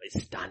Lamb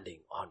is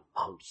standing on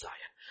Mount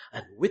Zion.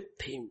 And with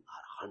him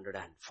are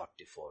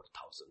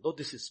 144,000. Though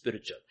this is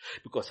spiritual,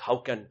 because how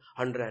can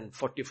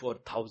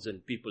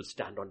 144,000 people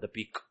stand on the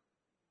peak?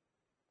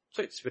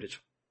 So it's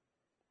spiritual.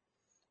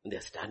 And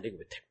they're standing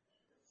with him.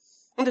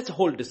 And that's a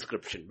whole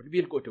description, but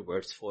we'll go to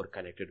verse 4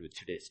 connected with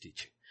today's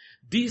teaching.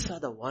 These are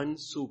the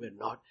ones who were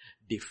not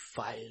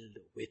defiled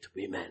with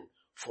women,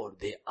 for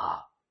they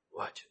are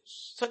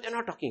virgins. So they're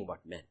not talking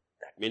about men.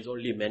 That means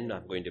only men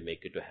are going to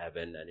make it to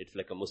heaven, and it's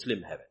like a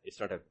Muslim heaven. It's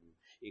not a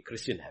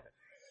Christian heaven.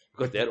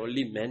 Because there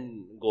only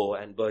men go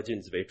and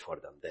virgins wait for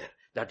them there.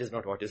 That is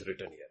not what is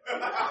written here.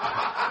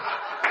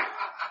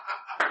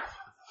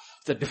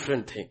 It's a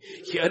different thing.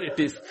 Here it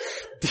is.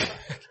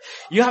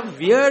 You have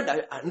weird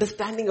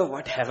understanding of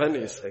what heaven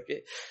is.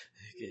 Okay.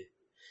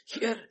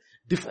 Here,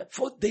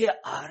 for they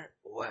are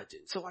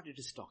virgins. So what it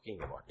is talking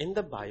about? In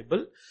the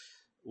Bible,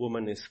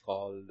 woman is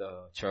called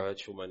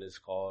church, woman is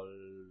called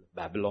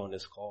Babylon,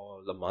 is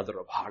called the mother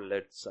of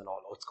harlots and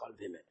all. It's called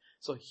women.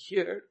 So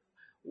here,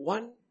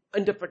 one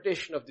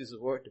interpretation of this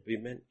word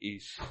women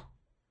is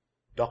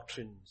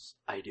doctrines,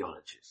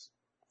 ideologies.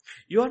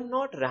 You are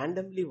not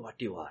randomly what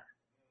you are.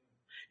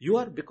 You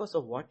are because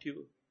of what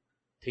you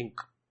think,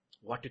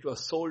 what it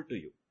was sold to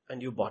you,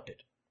 and you bought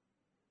it.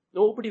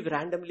 Nobody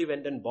randomly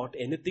went and bought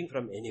anything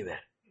from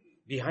anywhere.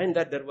 Behind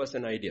that there was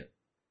an idea.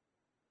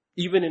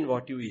 Even in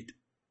what you eat,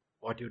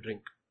 what you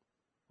drink,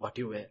 what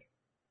you wear.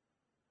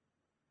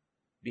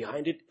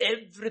 Behind it,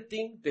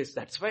 everything,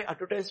 that's why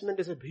advertisement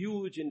is a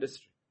huge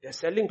industry. They're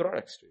selling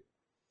products to you.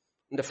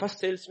 And the first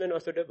salesman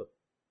was the devil.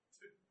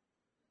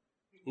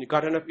 In the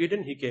Garden of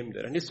Eden, he came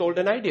there and he sold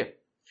an idea.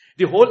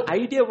 The whole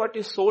idea what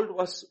he sold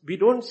was, we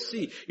don't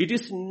see. It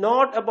is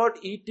not about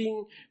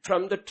eating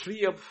from the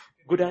tree of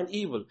good and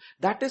evil.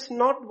 That is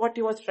not what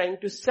he was trying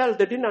to sell.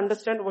 They didn't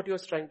understand what he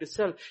was trying to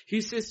sell.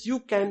 He says, you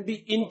can be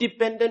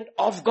independent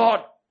of God.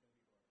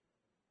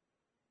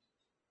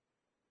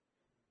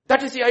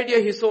 That is the idea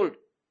he sold.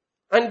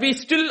 And we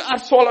still are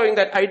swallowing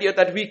that idea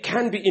that we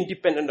can be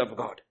independent of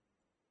God.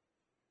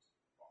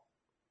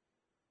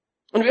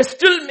 And we are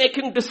still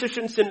making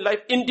decisions in life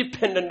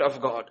independent of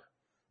God.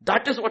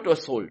 That is what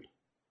was sold.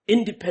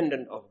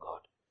 Independent of God.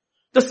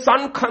 The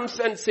son comes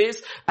and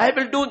says, I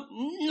will do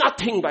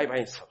nothing by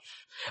myself.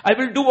 I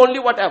will do only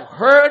what I've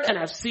heard and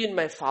I've seen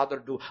my father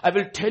do. I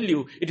will tell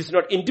you, it is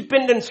not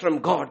independence from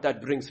God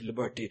that brings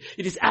liberty.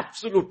 It is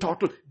absolute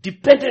total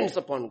dependence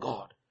upon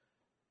God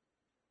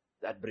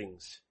that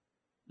brings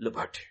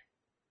liberty.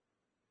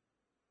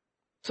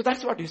 So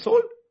that's what he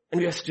sold.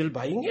 And we are still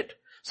buying it.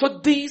 So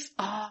these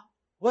are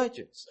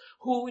virgins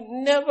who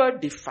never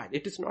defined.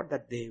 It is not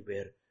that they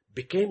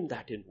became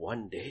that in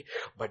one day,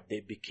 but they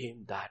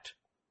became that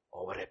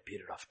over a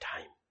period of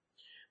time.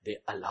 They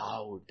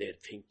allowed their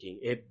thinking,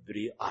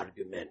 every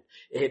argument,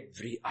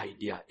 every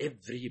idea,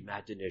 every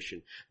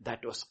imagination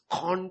that was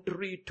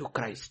contrary to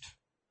Christ.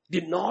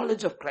 The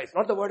knowledge of Christ,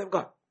 not the word of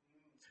God.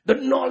 The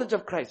knowledge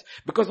of Christ.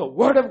 Because the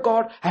word of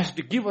God has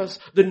to give us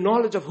the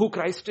knowledge of who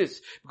Christ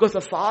is. Because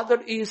the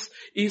Father is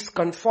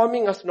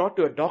conforming us not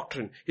to a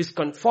doctrine. He's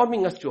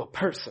conforming us to a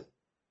person.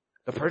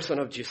 The person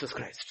of Jesus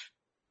Christ.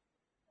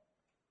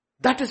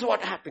 That is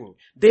what happened.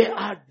 They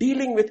are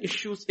dealing with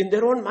issues in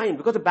their own mind.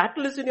 Because the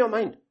battle is in your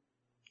mind.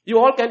 You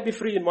all can be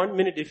free in 1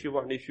 minute if you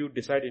want. If you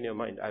decide in your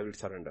mind, I will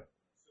surrender.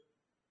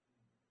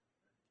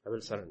 I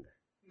will surrender.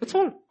 That's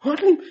all.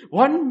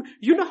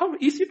 You know how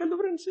easy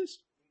deliverance is?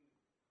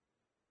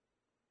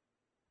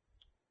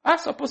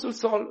 Ask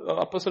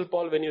Apostle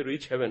Paul when you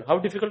reach heaven, how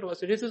difficult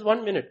was it? He says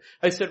 1 minute.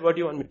 I said, what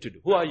do you want me to do?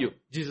 Who are you?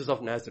 Jesus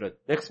of Nazareth.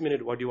 Next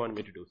minute, what do you want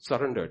me to do?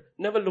 Surrendered.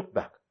 Never look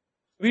back.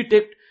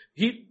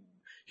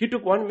 He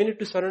took 1 minute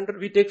to surrender.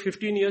 We take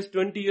 15 years,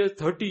 20 years,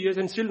 30 years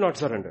and still not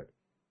surrendered.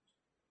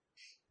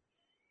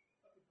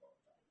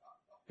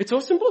 It's so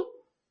simple.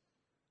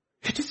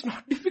 It is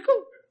not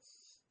difficult.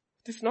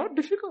 It is not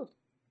difficult.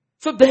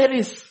 So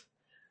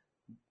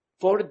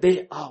for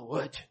they are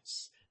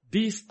virgins.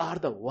 These are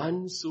the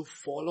ones who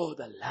follow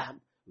the Lamb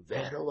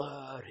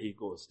wherever he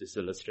goes. This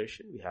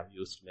illustration we have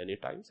used many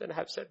times and I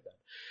have said that.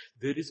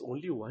 There is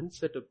only one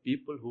set of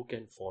people who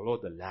can follow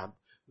the Lamb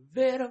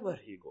wherever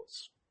he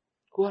goes.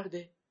 Who are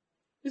they?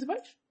 His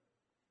wife.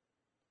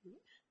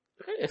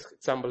 Okay,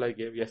 example I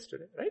gave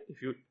yesterday, right?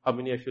 How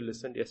many of you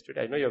listened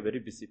yesterday? I know you're very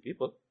busy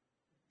people.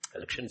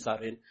 Elections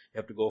are in. You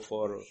have to go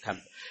for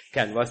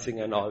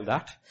canvassing and all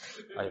that.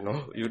 I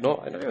know you're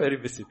very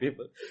busy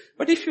people.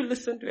 But if you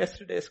listen to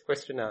yesterday's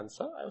question and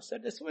answer, I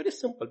said it's very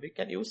simple. We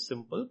can use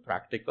simple,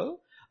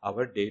 practical,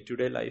 our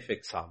day-to-day life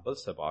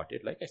examples about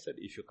it. Like I said,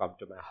 if you come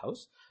to my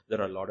house, there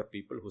are a lot of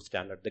people who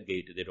stand at the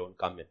gate. They don't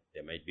come in.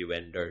 They might be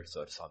vendors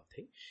or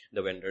something.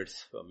 The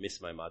vendors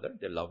miss my mother.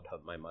 They loved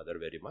my mother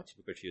very much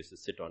because she used to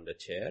sit on the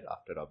chair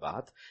after a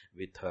bath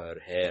with her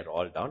hair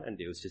all down and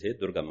they used to say,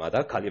 Durga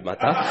Mata, Kali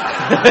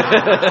Mata.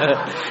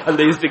 And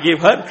they used to give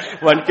her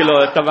 1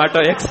 kilo tomato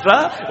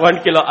extra,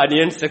 1 kilo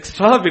onions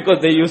extra because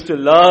they used to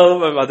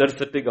love my mother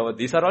sitting over.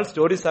 These are all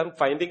stories I'm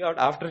finding out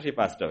after she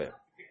passed away.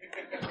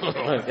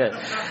 Okay.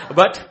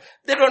 But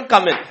they don't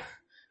come in.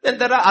 Then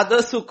there are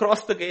others who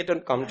cross the gate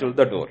and come to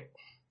the door.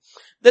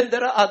 Then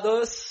there are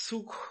others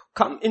who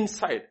come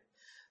inside.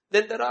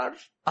 Then there are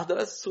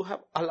others who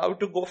have allowed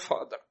to go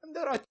further. And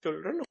there are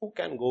children who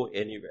can go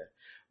anywhere.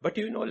 But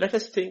let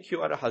us think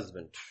you are a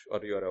husband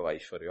or you are a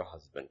wife or your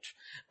husband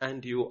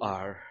and you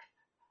are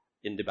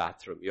in the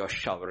bathroom, you are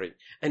showering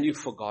and you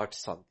forgot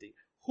something.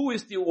 Who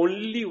is the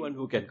only one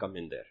who can come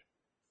in there?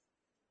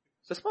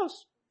 It's the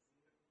spouse.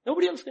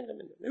 Nobody else can come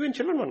in there. Even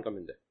children won't come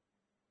in there.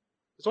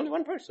 There's only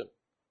one person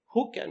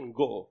who can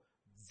go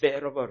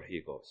wherever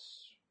he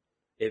goes.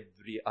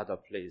 Every other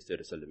place there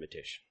is a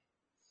limitation.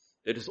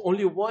 There is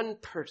only one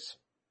person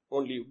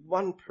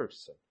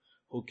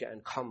who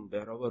can come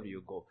wherever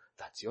you go.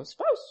 That's your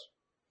spouse.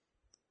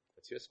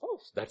 That's your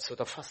spouse. That's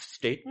the first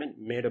statement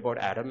made about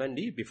Adam and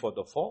Eve before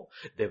the fall.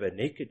 They were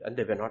naked and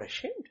they were not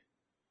ashamed.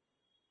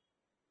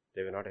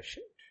 They were not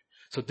ashamed.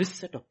 So this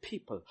set of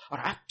people are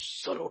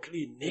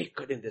absolutely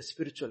naked in their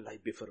spiritual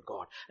life before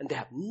God. And they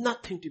have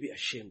nothing to be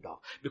ashamed of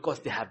because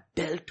they have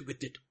dealt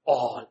with it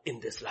all in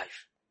this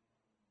life.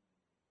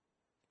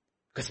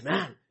 Because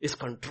man is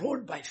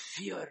controlled by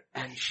fear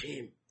and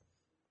shame.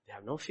 They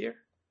have no fear.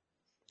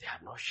 They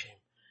have no shame.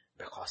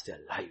 Because their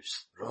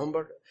lives,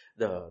 remember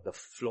the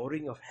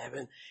flooring of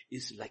heaven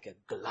is like a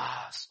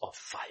glass of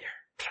fire,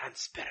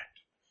 transparent.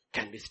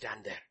 Can we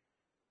stand there?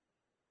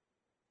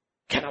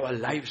 Can our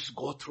lives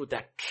go through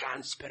that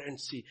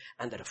transparency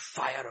and that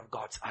fire of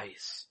God's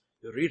eyes?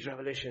 You read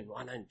Revelation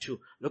 1 and 2,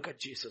 look at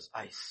Jesus'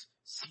 eyes,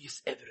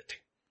 sees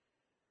everything.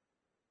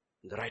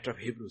 The writer of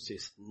Hebrews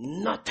says,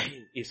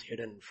 nothing is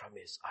hidden from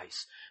his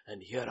eyes.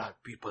 And here are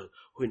people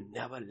who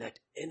never let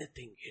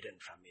anything hidden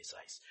from his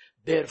eyes.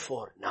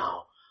 Therefore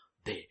now,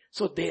 they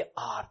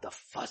are the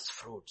first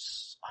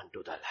fruits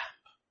unto the Lamb.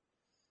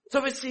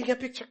 So we're seeing a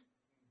picture.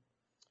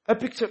 And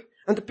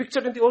the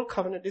picture in the old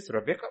covenant is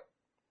Rebecca.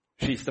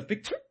 She's the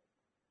picture.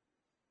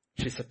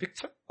 She's a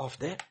picture of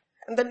that.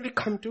 And then we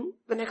come to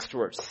the next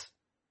verse.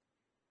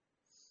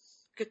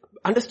 Okay,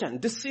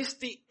 understand, this is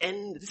the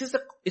end. This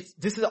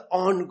is an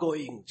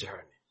ongoing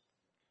journey.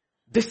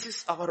 This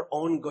is our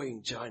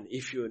ongoing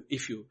journey. We'll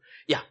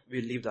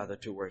leave the other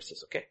two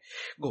verses, okay?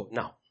 Go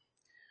now.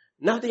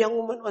 Now the young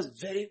woman was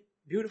very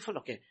beautiful,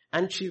 okay?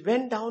 And she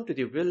went down to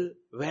the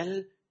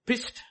well,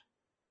 pitched,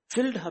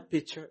 filled her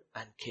pitcher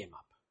and came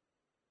up.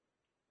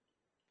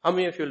 How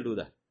many of you will do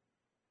that?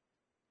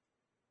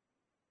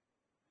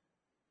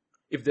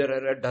 If there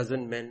are a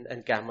dozen men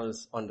and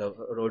camels on the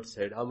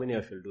roadside, how many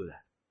of you will do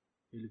that?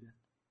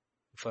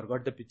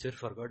 Forgot the pitcher,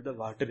 forgot the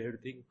water,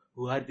 everything.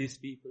 Who are these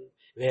people?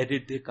 Where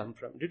did they come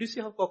from? Did you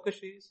see how focused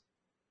she is?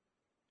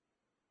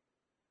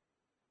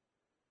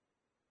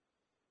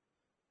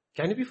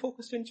 Can you be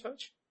focused in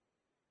church?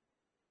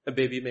 A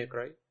baby may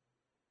cry.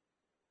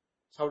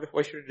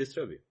 Why should it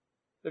disturb you?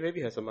 The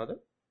baby has a mother.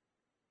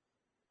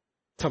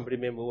 Somebody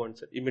may move and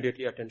say,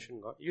 immediately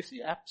attention gone. You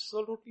see,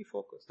 absolutely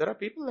focused. There are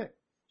people there.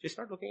 She's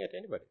not looking at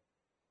anybody.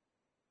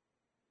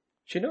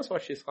 She knows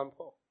what she's come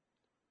for.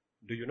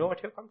 Do you know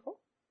what you've come for?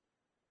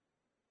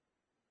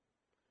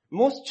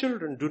 Most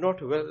children do not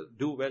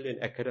do well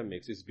in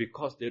academics is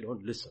because they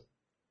don't listen.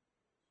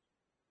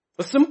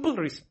 A simple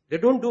reason. They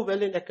don't do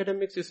well in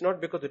academics is not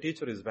because the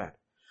teacher is bad.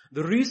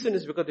 The reason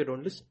is because they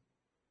don't listen.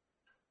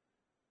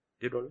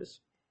 They don't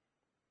listen.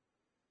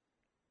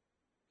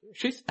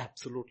 She's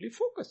absolutely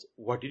focused.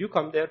 What did you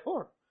come there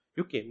for?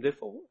 You came there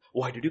for work.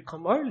 Why did you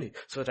come early?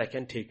 So that I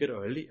can take it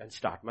early and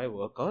start my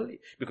work early.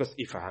 Because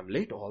if I am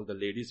late, all the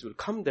ladies will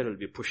come. There will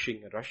be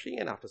pushing and rushing.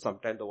 And after some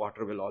time, the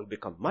water will all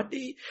become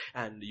muddy.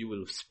 And you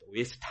will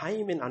waste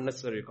time in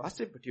unnecessary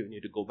gossip. But you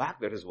need to go back.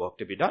 There is work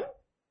to be done.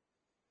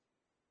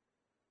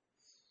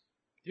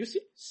 You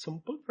see,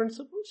 simple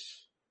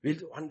principles.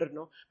 We'll wonder,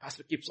 no,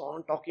 Pastor keeps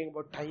on talking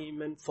about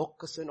time and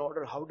focus and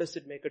order. How does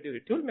it make a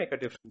difference? It will make a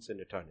difference in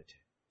eternity.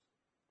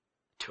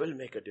 It will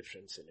make a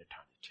difference in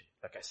eternity.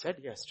 Like I said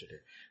yesterday,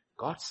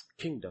 God's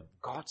kingdom,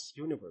 God's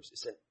universe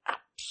is an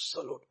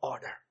absolute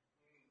order.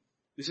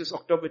 This is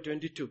October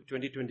 22,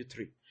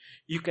 2023.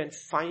 You can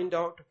find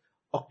out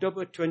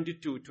October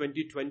 22,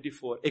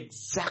 2024,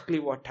 exactly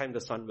what time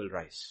the sun will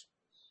rise.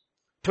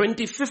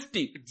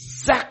 2050,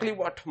 exactly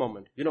what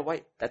moment. You know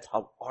why? That's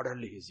how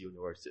orderly his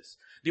universe is.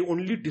 The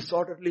only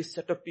disorderly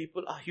set of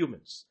people are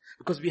humans.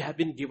 Because we have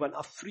been given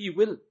a free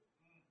will.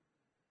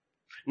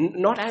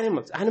 Not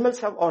animals. Animals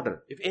have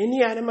order. If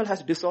any animal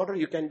has disorder,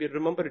 you can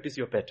remember it is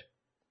your pet.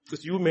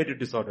 Because you made it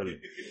disorderly.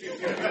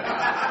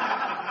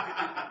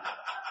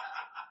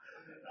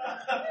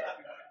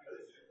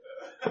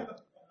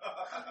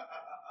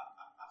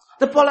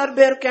 The polar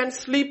bear can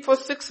sleep for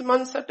 6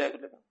 months at a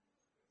time.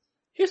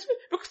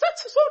 Because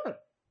that's his order.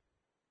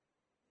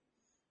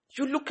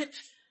 You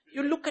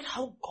look at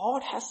how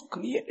God has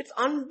created. It's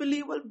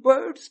unbelievable.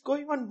 Birds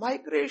going on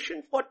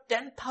migration for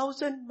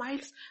 10,000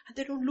 miles and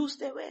they don't lose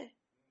their way.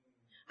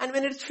 And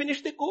when it's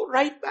finished, they go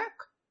right back.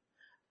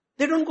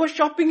 They don't go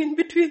shopping in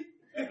between.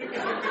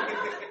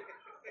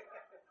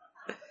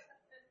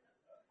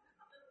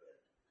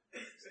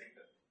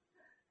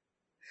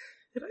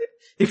 Right?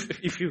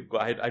 If you go,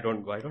 I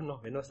don't go. I don't know.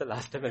 When was the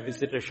last time I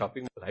visited a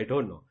shopping mall? I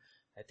don't know.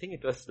 I think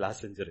it was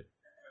last century.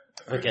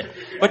 Okay.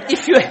 But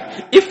if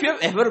you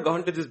have ever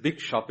gone to this big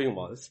shopping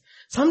malls,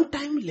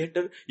 sometime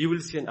later you will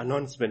see an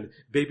announcement,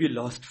 baby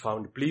lost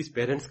found. Please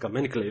parents come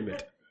and claim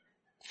it.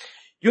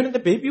 You know, the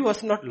baby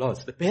was not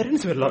lost. The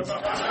parents were lost.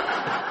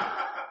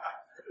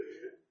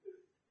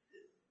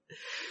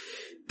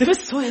 They were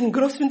so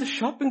engrossed in the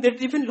shopping that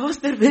they even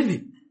lost their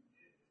baby.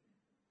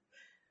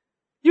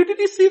 Did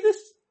you see this?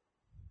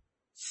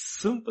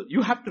 Simple.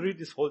 You have to read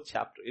this whole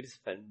chapter. It is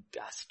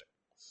fantastic.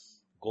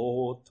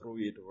 Go through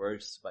it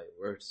verse by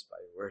verse by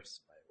verse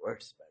by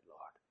verse by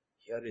Lord.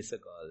 Here is a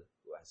girl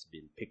who has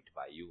been picked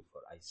by you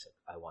for Isaac.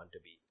 I want to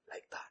be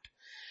like that.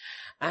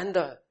 And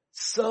the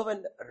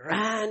servant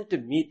ran to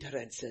meet her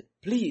and said,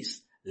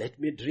 please let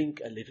me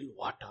drink a little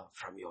water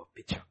from your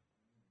pitcher.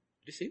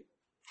 Do you see?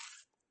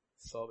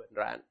 Servant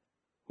ran.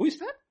 Who is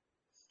that?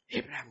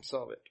 Abraham's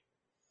servant.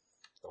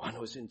 The one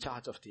who is in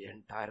charge of the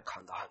entire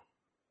Khandan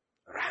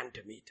ran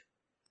to meet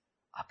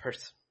a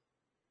person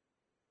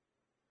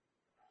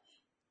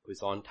who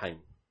is on time,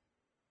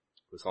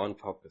 who is on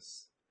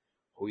purpose,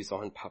 who is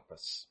on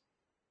purpose,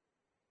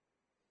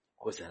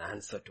 who is an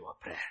answer to a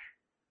prayer.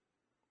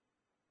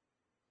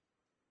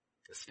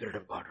 The Spirit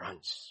of God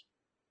runs.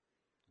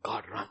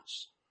 God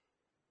runs.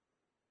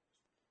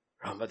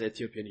 Remember the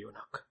Ethiopian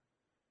eunuch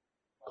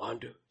gone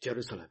to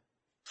Jerusalem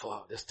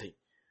for this thing.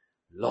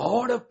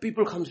 Lot of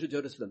people comes to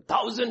Jerusalem.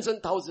 Thousands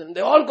and thousands.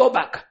 They all go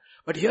back.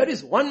 But here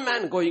is one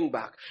man going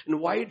back.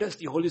 And why does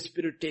the Holy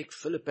Spirit take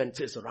Philip and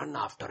says, run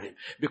after him?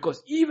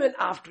 Because even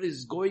after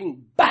he's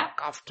going back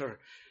after,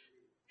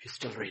 he's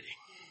still reading.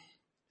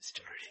 He's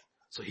still reading.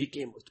 So he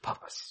came with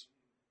purpose.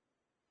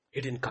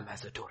 He didn't come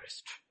as a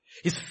tourist.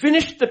 He's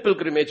finished the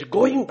pilgrimage,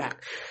 going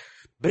back,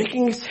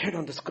 breaking his head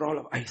on the scroll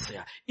of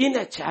Isaiah, in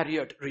a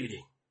chariot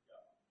reading.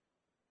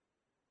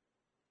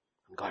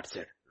 And God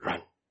said,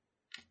 run.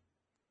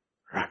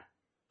 Run.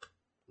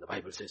 The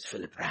Bible says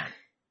Philip ran.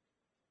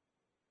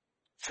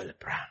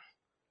 Philip ran.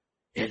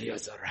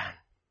 Eliezer ran.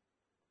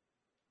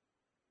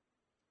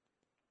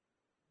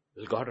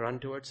 Will God run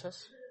towards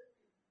us?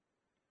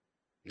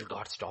 Will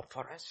God stop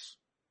for us?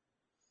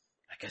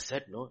 Like I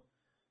said, no.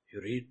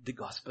 You read the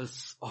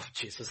Gospels of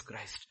Jesus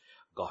Christ.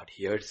 God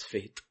hears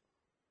faith.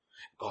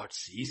 God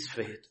sees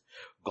faith.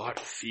 God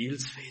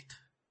feels faith.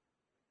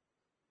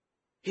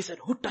 He said,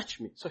 who touched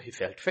me? So he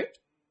felt faith.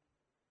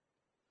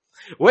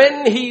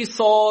 When he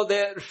saw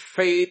their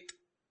faith,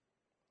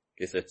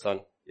 he said,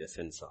 son, your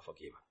sins are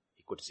forgiven.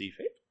 He could see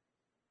faith.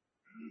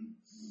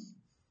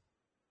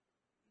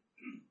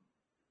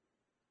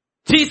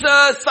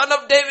 Jesus, son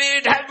of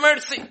David, have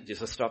mercy.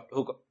 Jesus stopped.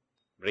 Who go?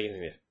 Bring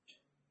him here.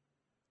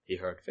 He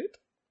heard faith.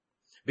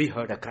 We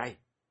heard a cry.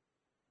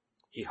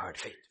 He heard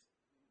faith.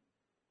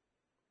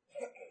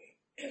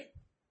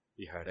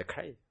 He heard a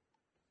cry.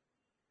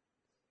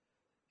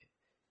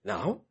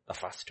 Now, the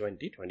first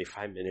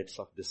 20-25 minutes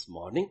of this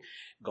morning,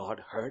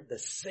 God heard the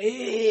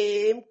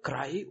same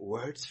cry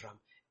words from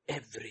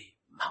every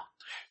mouth.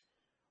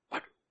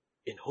 But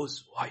in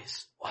whose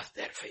voice was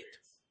their faith?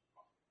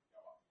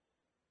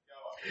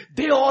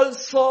 They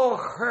also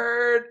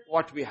heard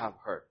what we have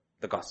heard,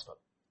 the gospel.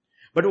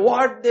 But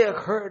what they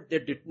heard, they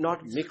did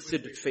not mix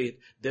it with faith.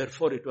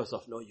 Therefore, it was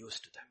of no use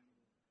to them.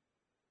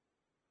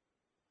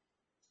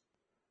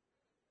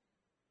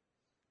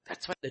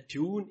 That's why the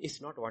tune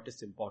is not what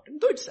is important,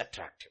 though it's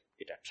attractive.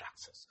 It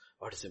attracts us.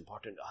 What is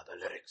important are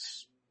the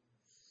lyrics.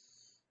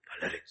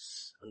 The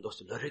lyrics. And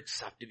those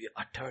lyrics have to be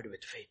uttered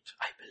with faith.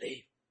 I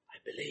believe, I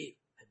believe,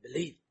 I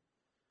believe,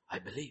 I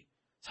believe.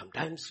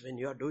 Sometimes when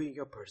you are doing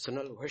your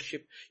personal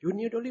worship, you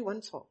need only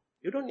one song.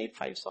 You don't need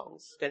 5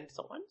 songs, 10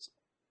 songs.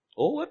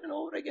 Over and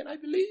over again, I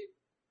believe.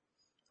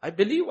 I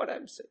believe what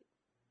I'm saying.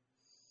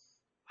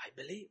 I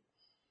believe.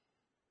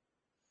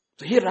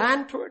 So he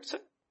ran towards her.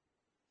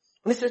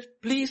 And he said,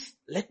 please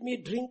let me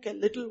drink a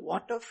little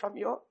water from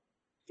your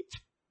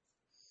pitcher.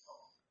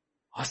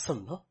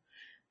 Awesome, no?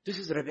 This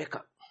is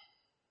Rebecca,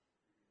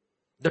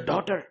 the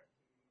daughter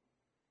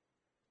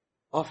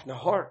of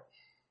Nahor.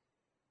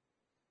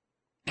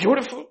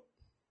 Beautiful,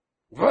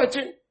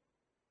 virgin,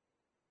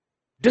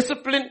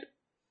 disciplined,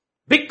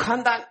 big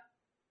khandan.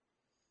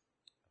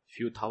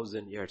 Few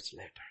thousand years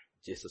later,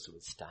 Jesus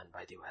will stand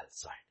by the well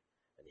side.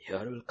 And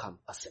here will come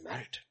a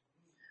Samaritan,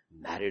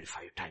 married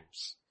 5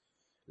 times,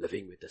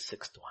 living with the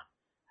 6th one.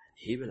 And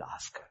he will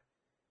ask her,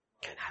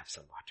 can I have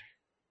some water?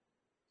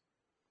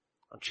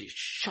 And she's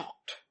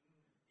shocked.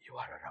 You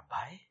are a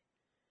rabbi?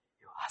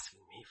 You're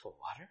asking me for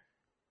water?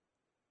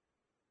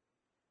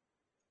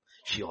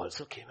 She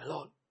also came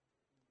alone.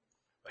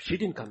 But she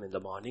didn't come in the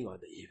morning or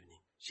the evening.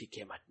 She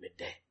came at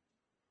midday.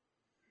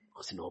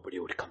 Because nobody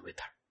would come with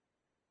her.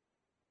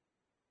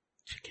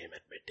 She came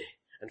at midday.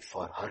 And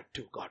for her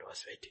too, God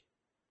was waiting.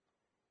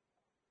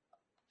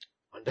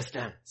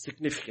 Understand?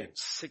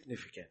 Significance.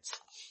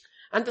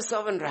 And the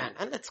servant ran.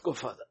 And let's go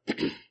further.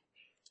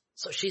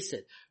 So she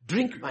said,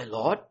 drink, my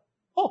Lord.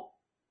 Oh,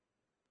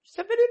 she's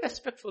a very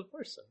respectful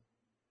person.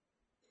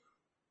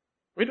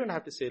 We don't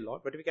have to say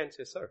Lord, but we can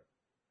say sir.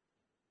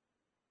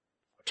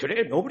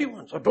 Today, nobody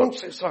wants. Oh, don't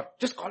say sir.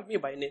 Just call me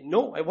by name.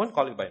 No, I won't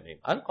call you by name.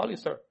 I'll call you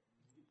sir.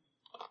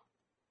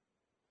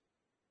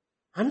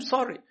 I'm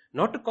sorry.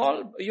 Not to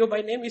call you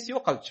by name is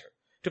your culture.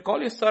 To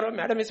call you sir or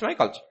madam is my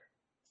culture.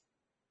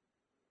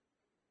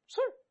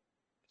 Sir,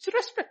 it's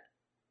respect.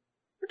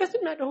 It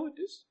doesn't matter who it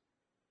is.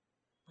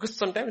 Because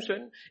sometimes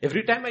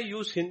every time I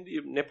use Hindi,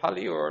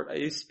 Nepali or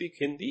I speak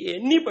Hindi,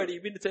 anybody,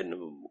 even it's a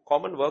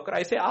common worker,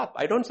 I say aap.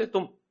 I don't say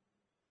tum.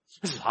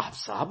 Aap,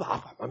 saab,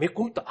 aap. Hame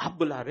kum to aap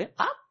bula rahe.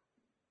 Aap.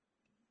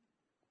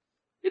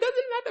 It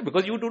doesn't matter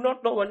because you do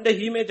not know. One day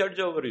he may judge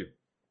over you.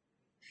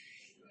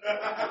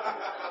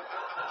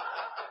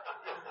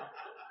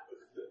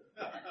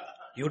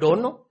 You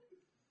don't know.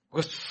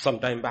 Because some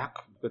time back,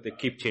 because they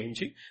keep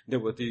changing, there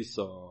were these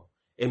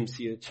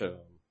MCH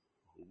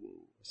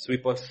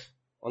sweepers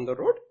on the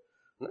road.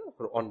 And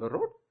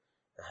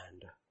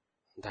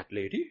that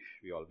lady,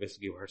 we always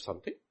give her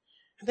something.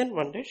 And then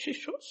one day she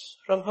shows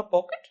from her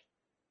pocket,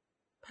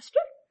 Pastor,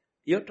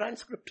 your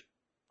transcript.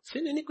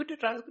 Sin, iniquity,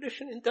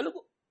 transgression in Telugu.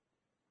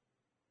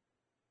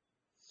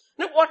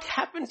 Now what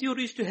happens? You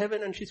reach to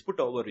heaven and she's put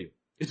over you.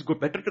 It's good,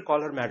 better to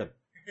call her madam.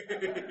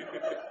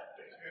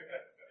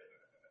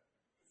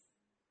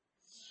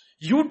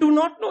 You do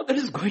not know there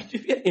is going to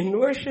be an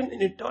inversion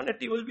in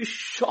eternity. You will be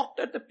shocked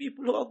at the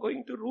people who are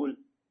going to rule.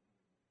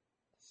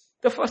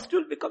 The first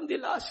will become the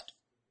last.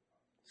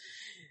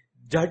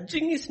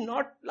 Judging is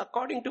not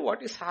according to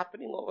what is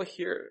happening over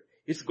here.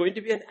 It's going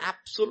to be an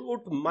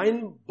absolute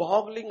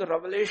mind-boggling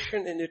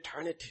revelation in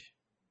eternity.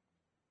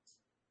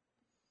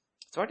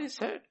 That's what he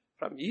said.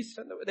 From east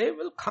and west, they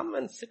will come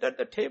and sit at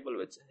the table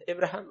with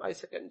Abraham,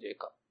 Isaac and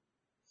Jacob.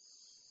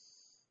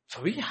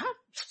 So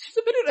she's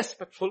a very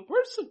respectful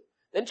person.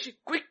 Then she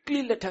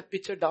quickly let her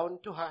pitcher down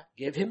to her,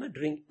 gave him a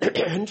drink.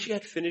 And she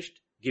had finished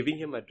giving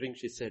him a drink.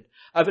 She said,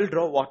 I will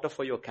draw water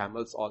for your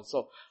camels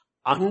also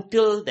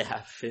until they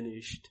have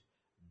finished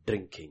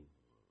drinking.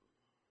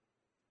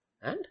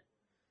 And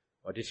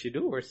what did she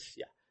do?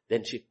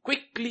 Then she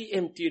quickly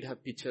emptied her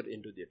pitcher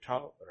into the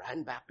trough,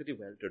 ran back to the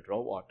well to draw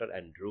water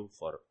and drew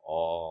for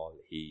all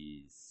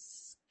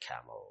his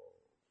camel.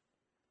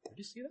 Did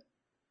you see that?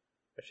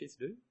 What she's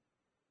doing?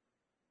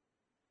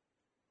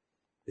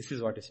 This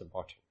is what is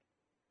important.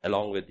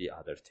 Along with the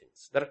other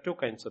things. There are two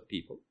kinds of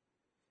people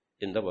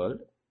in the world.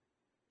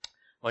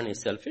 One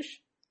is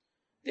selfish.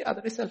 The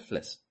other is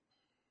selfless.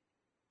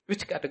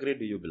 Which category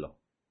do you belong?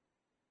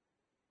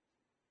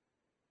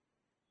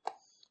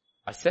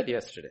 I said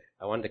yesterday,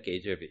 I want the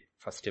KJV,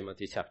 1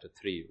 Timothy chapter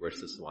 3,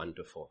 verses 1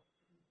 to 4.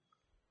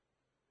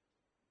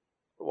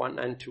 1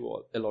 and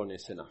 2 alone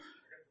is enough.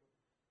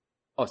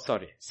 Oh,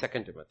 sorry, 2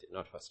 Timothy,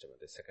 not 1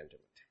 Timothy, 2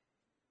 Timothy.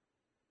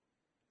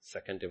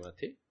 2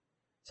 Timothy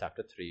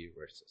chapter 3,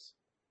 verses.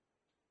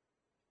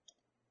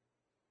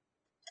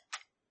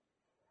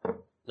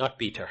 Not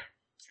Peter.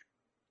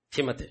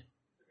 Timothy.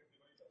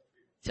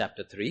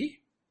 Chapter 3,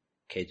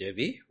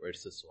 KJV,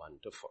 verses 1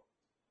 to 4.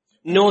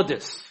 Know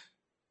this.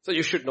 So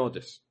you should know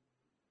this.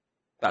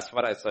 As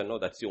far as I know,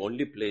 that's the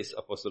only place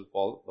Apostle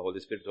Paul, the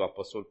Holy Spirit of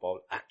Apostle Paul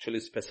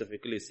actually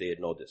specifically say,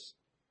 know this.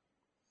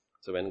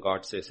 So when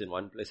God says in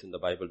one place in the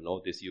Bible,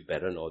 know this, you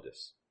better know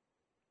this.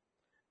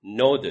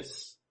 Know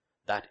this,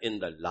 that in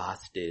the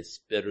last days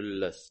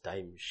perilous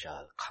time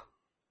shall come.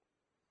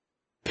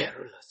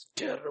 Perilous,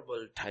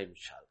 terrible time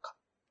shall come.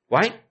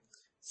 Why?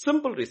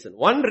 Simple reason.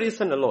 One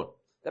reason alone.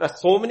 There are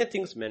so many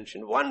things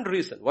mentioned. One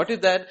reason. What is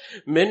that?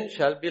 Men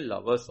shall be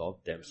lovers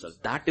of themselves.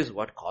 That is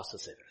what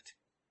causes everything.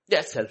 They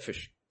are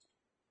selfish.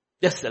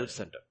 They are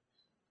self-centered.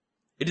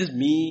 It is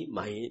me,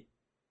 mine.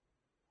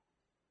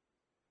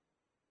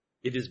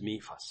 It is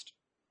me first.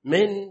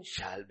 Men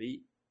shall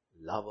be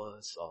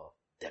lovers of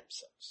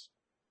themselves.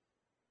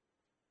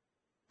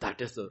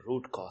 That is the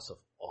root cause of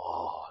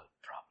all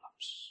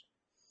problems.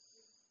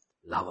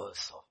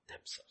 Lovers of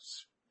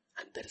themselves.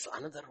 And there is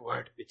another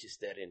word which is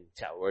there in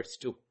verse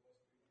 2.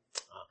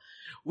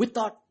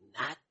 Without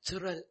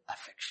natural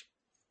affection.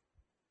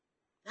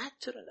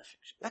 Natural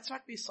affection. That's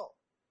what we saw.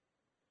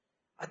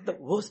 At the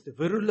most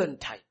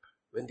virulent type,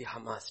 when the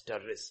Hamas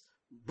terrorists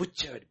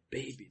butchered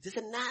baby. This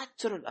is a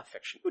natural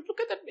affection. But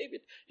look at that baby.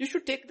 You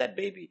should take that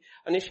baby,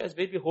 Anisha's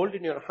baby, hold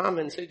in your arm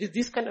and say,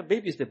 these kind of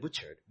babies, they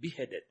butchered,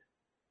 beheaded.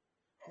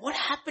 What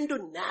happened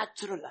to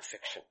natural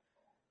affection?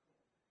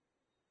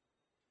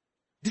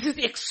 This is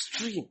the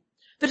extreme.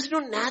 There is no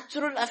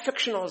natural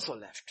affection also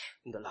left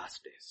in the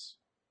last days.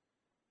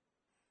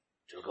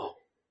 It will go.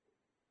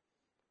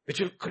 Which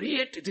will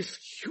create this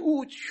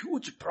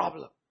huge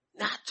problem.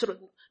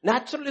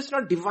 Natural is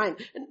not divine.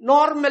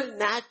 Normal,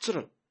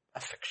 natural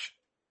affection.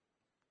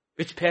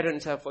 Which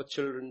parents have for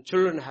children,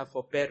 children have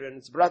for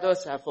parents,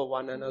 brothers have for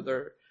one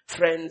another,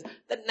 friends.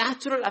 The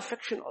natural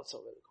affection also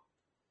will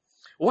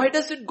go. Why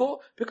does it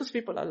go? Because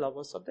people are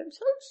lovers of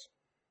themselves.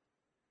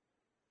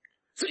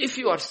 So if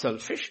you are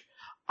selfish,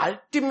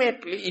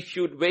 ultimately if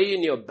you weigh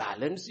in your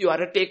balance, you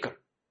are a taker.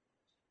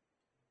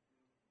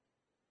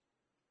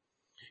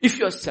 If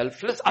you are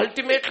selfless,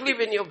 ultimately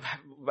when you're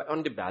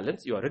on the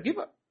balance, you are a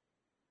giver.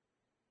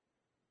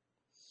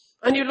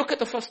 And you look at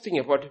the first thing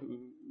about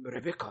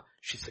Rebecca,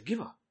 she's a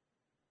giver.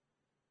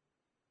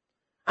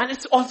 And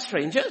it's all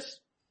strangers.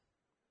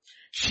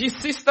 She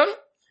sees them,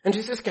 And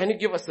she says, can you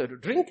give us a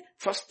drink?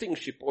 First thing,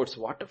 she pours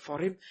water for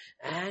him,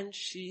 and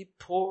she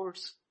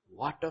pours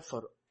water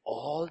for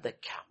all the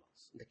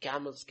camels. The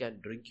camels can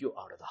drink you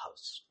out of the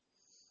house.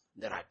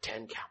 There are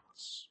 10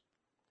 camels.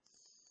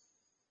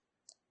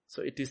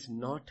 So it is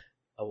not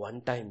a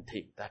one-time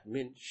thing. That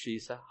means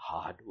she's a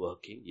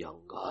hard-working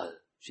young girl.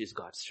 She's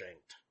got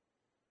strength.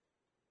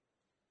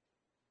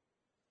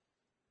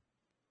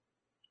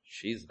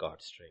 She's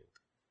got strength.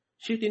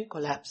 She didn't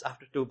collapse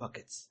after 2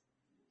 buckets.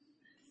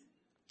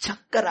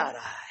 Chakkar aa raha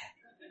hai.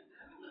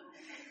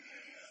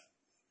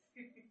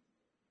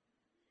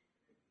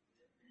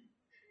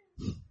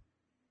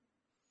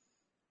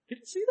 Did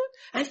you see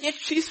that? And yet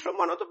she's from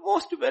one of the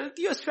most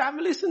wealthiest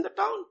families in the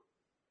town.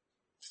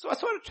 So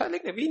that's what I'm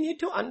telling you. We need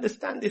to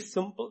understand this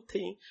simple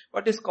thing,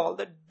 what is called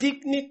the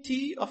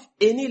dignity of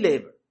any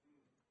labor.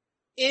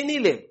 Any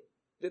labor,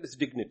 there is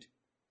dignity.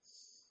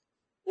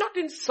 Not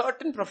in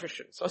certain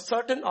professions or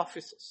certain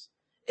offices.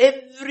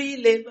 Every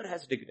labor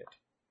has dignity.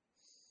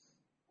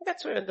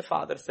 That's why when the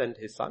father sent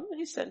his son,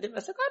 he sent him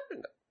as a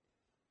carpenter.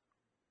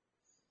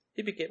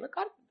 He became a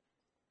carpenter.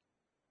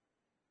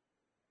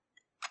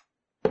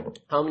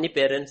 How many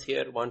parents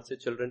here want their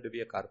children to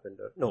be a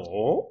carpenter?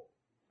 No.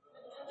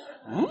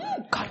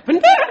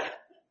 Carpenter?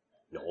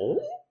 No.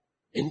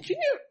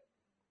 Engineer.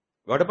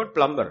 What about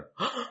plumber?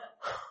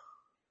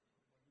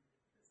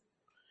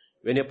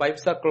 When your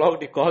pipes are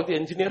clogged, you call the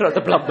engineer or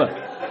the plumber?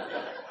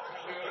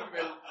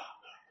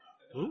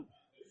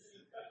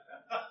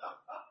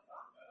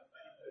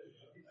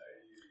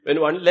 When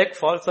one leg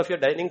falls off your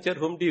dining chair,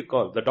 whom do you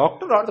call? The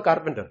doctor or the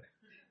carpenter?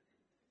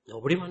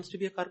 Nobody wants to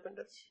be a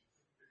carpenter.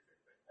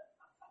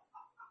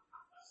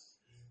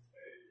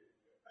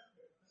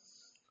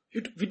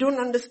 We don't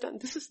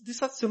understand.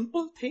 These are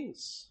simple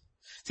things.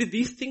 See,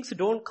 these things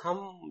don't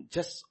come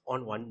just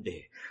on one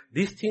day.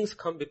 These things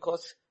come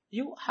because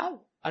you have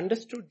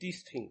understood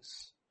these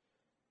things.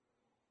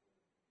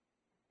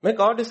 My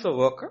God is a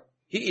worker.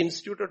 He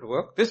instituted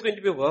work. There's going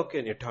to be work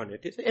in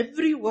eternity. So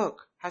every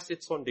work has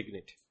its own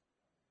dignity.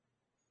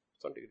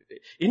 Its own dignity.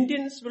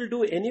 Indians will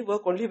do any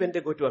work only when they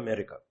go to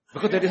America,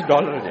 because there is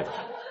dollar in it.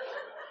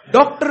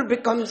 Doctor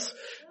becomes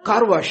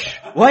car wash.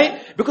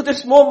 Why? Because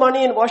there's more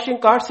money in washing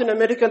cars in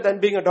America than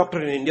being a doctor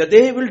in India.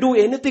 They will do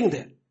anything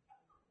there.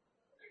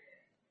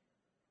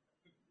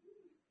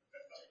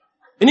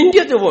 In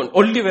India they won't,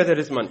 only where there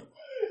is money.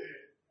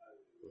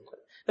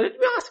 Now let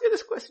me ask you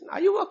this question. Are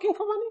you working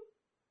for money?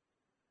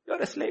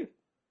 You're a slave.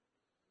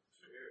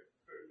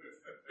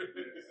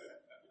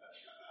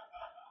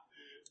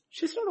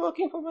 She's not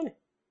working for money.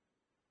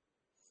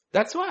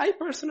 That's why I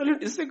personally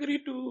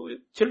disagree to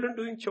children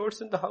doing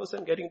chores in the house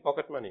and getting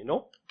pocket money.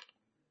 No.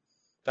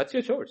 That's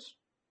your chores.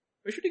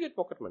 Why should you get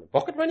pocket money?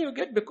 Pocket money you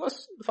get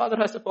because the father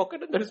has a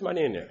pocket and there is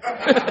money in it.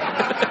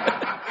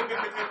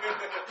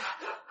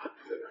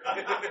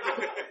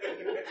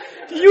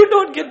 You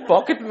don't get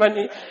pocket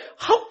money.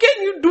 How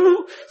can you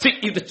do? See,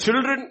 if the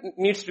children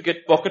needs to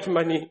get pocket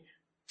money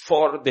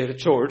for their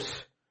chores,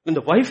 then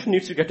the wife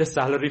needs to get a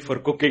salary for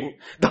cooking.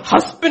 The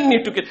husband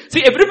needs to get...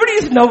 See, everybody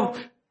is now...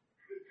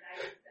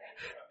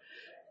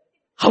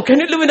 How can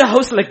you live in a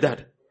house like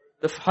that?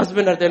 The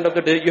husband at the end of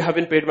the day, you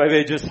haven't paid my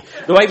wages.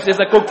 The wife says,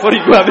 I cook for you,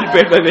 you haven't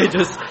paid my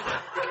wages.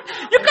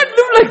 You can't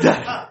live like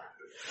that.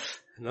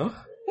 No,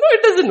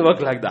 it doesn't work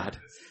like that.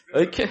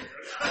 Okay.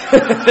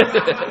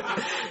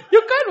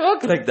 You can't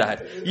work like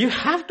that. You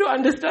have to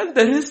understand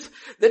there is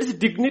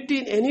dignity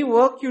in any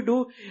work you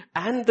do,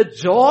 and the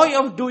joy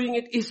of doing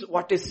it is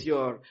what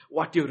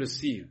you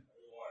receive.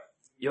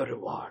 Your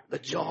reward. The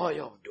joy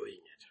of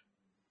doing it.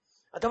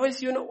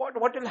 Otherwise, you know what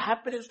will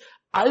happen is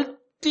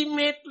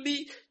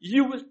ultimately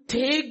you will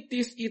take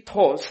this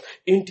ethos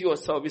into your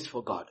service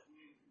for God.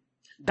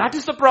 That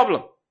is the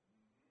problem.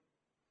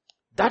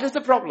 That is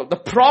the problem. The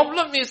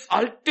problem is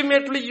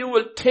ultimately you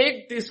will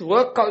take this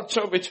work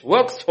culture which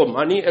works for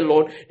money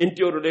alone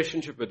into your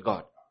relationship with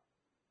God.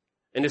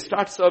 And you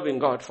start serving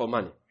God for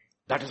money.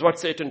 That is what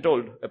Satan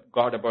told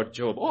God about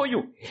Job. Oh,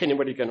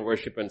 anybody can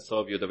worship and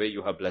serve you the way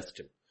you have blessed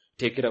him.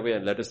 Take it away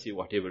and let us see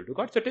what he will do.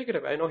 God said, take it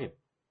away. I know him.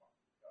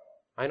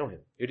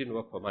 He didn't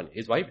work for money.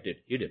 His wife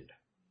did. He didn't.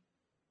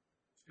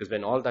 Because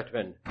when all that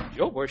went,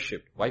 Job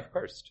worshipped, wife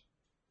cursed.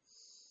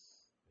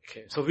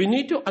 Okay, so we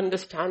need to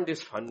understand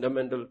these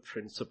fundamental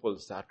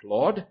principles that,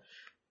 Lord,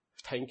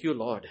 thank you,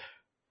 Lord.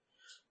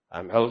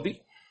 I'm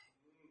healthy.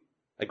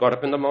 I got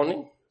up in the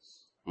morning.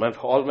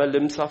 All my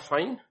limbs are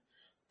fine.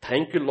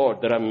 Thank you,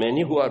 Lord. There are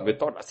many who are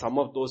without. Some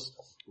of those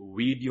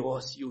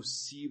videos you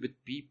see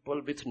with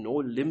people with no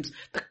limbs,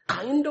 the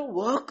kind of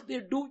work they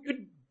do, it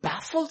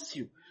baffles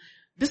you.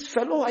 This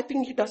fellow, I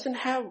think he doesn't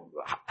have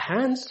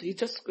hands. He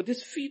just got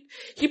his feet.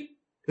 He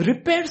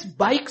repairs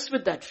bikes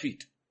with that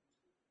feet.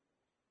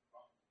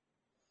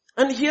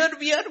 And here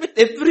we are with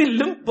every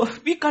limb.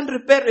 We can't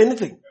repair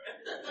anything.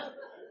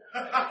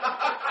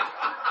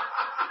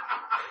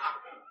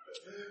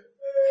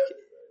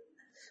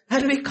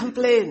 And we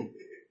complain.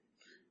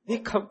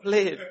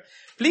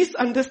 Please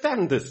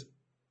understand this.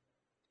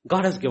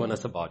 God has given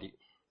us a body.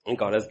 And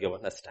God has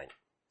given us time.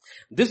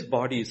 This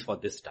body is for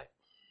this time.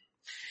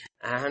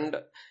 And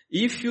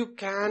if you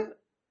can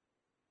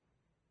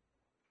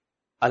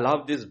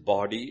allow this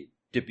body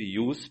to be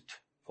used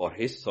for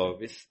His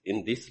service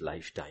in this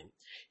lifetime,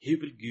 He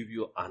will give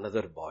you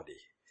another body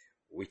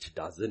which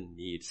doesn't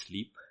need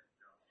sleep,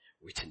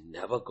 which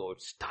never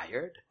goes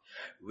tired,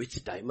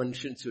 which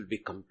dimensions will be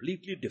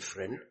completely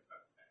different,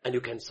 and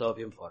you can serve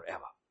Him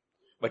forever.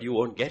 But you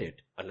won't get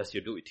it unless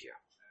you do it here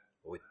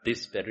with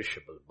this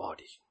perishable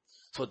body.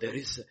 So there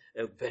is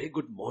a very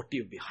good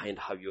motive behind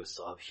how you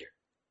serve here.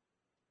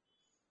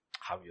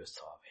 How you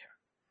serve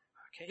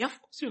here. Okay, yeah,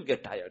 of course you'll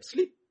get tired.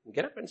 Sleep.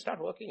 Get up and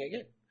start working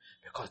again.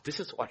 Because this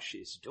is what she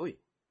is doing.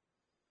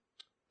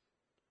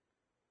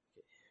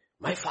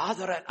 My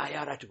father and I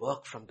are at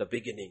work from the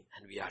beginning,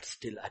 and we are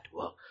still at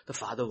work. The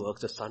father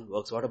works, the son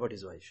works. What about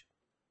his wife?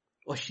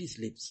 Oh, she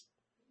sleeps.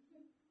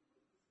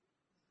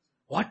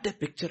 What a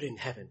picture in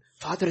heaven.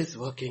 Father is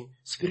working,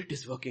 Spirit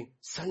is working,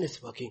 Son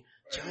is working,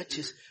 church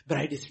is,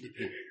 bride is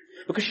sleeping.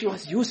 Because she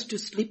was used to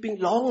sleeping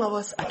long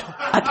hours at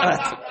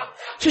earth.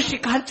 So she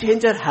can't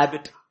change her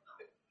habit.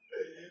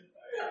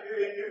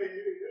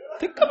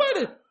 Think about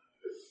it.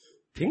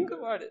 Think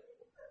about it.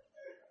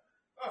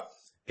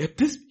 Get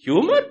this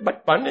humor,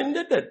 but pun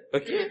intended.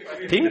 Okay?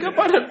 Think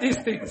about these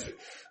things.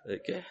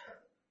 Okay?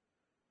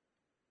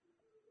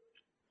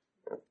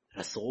 There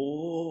are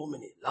so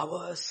many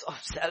lovers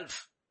of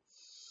self.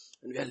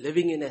 And we are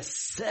living in a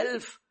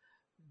self-driven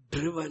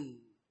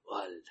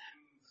world.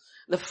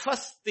 The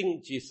first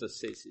thing Jesus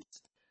says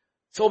is,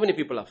 so many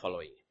people are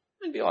following Him.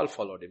 And we all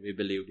followed Him. We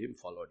believed Him,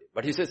 followed Him.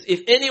 But He says,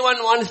 if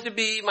anyone wants to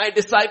be my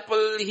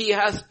disciple, he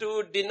has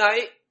to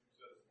deny.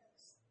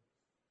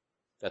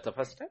 That's the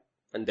first step.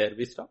 And there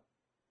we stop.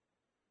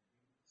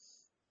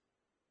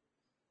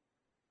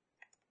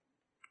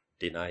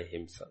 Deny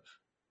himself.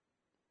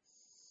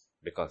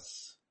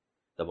 Because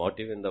the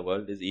motive in the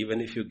world is,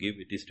 even if you give,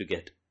 it is to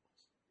get.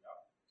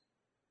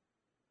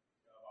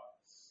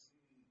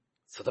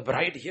 So the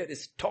bride here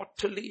is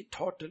totally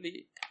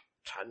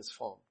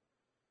transformed.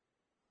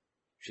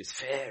 She's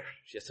fair.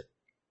 She has a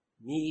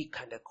meek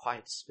and a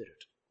quiet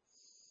spirit.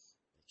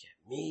 Okay,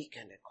 meek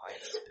and a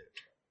quiet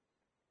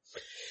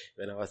spirit.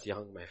 When I was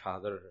young, my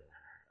father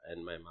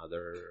and my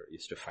mother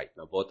used to fight.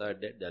 Now both are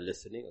dead. They're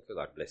listening. Okay,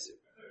 God bless you.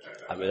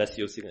 I mean, that's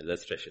using an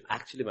illustration.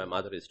 Actually, my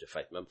mother used to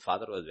fight. My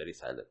father was very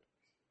silent.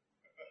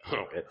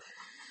 Okay.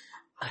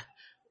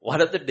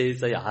 One of the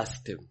days I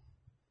asked him,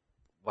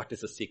 what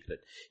is the secret?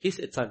 He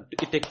said, son,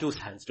 it takes 2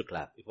 hands to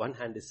clap. If one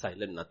hand is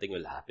silent, nothing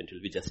will happen. It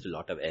will be just a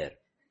lot of air.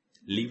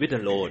 Leave it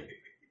alone.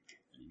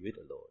 Leave it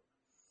alone.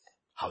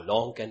 How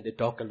long can they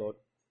talk alone?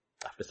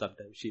 After some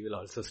time, she will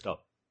also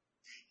stop.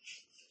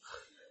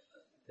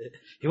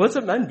 He was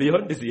a man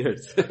beyond his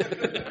years.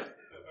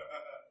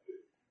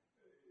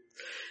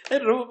 I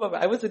remember,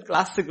 I was in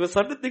class 6. There were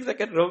certain things I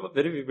can remember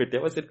very vividly.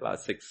 I was in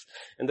class 6.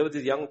 And there was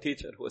this young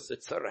teacher who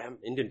said, sir,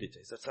 Indian teacher.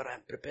 He said, sir,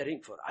 I'm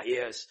preparing for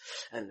IAS.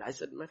 And I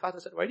said, my father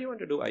said, why do you want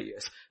to do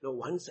IAS? No,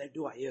 once I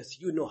do IAS,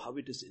 you know how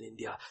it is in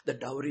India. The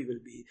dowry will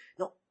be,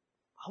 no.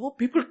 How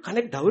people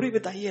connect dowry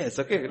with IAS?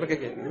 Okay, look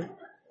again.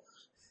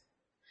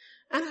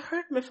 And I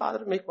heard my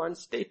father make one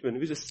statement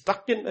which is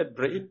stuck in my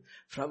brain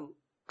from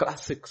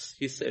class 6.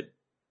 He said,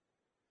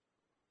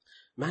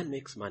 man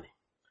makes money.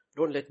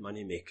 Don't let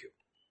money make you.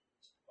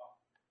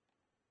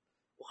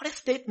 What a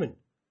statement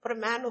for a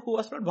man who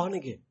was not born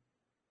again.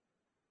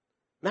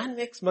 Man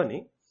makes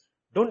money.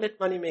 Don't let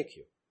money make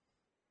you.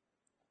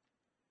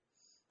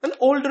 An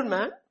older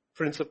man,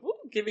 principal,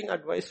 giving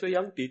advice to a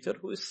young teacher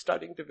who is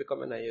studying to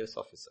become an IAS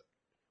officer.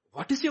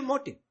 What is your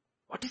motive?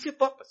 What is your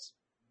purpose?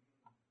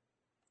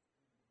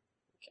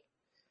 Okay.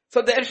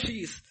 So there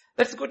she is.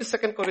 Let's go to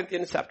 2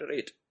 Corinthians chapter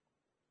 8.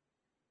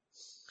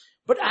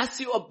 But as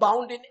you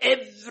abound in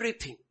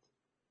everything.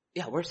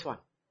 Yeah, verse 1.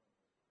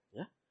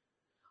 Yeah.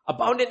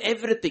 Abound in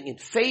everything, in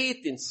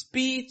faith, in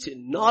speech,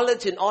 in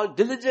knowledge, in all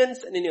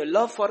diligence, and in your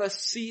love for us,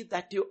 see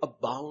that you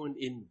abound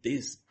in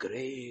this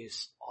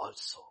grace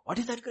also. What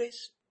is that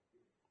grace?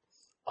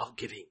 Of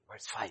giving.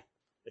 Verse 5.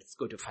 Let's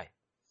go to 5.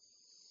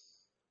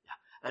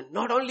 And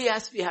not only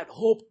as we had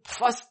hoped,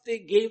 first they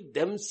gave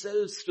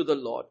themselves to the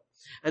Lord,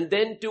 and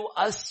then to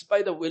us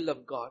by the will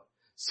of God.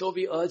 So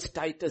we urge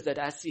Titus that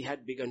as he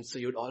had begun, so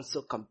you'd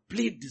also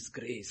complete this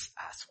grace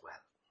as well.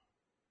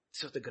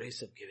 So the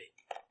grace of giving.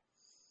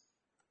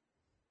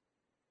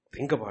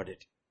 Think about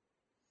it.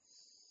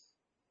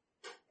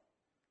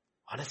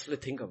 Honestly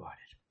think about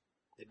it.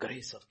 The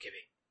grace of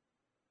giving.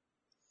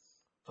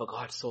 For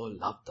God so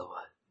loved the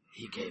world.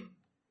 He gave.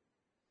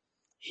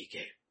 He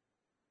gave.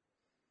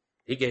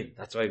 He gave.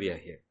 That's why we are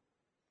here.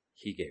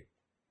 He gave.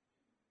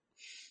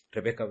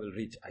 Rebecca will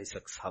reach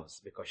Isaac's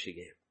house because she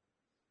gave.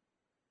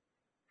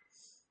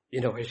 You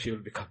know why she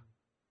will become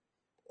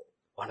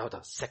one of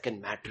the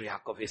second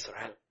matriarch of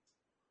Israel?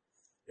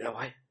 You know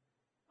why?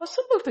 A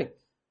simple thing.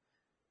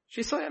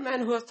 She saw a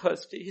man who was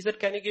thirsty. He said,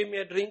 can you give me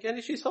a drink?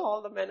 And she saw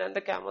all the men and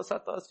the camels are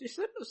thirsty. She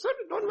said, sir,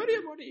 don't worry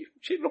about it.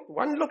 She looked,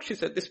 one look, she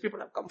said, these people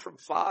have come from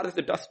far. There's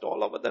the dust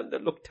all over them. They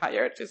look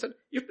tired. She said,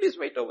 you please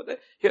wait over there.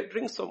 Here,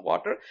 drink some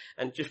water.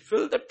 And she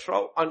filled the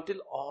trough until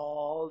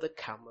all the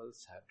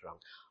camels had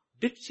drunk.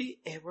 Did she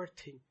ever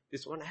think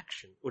this one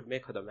action would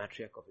make her the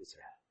matriarch of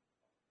Israel?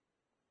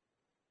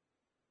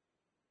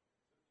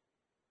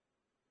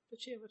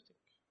 Did she ever think?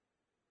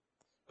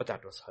 But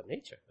that was her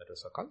nature. That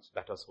was her culture.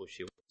 That was who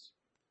she was.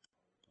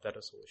 That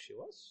was who she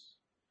was.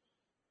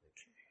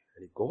 Okay.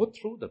 And you go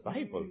through the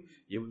Bible,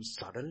 you will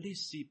suddenly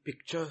see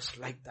pictures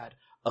like that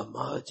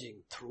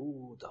emerging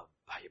through the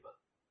Bible.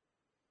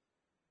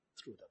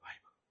 Through the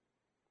Bible.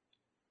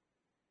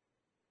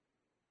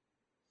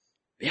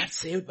 We are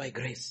saved by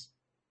grace.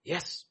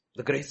 Yes,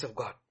 the grace of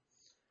God.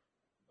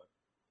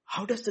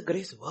 How does the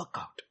grace work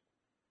out?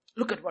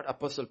 Look at what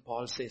Apostle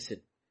Paul says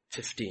in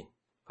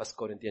 1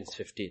 Corinthians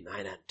 15, 9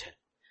 and 10.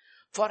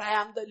 For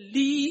I am the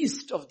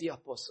least of the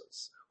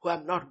apostles, who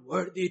am not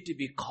worthy to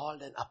be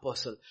called an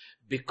apostle,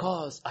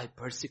 because I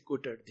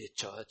persecuted the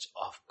church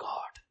of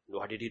God.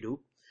 What did he do?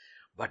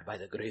 But by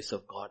the grace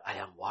of God, I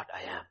am what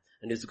I am.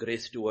 And his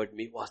grace toward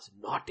me was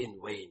not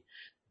in vain,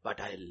 but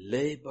I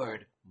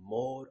labored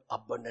more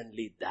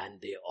abundantly than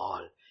they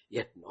all.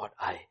 Yet not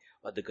I,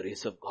 but the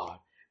grace of God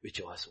which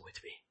was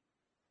with me.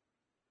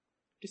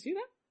 Do you see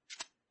that?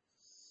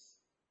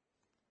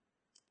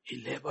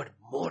 He labored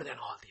more than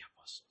all the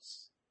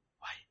apostles.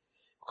 Why?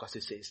 Because he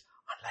says,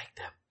 unlike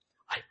them,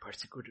 I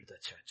persecuted the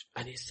church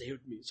and he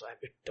saved me, so I'm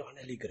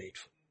eternally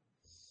grateful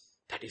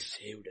that he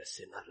saved a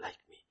sinner like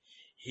me.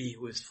 He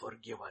who is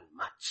forgiven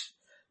much,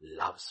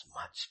 loves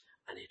much,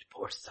 and it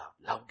pours out.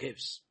 Love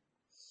gives.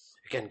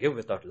 You can give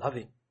without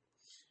loving,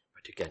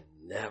 but you can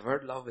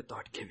never love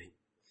without giving.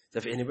 So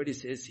if anybody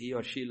says he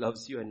or she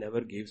loves you and never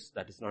gives,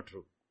 that is not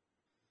true.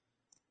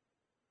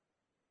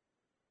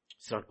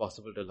 It's not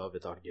possible to love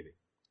without giving.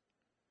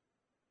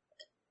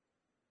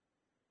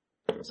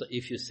 So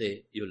if you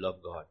say you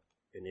love God,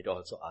 you need to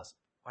also ask,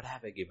 what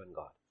have I given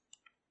God?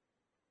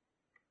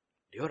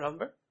 Do you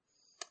remember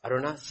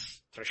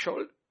Aruna's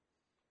threshold?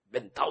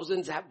 When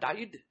thousands have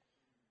died,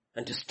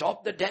 and to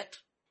stop the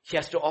death, he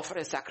has to offer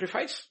a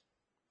sacrifice.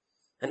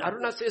 And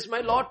Aruna says,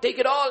 my Lord, take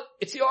it all.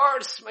 It's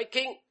yours, my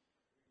king.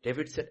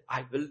 David said,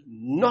 I will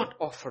not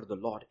offer the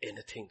Lord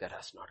anything that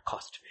has not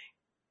cost me.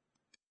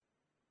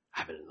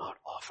 I will not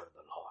offer the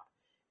Lord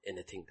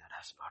anything that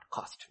has not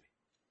cost me.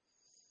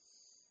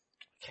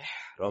 Okay,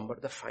 remember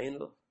the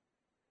final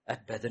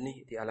at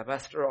Bethany, the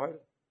alabaster oil?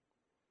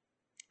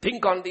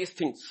 Think on these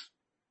things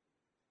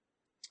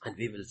and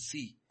we will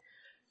see.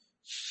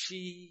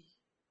 She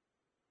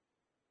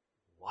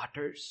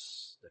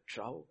waters the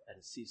trough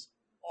and sees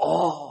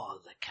all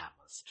the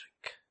camels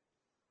drink.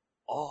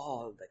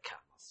 All the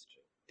camels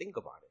drink. Think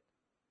about it.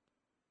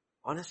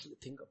 Honestly,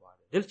 think about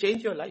it. It'll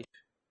change your life.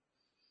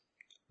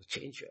 It'll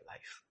change your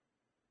life.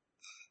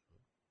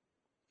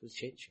 It'll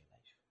change your life.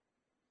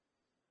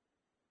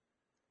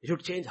 It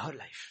would change her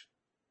life.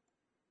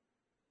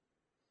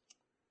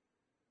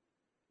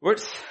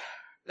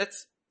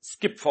 Let's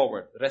skip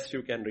forward. The rest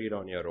you can read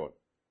on your own.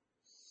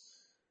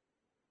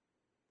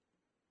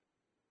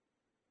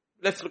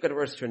 Let's look at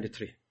verse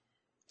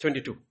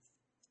 22.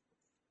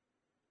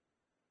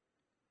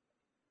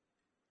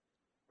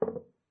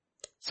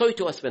 So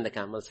it was when the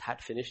camels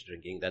had finished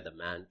drinking that the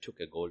man took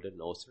a golden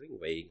nose ring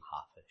weighing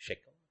half a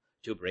shekel,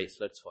 2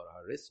 bracelets for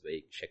her wrists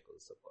weighing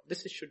shekels of gold.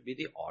 This should be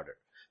the order.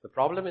 The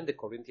problem in the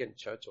Corinthian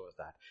church was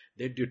that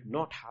they did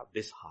not have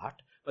this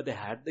heart, but they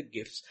had the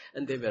gifts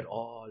and they were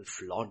all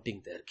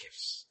flaunting their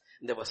gifts.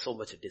 And there was so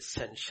much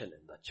dissension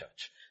in the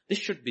church. This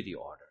should be the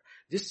order.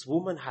 This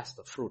woman has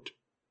the fruit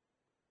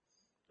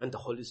and the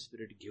Holy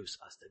Spirit gives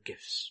us the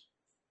gifts.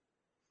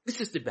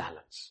 This is the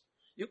balance.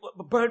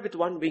 A bird with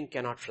one wing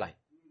cannot fly.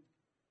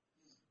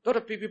 A lot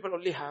of people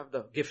only have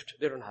the gift,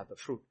 they don't have the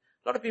fruit.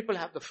 A lot of people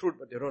have the fruit,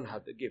 but they don't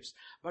have the gifts.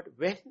 But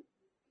when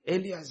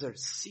Eliezer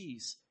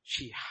sees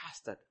she has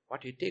that,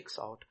 what he takes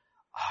out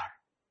are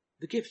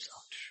the gifts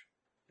out.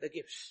 The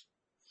gifts.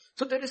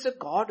 So there is a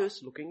God who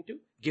is looking to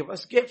give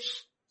us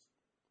gifts.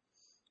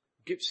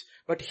 Gifts.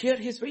 But here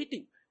he's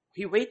waiting.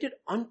 He waited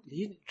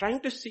he's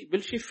trying to see, will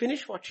she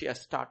finish what she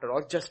has started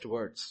or just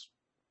words?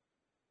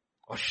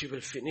 Or she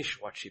will finish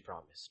what she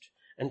promised.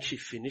 And she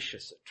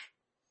finishes it.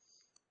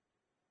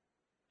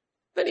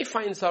 Then he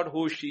finds out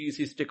who she is,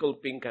 he's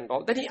tickled pink and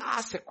all. Then he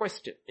asks a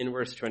question in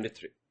verse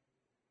 23.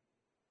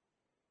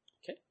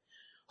 Okay.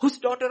 Whose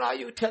daughter are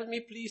you? Tell me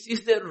please.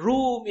 Is there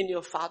room in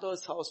your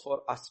father's house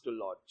for us to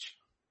lodge?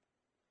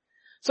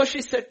 So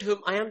she said to him,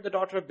 I am the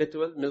daughter of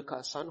Bethuel,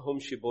 Milcah's son,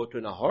 whom she bore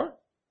to Nahor.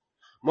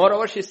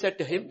 Moreover, she said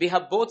to him, we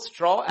have both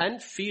straw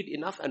and feed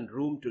enough and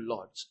room to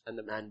lodge. And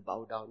the man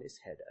bowed down his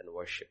head and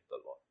worshipped the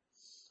Lord.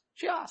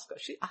 She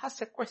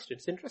asked a question.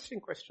 It's an interesting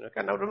question.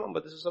 Okay, now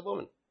remember, this is a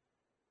woman.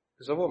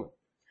 This is a woman.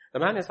 The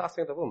man is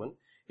asking the woman,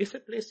 is a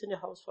place in your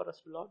house for us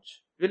to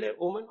lodge? Will a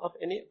woman of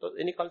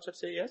any culture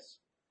say yes?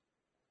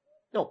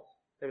 No,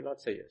 they will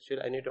not say yes.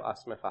 I need to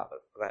ask my father.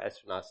 I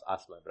should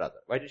ask my brother.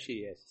 Why did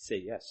she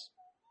say yes?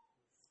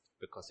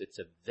 Because it's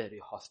a very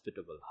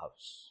hospitable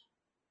house.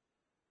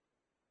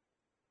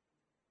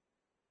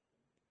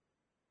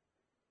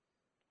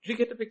 Did you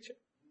get the picture?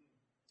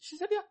 She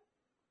said, yeah.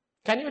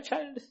 Can your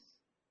child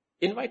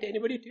invite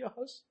anybody to your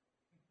house?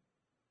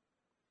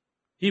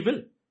 He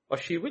will. Or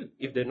she will,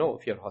 if they know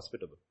if you're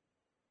hospitable.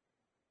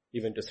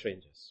 Even to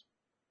strangers.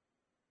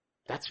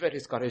 That's where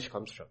his courage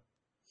comes from.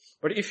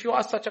 But if you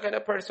are such a kind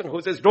of person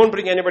who says, don't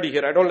bring anybody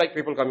here, I don't like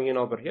people coming in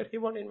over here, he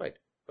won't invite.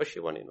 Or she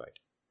won't invite.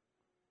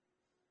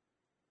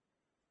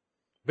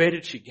 Where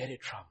did she get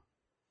it from?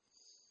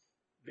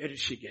 Where did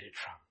she get it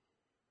from?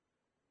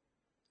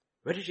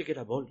 Where did she get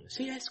a boldness?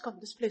 See, yes, come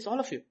this place, all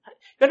of you.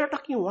 You're not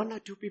talking one or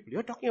two people.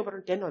 You're talking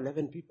about 10 or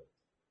 11 people.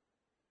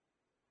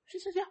 She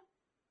says, yeah,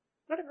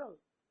 not a problem.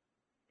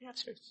 Yeah,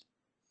 space.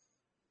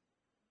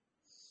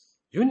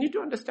 You need to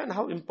understand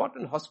how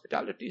important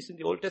hospitality is in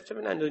the Old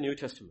Testament and the New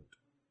Testament.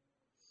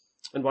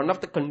 And one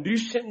of the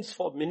conditions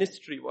for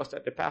ministry was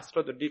that the pastor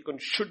or the deacon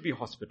should be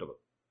hospitable.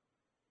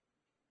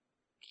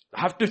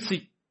 I have to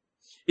see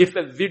if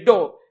a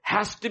widow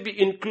has to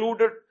be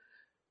included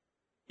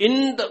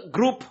in the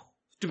group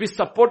to be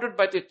supported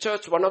by the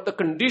church. One of the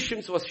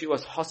conditions was she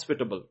was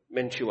hospitable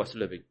when she was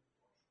living,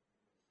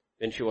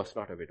 when she was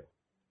not a widow.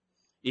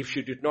 If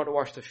she did not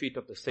wash the feet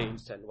of the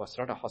saints and was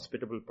not a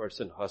hospitable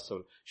person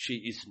herself, she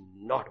is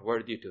not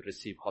worthy to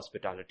receive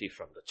hospitality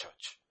from the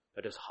church.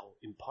 That is how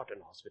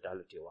important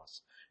hospitality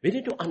was. We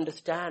need to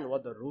understand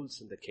what the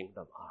rules in the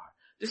kingdom are.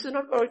 This is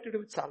not going to do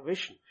with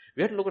salvation.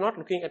 We are not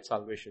looking at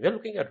salvation. We are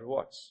looking at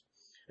rewards.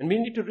 And we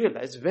need to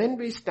realize when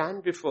we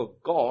stand before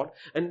God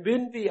and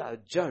when we are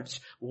judged,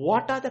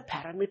 what are the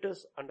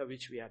parameters under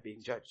which we are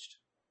being judged?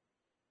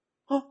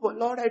 Oh, well,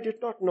 Lord, I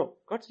did not know.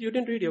 God, you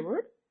didn't read your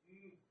word?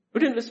 You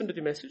didn't listen to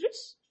the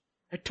messages?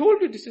 I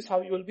told you this is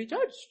how you will be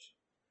judged.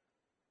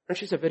 And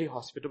she's a very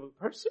hospitable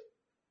person.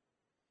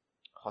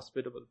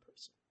 Hospitable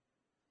person.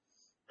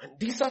 And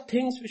these are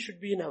things we should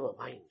be in our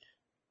mind.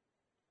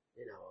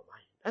 In our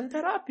mind. And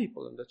there are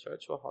people in the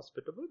church who are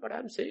hospitable, but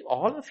I'm saying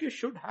all of you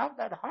should have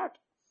that heart.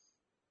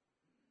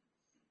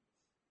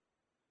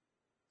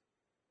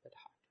 That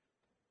heart.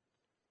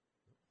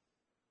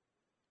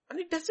 And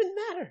it doesn't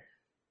matter.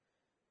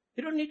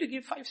 You don't need to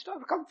give 5-star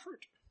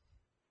comfort.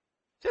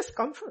 Just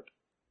comfort.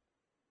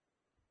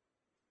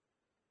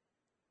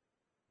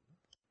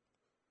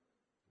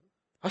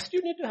 First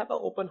you need to have an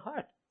open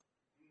heart.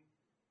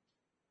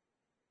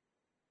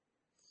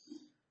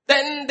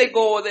 Then they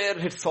go there,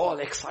 it's all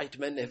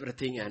excitement,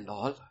 everything and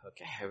all.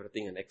 Okay,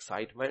 everything and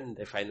excitement.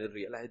 They finally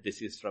realize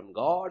this is from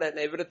God and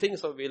everything.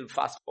 So we'll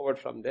fast forward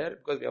from there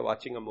because we are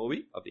watching a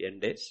movie of the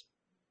end days.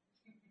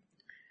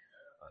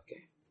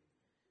 Okay.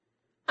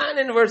 And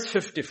in verse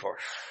 54,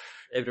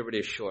 everybody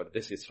is sure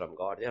this is from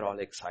God. They're all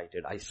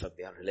excited. Isaac,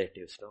 their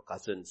relatives,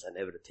 cousins and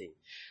everything.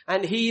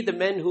 And he, the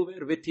men who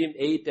were with him,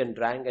 ate and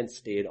drank and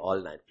stayed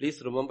all night.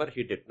 Please remember,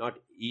 he did not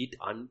eat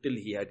until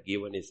he had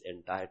given his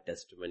entire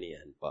testimony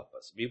and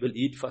purpose. We will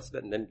eat first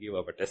and then give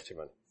our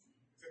testimony.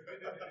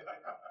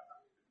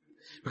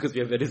 Because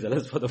we are very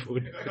zealous for the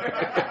food.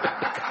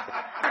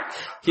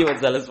 He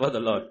was zealous for the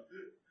Lord.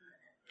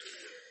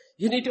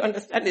 You need to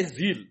understand his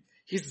zeal.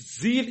 His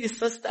zeal is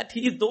such that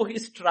though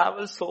he's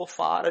traveled so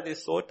far and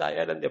is so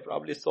tired and they're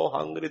probably so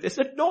hungry, they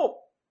said, no.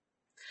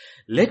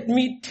 Let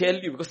me tell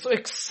you, because so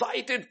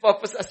excited,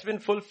 purpose has been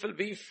fulfilled.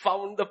 We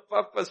found the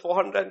purpose,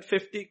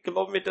 450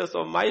 kilometers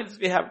or miles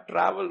we have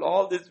traveled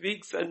all these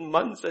weeks and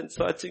months and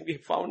searching. We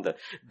found that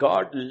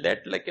God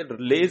led like a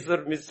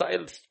laser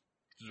missile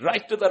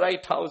right to the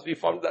right house. We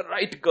found the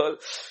right girl.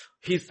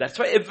 That's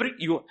why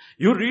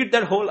you read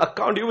that whole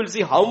account, you will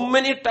see how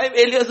many times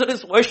Eliezer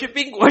is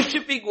worshipping,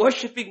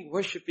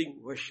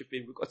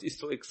 because he's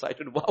so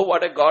excited. Wow,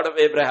 what a God of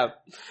Abraham.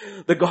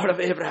 The God of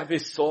Abraham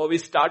is we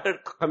started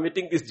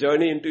committing this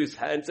journey into his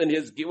hands and he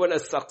has given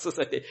us success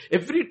at it.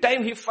 Every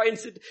time he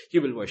finds it, he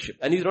will worship.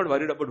 And he's not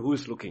worried about who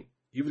is looking.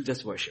 He will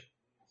just worship.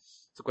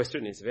 So the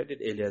question is, where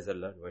did Eliezer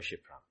learn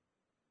worship from?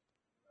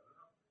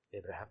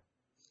 Abraham.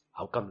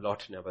 How come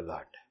Lot never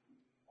learned?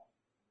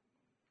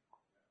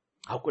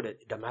 How could a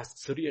Damascus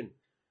Syrian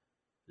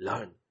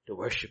learn to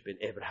worship in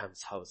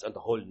Abraham's house and the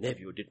whole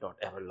Negev did not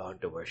ever learn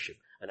to worship?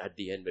 And at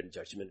the end when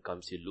judgment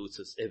comes, he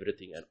loses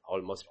everything and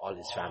almost all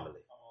his family.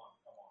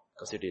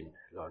 Because he didn't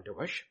learn to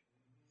worship.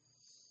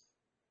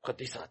 Because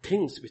these are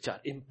things which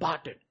are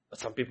imparted, but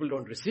some people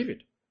don't receive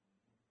it.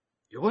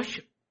 You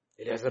worship.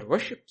 Eliezer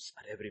worships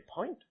at every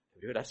point.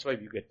 That's why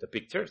you get the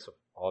pictures of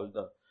all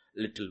the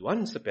little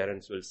ones. The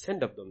parents will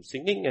send of them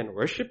singing and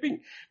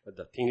worshipping. But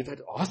the thing is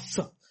that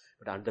awesome.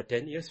 But under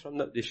 10 years from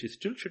now, they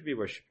still should be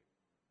worshipping.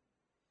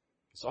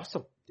 It's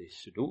awesome. They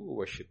should do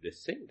worship, they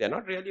sing. They're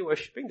not really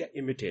worshipping, they're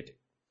imitating.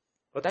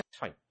 But that's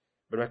fine.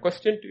 But my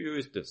question to you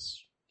is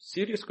this.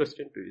 Serious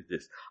question to you is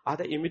this. Are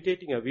they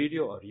imitating a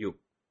video or you?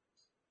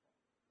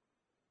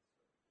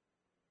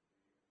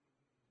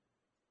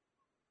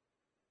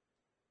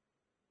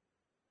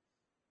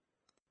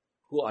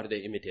 Who are they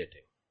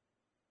imitating?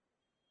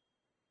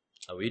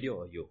 A video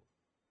or you?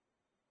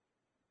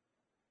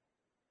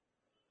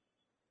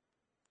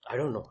 I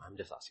don't know. I'm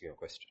just asking a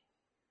question.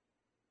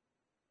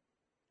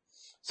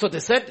 So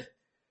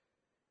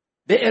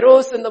they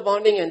arose in the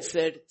morning and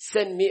said,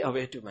 send me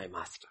away to my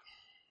master.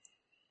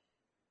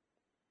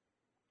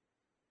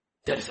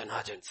 There is an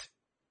urgency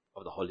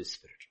of the Holy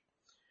Spirit.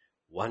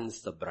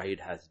 Once the bride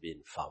has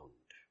been found,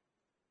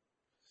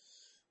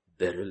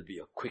 there will be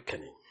a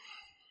quickening.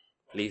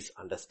 Please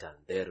understand,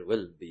 there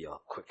will be a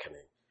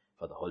quickening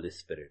for the Holy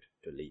Spirit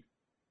to leave.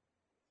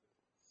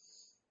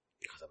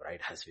 Because the bride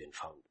has been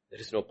found.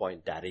 There is no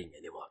point tarrying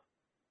anymore.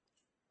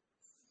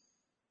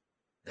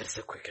 There is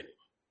a quickening.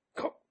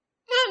 Go.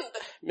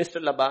 And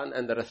Mr. Laban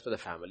and the rest of the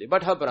family.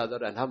 But her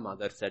brother and her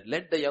mother said,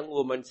 let the young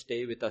woman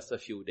stay with us a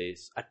few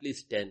days, at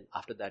least 10.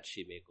 After that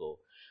she may go.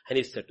 And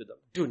he said to them,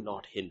 do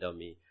not hinder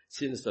me.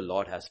 Since the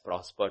Lord has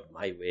prospered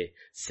my way,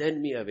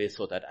 send me away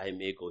so that I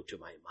may go to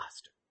my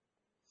master.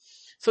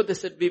 So they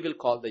said, we will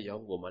call the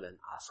young woman and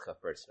ask her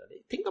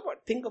personally. Think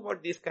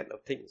about these kind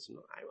of things. You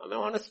know? I'm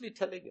honestly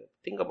telling you,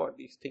 think about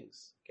these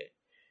things. Okay.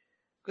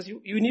 Because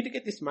you need to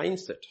get this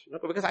mindset. You know?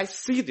 Because I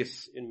see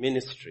this in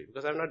ministry.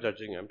 Because I'm not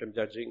judging. I'm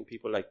judging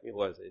people like me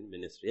who are in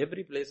ministry.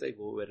 Every place I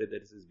go where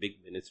there is this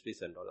big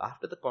ministries and all.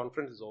 After the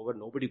conference is over,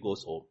 nobody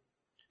goes home.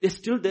 They're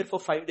still there for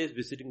 5 days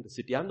visiting the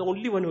city. I'm the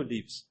only one who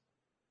leaves.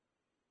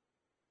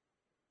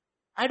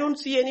 I don't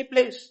see any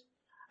place.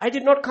 I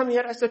did not come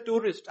here as a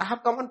tourist. I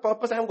have come on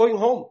purpose. I am going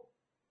home.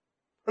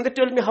 And they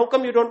tell me, how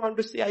come you don't want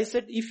to see? I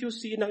said, if you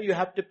see now, you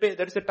have to pay.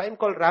 There is a time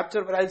called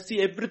rapture where I'll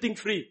see everything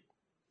free.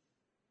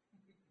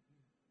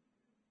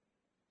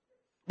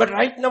 But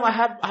right now I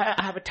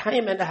have a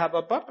time and I have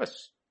a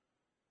purpose.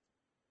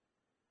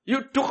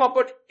 You talk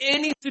about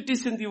any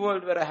cities in the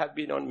world where I have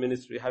been on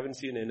ministry. I haven't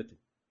seen anything.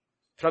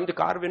 From the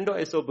car window,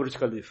 I saw Burj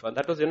Khalifa. And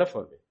that was enough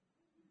for me.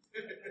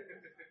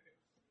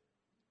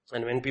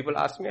 And when people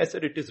ask me, I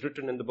said, it is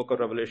written in the book of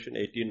Revelation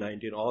 18,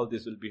 19, all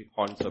this will be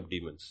haunts of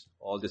demons.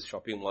 All these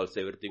shopping malls,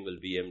 everything will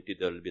be empty,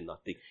 there will be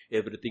nothing.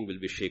 Everything will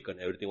be shaken,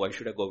 everything. Why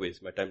should I go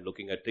waste my time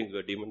looking at things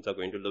where demons are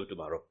going to live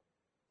tomorrow?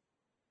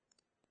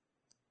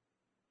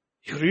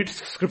 You read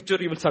scripture,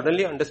 you will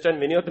suddenly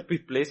understand many of the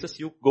places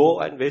you go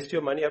and waste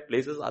your money are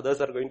places others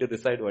are going to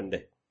reside one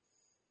day.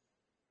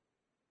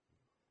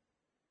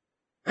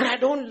 And I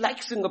don't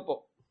like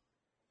Singapore.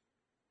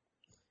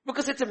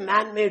 Because it's a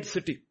man-made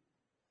city.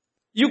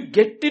 You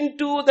get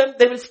into them,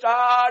 they will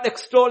start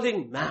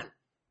extolling man.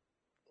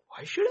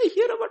 Why should I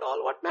hear about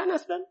all what man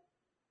has done?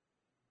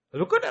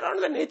 Look at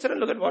around the nature and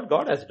look at what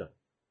God has done.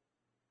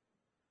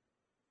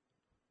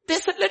 They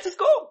said, let us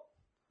go.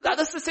 The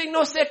others are saying,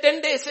 no, stay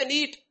 10 days and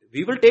eat.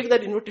 We will take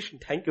that invitation.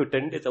 Thank you,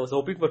 10 days. I was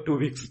hoping for 2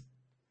 weeks.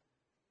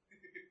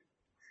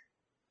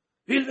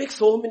 We'll make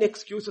so many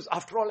excuses.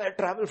 After all, I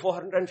traveled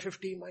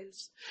 450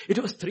 miles.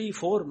 It was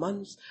 3-4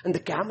 months. And the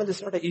camel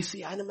is not an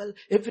easy animal.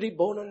 Every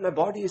bone on my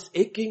body is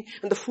aching.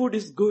 And the food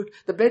is good.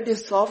 The bed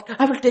is soft.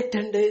 I will take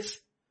 10 days.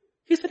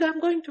 He said, I'm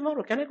going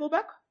tomorrow. Can I go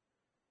back?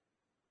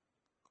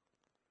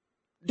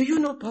 Do you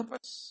know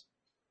purpose?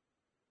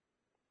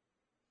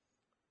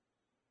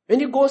 When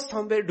you go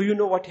somewhere, do you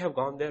know what you have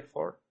gone there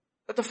for?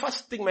 That's the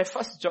first thing, my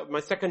first job,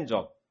 my second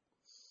job.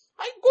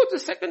 I go to the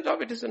second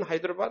job. It is in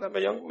Hyderabad. I'm a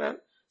young man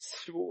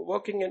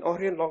working in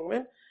Orion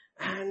Longman,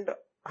 and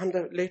I'm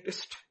the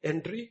latest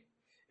entry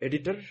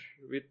editor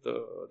with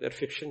their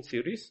fiction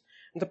series.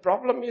 And the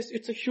problem is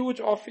it's a huge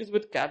office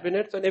with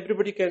cabinets and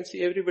everybody can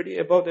see everybody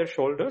above their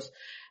shoulders.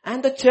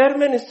 And the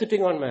chairman is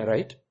sitting on my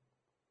right.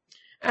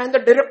 And the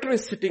director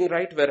is sitting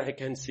right where I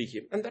can see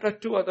him. And there are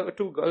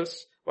two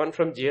girls, one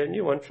from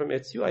JNU, one from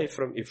HU, I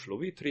from IFLU.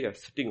 We three are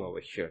sitting over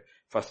here.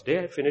 First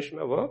day I finished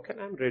my work and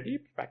I'm ready,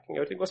 packing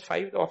everything. It was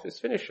 5, the office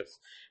finishes.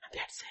 And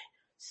they're saying,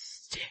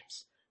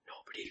 James,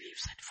 nobody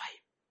leaves at 5.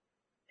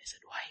 I said,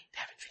 why? They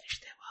haven't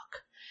finished their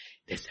work.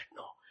 They said,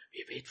 no,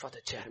 we wait for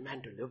the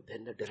chairman to leave,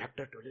 then the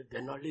director to leave,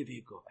 then only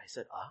we go. I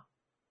said,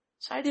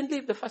 So I didn't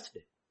leave the first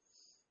day.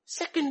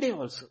 Second day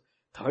also.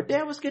 Third day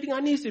I was getting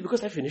uneasy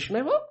because I finished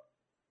my work.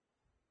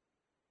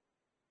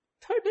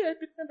 Third day I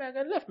picked my bag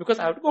and left because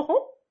I have to go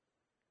home.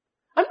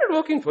 I'm not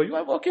working for you.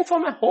 I'm working for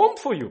my home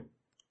for you.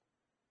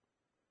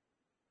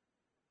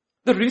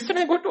 The reason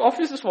I go to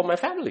office is for my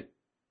family.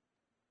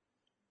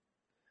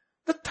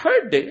 The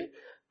third day,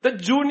 the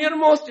junior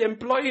most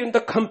employee in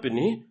the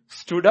company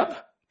stood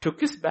up, took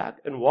his bag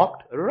and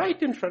walked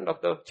right in front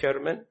of the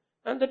chairman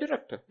and the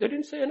director. They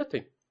didn't say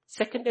anything.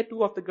 Second day,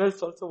 2 of the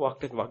girls also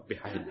walked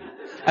behind me.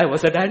 I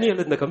was a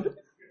Daniel in the company.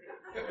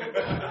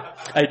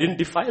 I didn't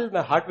defile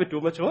my heart with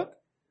too much work.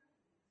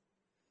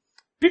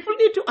 People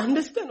need to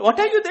understand, what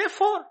are you there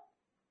for?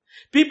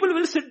 People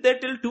will sit there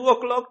till 2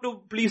 o'clock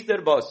to please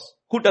their boss,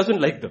 who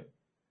doesn't like them.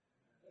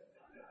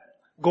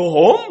 Go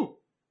home.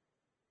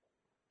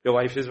 Your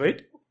wife is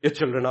waiting. Your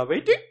children are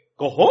waiting.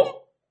 Go home.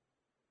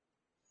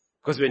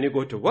 Because when you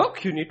go to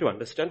work, you need to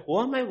understand, who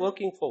am I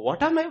working for?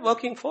 What am I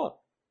working for?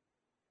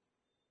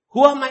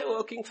 Who am I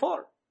working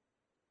for?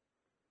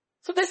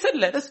 So they said,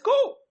 let us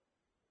go.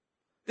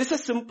 These are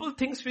simple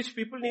things which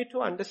people need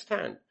to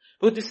understand.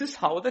 So this is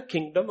how the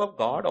kingdom of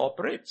God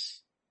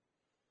operates.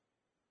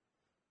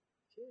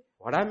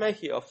 What am I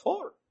here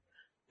for?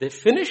 They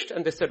finished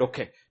and they said,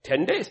 okay,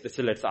 10 days. They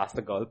said, let's ask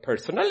the girl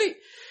personally.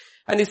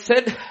 And he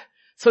said,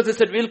 so they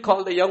said, we'll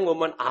call the young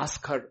woman,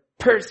 ask her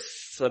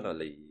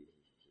personally.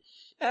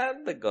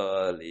 And the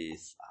girl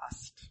is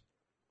asked.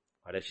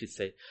 What does she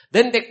say?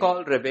 Then they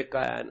called Rebecca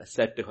and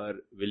said to her,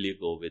 will you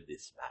go with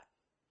this man?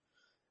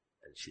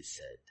 And she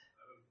said,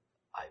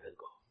 I will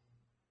go.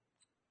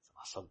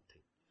 awesome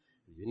thing.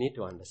 You need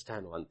to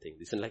understand one thing.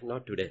 This is like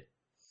not today.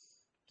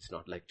 It's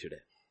not like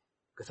today.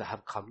 Because I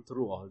have come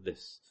through all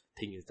this.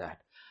 Thing is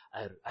that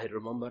I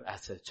remember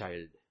as a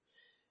child,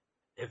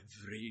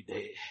 every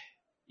day,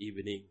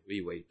 evening,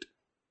 we wait.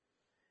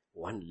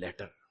 One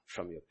letter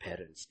from your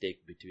parents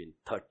take between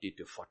 30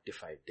 to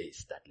 45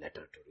 days that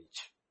letter to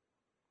reach.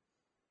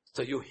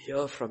 So you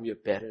hear from your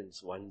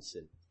parents once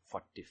in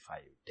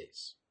 45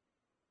 days.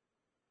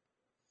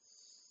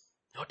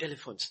 No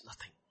telephones,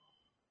 nothing.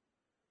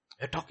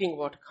 We're talking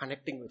about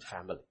connecting with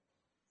family.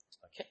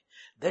 Okay.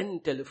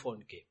 Then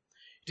telephone came.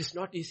 It is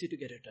not easy to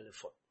get a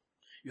telephone.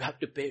 You have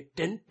to pay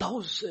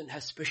 10,000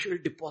 as special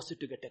deposit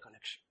to get a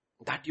connection.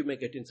 That you may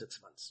get in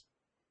 6 months.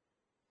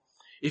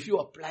 If you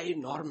apply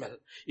normal,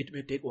 it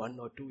may take 1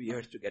 or 2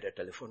 years to get a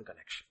telephone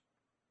connection.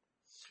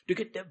 To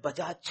get a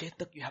Bajaj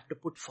Chetak, you have to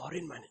put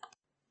foreign money.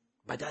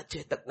 Bajaj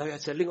Chetak. Now you are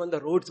selling on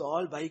the roads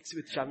all bikes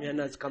with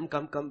shamianas.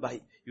 Come,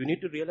 buy. You need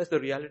to realize the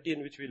reality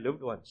in which we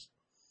lived once.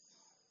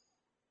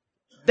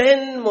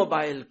 Then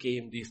mobile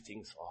came, these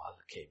things all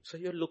came. So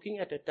you're looking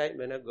at a time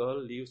when a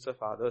girl leaves her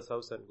father's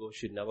house and goes,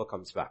 she never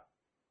comes back.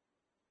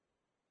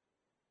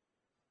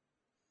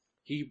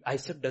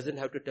 Isaac doesn't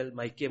have to tell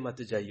Maike mat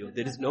jaiyo.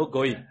 There is no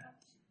going.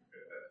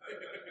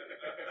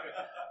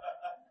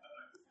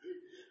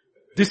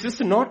 This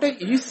is not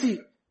a easy,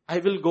 I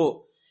will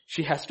go.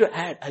 She has to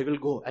add, I will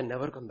go and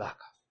never come back.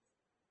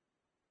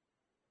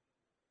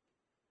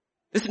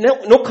 There's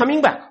no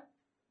coming back.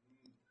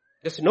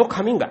 There's no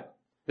coming back.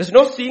 There's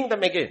no seeing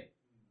them again.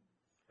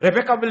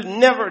 Rebecca will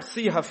never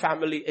see her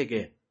family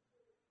again.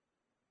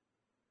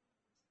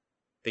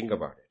 Think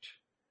about it.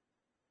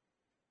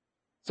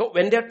 So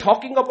when they're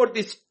talking about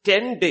these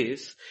 10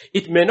 days,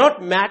 it may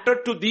not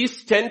matter to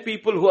these 10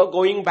 people who are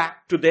going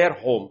back to their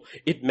home.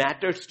 It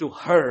matters to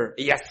her,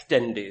 yes,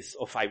 10 days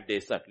or 5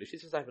 days at least. She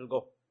says, I will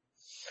go.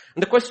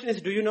 And the question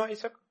is, do you know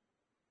Isaac?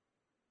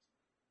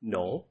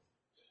 No.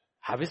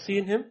 Have you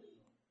seen him?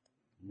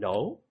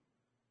 No.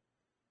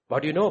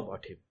 What do you know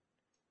about him?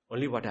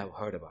 Only what I've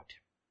heard about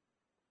him.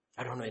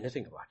 I don't know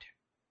anything about him.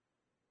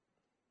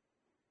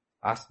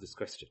 Ask this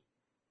question.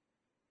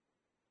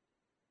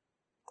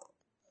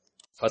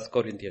 1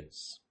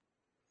 Corinthians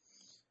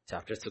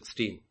chapter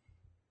 16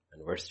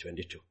 and verse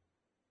 22.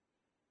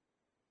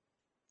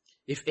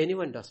 If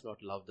anyone does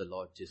not love the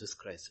Lord Jesus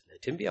Christ,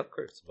 let him be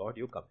accursed. Lord,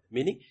 you come.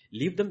 Meaning,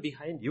 leave them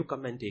behind, you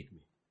come and take me.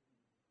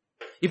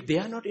 If they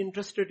are not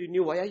interested in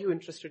you, why are you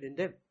interested in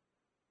them?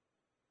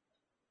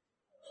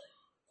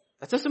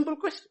 That's a simple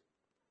question.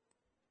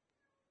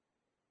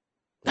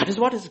 That is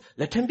what is,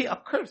 let him be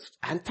accursed.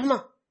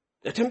 Anathema.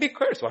 Let him be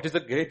cursed. What is the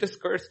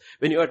greatest curse?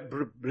 When you are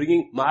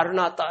bringing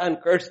Maranatha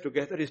and curse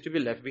together is to be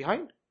left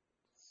behind.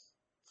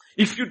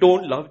 If you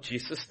don't love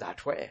Jesus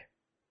that way.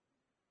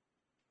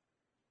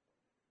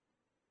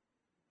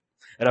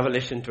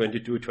 Revelation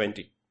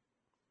 22:20.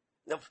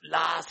 The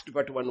last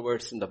but one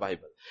verse in the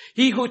Bible.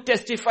 He who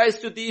testifies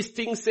to these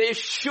things says,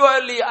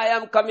 surely I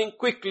am coming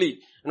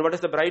quickly. And what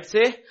does the bride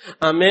say?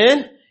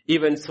 Amen.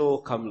 Even so,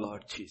 come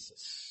Lord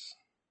Jesus.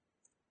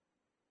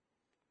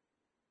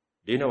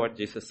 Do you know what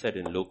Jesus said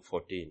in Luke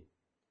 14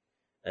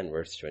 and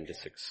verse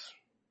 26?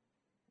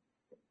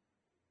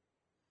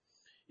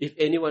 If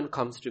anyone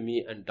comes to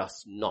me and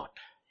does not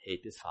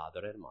hate his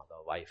father and mother,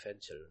 wife and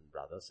children,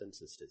 brothers and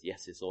sisters,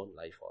 yes, his own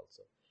life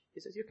also.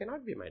 He says, you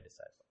cannot be my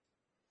disciple.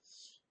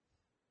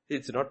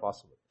 It's not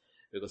possible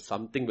because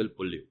something will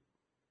pull you.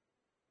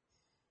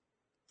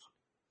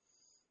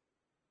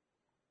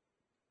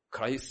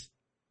 Christ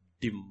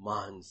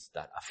demands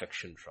that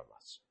affection from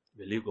us.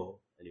 Will you go?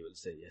 And you will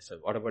say, yes, sir.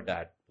 What about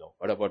dad? No.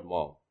 What about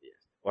mom? Yes.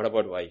 What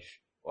about wife?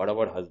 What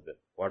about husband?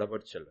 What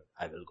about children?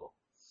 I will go.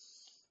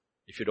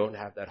 If you don't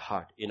have that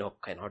heart,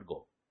 Enoch cannot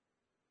go.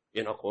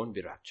 Enoch won't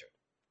be raptured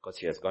because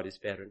he has got his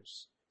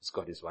parents, he's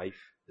got his wife,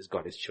 he's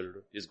got his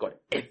children, he's got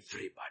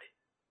everybody.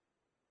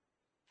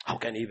 How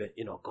can even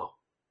Enoch go?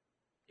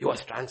 He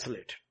was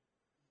translated.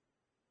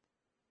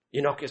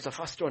 Enoch is the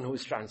first one who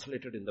is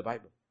translated in the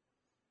Bible.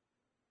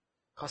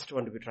 First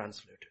one to be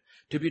translated.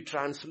 To be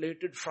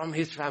translated from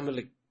his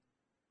family.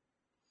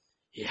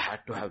 He had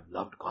to have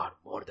loved God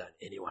more than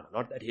anyone.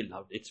 Not that he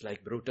loved. It's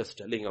like Brutus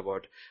telling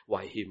about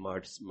why he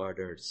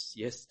murders.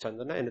 Yes,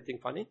 Chandana, anything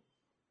funny?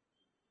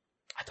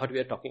 I thought we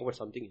were talking about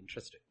something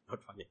interesting,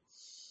 not funny.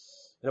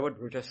 You know what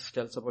Brutus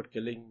tells about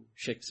killing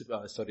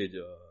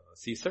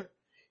Caesar?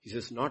 He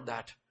says, not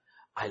that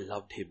I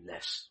loved him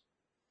less,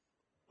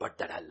 but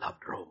that I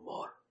loved Rome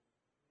more.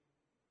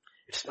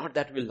 It's not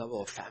that we love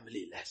our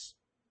family less.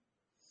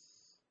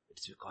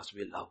 It's because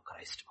we love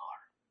Christ more.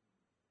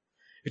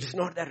 It is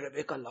not that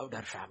Rebecca loved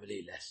her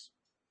family less.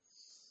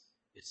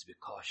 It's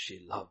because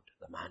she loved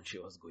the man she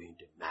was going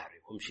to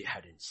marry, whom she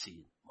hadn't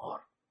seen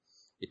more.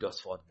 It was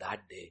for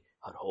that day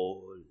her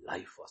whole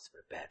life was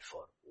prepared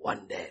for.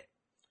 One day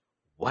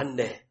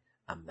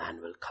a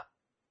man will come.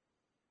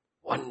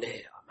 One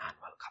day a man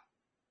will come.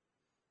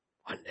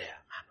 One day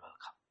a man will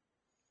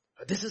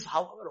come. This is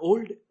how our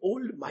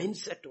old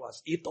mindset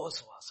was,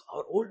 ethos was.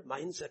 Our old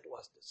mindset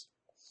was this.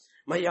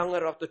 My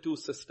younger of the two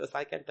sisters,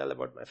 I can tell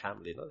about my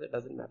family, no? That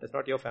doesn't matter. It's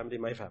not your family,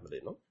 my family,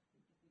 no?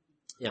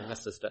 Younger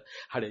sister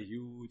had a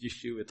huge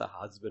issue with her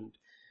husband.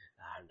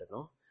 And,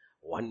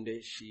 one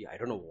day I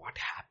don't know what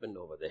happened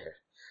over there.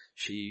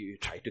 She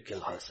tried to kill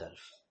herself.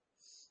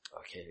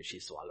 Okay, she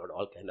swallowed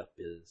all kind of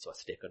pills,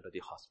 was taken to the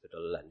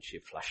hospital, and she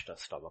flushed her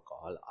stomach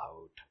all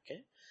out,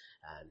 okay?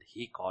 And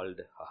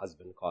her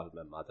husband called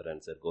my mother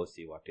and said, go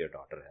see what your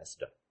daughter has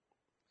done.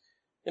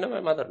 You know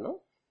my mother,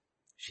 no?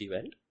 She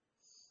went,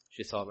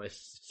 she saw my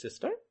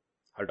sister,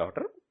 her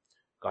daughter,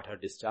 got her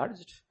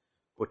discharged,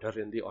 put her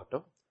in the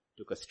auto,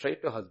 took her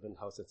straight to husband's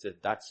house and said,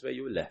 that's where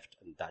you left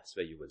and that's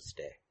where you will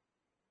stay.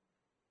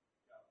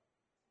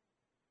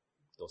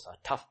 Those are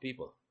tough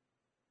people.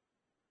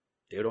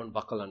 They don't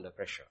buckle under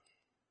pressure.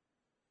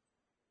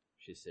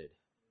 She said,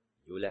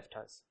 you left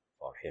us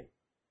for him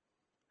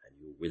and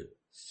you will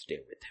stay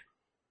with him.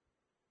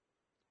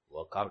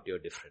 Work out your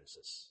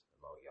differences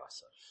among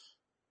yourself.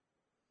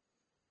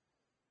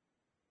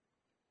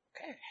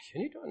 Okay,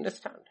 you need to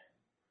understand.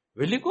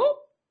 Will you go?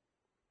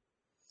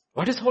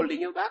 What is holding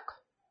you back?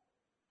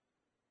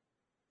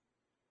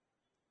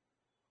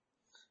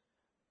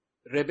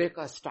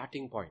 Rebecca's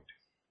starting point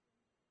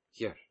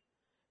here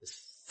is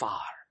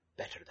far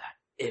better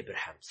than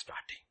Abraham's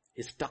starting.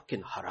 He's stuck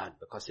in Haran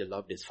because he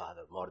loved his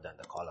father more than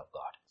the call of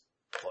God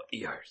for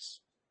years.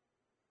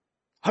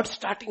 Her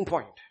starting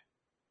point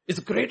is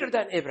greater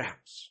than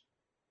Abraham's.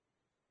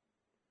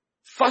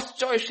 First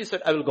choice, she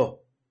said, I will go.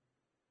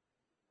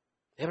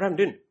 Abraham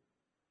didn't.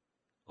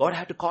 God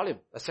had to call him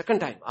a second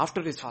time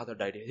after his father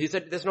died. He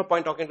said, there's no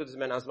point talking to this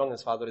man as long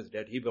as father is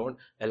dead. He won't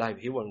alive.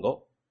 He won't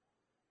go.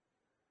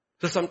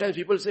 So sometimes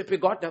people say, if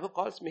God never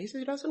calls me. He says,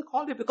 he doesn't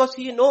call you because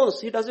he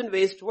knows. He doesn't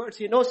waste words.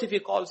 He knows if he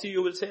calls you,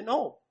 you will say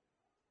no.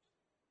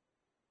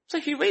 So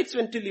he waits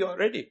until you are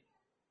ready.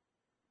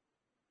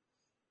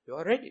 You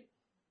are ready.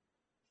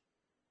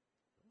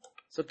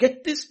 So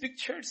get these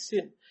pictures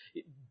in.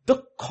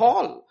 The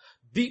call,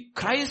 the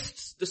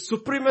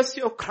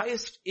supremacy of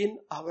Christ in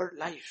our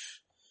life.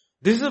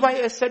 This is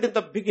why I said in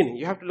the beginning,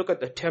 you have to look at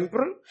the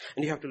temporal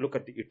and you have to look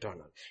at the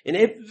eternal. In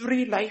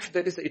every life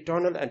there is an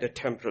eternal and a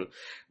temporal.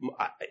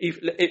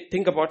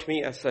 Think about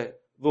me as a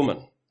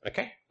woman,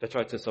 okay? That's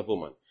why it says a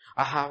woman.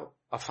 I have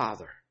a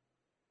father,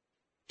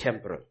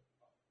 temporal,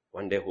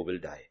 one day who will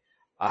die.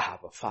 I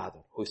have a father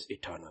who is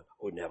eternal,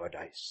 who never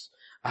dies.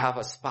 I have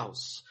a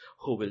spouse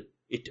who will,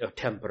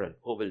 temporal,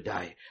 who will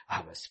die. I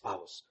have a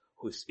spouse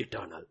who is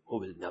eternal, who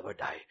will never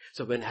die.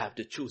 So when I have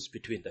to choose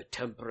between the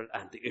temporal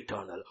and the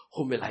eternal,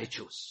 whom will I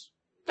choose?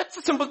 That's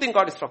the simple thing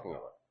God is talking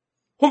about.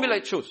 Whom will I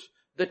choose?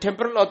 The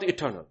temporal or the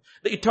eternal?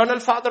 The eternal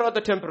father or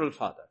the temporal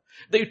father?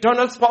 The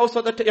eternal spouse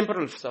or the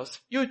temporal spouse?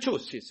 You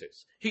choose, he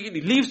says. He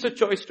leaves the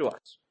choice to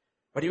us.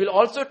 But he will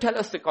also tell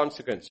us the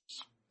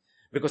consequences.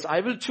 Because I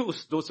will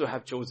choose those who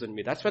have chosen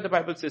me. That's why the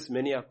Bible says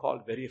many are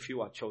called, very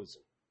few are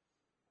chosen.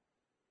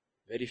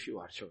 Very few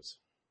are chosen.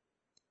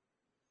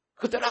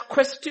 Because there are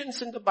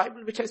questions in the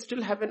Bible which I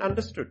still haven't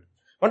understood.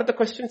 One of the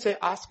questions I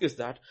ask is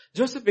that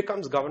Joseph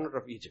becomes governor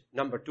of Egypt,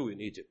 number 2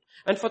 in Egypt.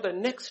 And for the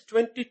next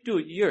 22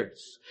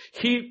 years,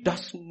 he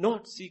does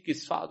not seek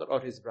his father or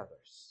his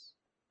brothers.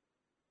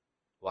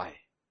 Why?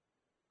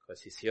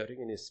 Because he's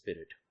hearing in his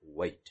spirit,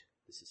 wait,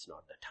 this is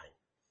not the time.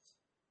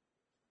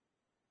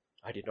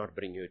 I did not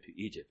bring you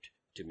to Egypt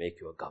to make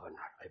you a governor.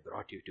 I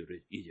brought you to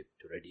Egypt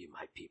to redeem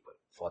my people.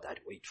 For that,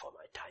 wait for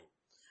my time.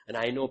 And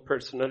I know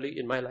personally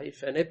in my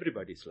life and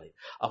everybody's life,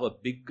 our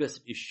biggest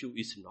issue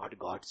is not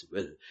God's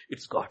will.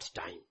 It's God's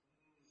time.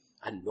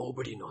 And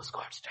nobody knows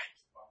God's time.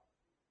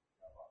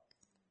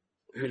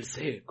 We will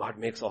say God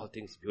makes all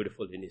things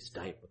beautiful in his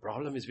time. The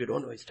problem is we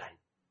don't know his time.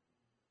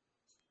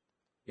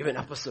 Even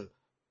Apostle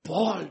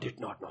Paul did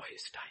not know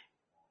his time.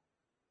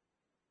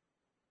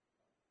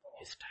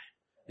 His time.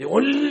 The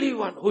only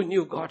one who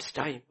knew God's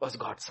time was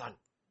God's Son.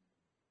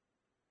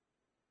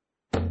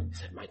 He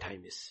said,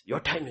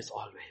 your time is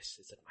always.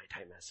 He said, my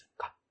time hasn't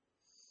come.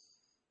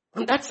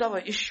 And that's our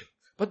issue.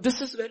 But this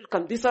is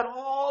welcome. These are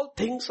all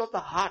things of the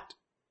heart.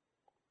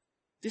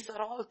 These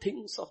are all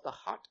things of the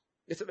heart.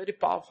 It's a very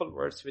powerful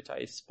verse which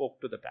I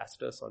spoke to the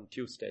pastors on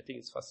Tuesday. I think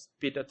it's 1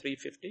 Peter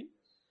 3:15.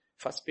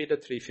 1 Peter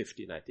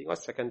 3:15, I think, or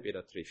 2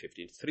 Peter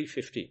 3:15.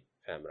 3:15,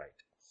 if I'm right.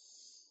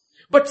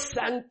 But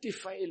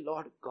sanctify,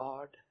 Lord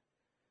God,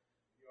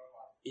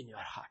 in your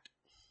heart.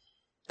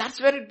 That's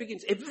where it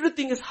begins.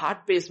 Everything is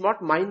heart-based,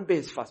 not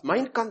mind-based first.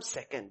 Mind comes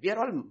second. We are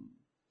all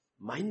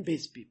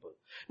mind-based people.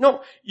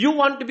 No, you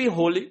want to be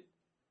holy.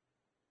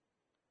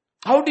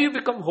 How do you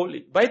become holy?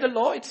 By the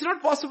law? It's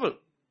not possible.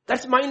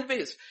 That's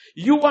mind-based.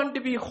 You want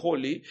to be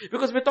holy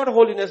because without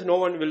holiness, no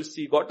one will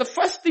see God. The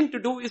first thing to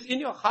do is in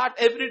your heart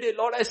every day,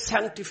 Lord, I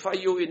sanctify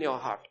you in your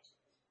heart.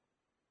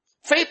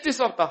 Faith is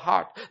of the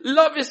heart.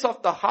 Love is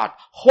of the heart.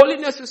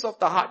 Holiness is of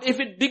the heart. If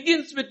it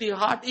begins with the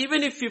heart,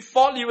 even if you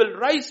fall, you will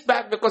rise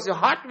back because your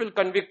heart will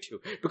convict you.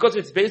 Because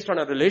it's based on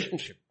a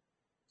relationship.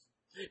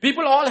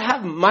 People all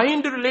have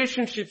mind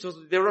relationships, so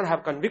they don't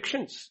have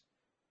convictions.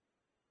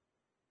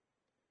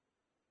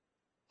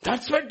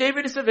 That's why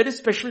David is a very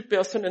special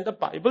person in the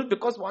Bible,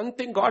 because one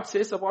thing God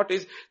says about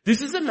is,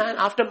 this is a man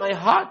after my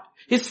heart.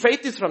 His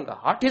faith is from the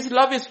heart. His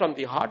love is from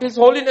the heart. His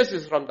holiness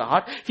is from the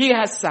heart. He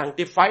has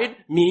sanctified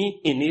me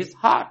in his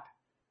heart.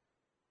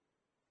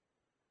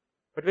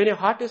 But when your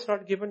heart is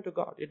not given to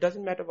God, it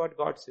doesn't matter what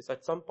God says.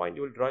 At some point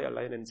you will draw a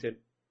line and say,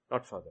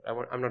 not further.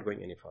 I'm not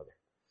going any further.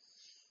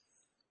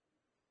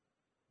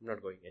 I'm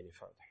not going any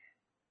further.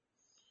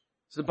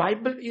 So the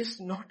Bible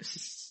is not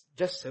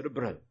just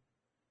cerebral.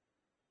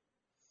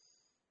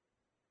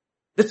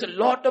 There's a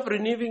lot of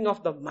renewing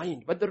of the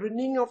mind, but the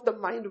renewing of the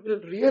mind will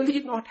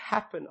really not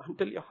happen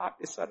until your heart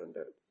is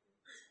surrendered.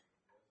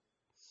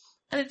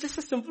 And it's just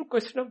a simple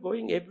question of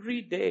going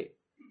every day.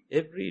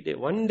 Every day.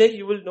 One day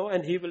you will know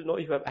and he will know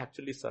you have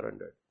actually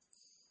surrendered.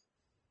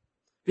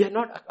 We are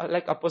not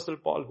like Apostle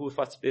Paul who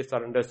first day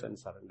surrenders and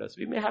surrenders.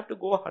 We may have to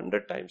go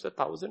 100 times,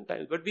 1,000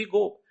 times, but we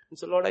go and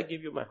say, Lord, I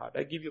give you my heart.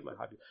 I give you my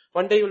heart.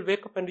 One day you will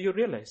wake up and you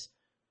realize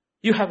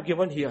you have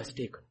given, he has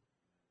taken.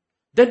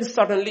 Then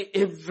suddenly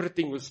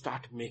everything will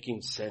start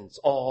making sense.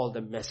 All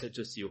the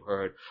messages you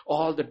heard,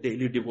 all the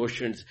daily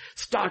devotions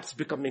starts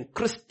becoming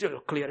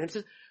crystal clear. And it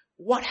says,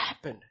 what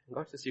happened?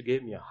 God says, you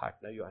gave me a heart.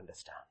 Now you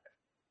understand.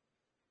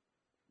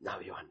 Now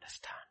you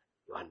understand.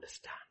 You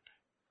understand.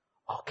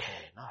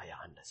 Okay, now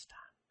I understand.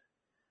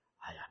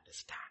 I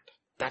understand.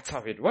 That's how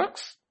it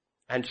works.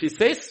 And she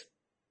says,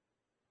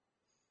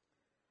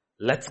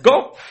 let's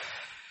go.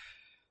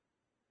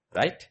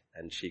 Right?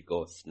 And she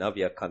goes. Now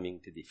we are coming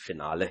to the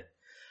finale.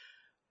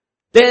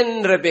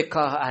 Then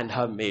Rebecca and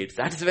her maids.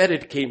 That's where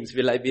it came.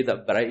 Will I be the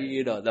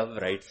bride or the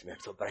bridesmaid?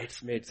 So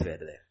bridesmaids were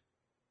there.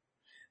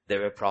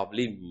 There were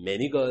probably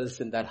many girls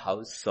in that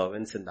house,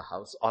 servants in the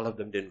house. All of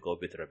them didn't go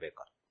with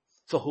Rebecca.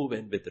 So who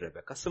went with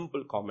Rebecca?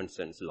 Simple common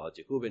sense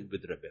logic. Who went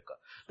with Rebecca?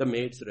 The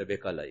maids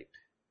Rebecca liked.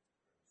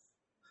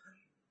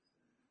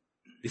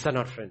 These are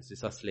not friends,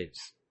 these are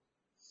slaves.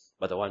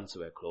 But the ones who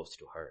were close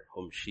to her,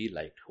 whom she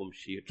liked, whom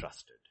she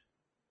trusted.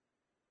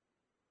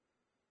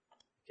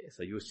 Okay,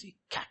 so you see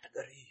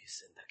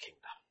categories in the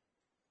kingdom.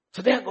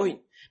 So they are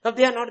going. Now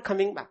they are not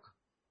coming back.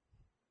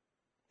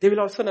 They will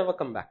also never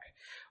come back.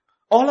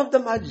 All of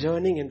them are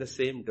journeying in the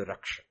same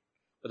direction.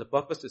 But the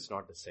purpose is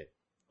not the same.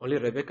 Only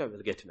Rebecca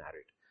will get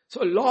married.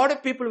 So a lot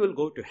of people will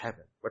go to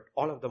heaven, but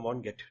all of them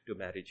won't get to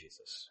marry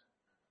Jesus.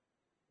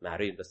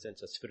 Marry in the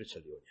sense of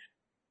spiritual union.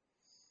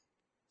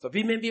 So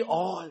we may be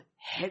all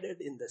headed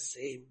in the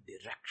same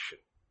direction.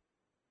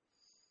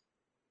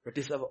 But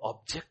is our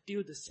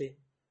objective the same?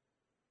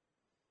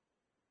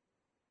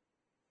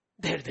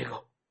 There they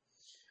go.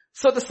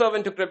 So the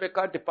servant took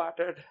Rebecca,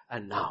 departed,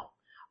 and now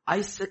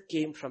Isaac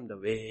came from the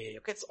way.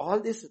 Okay, it's all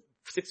this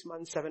 6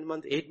 months, 7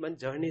 months, 8 month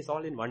journey is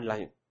all in one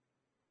line.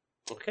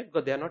 Okay,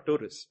 because they are not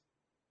tourists.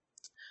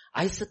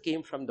 Isaac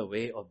came from the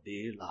way of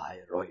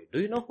Beer-lahai-roi. Do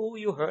you know who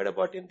you heard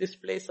about in this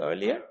place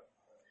earlier?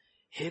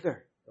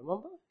 Hagar.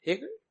 Remember?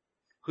 Hagar?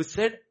 Who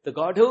said, the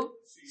God who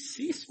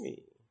sees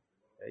me.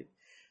 Right?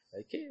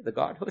 Okay, the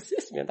God who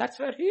sees me. And that's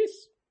where he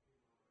is.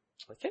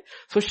 Okay.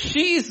 So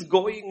she is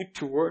going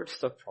towards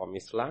the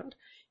promised land.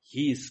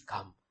 He is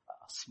come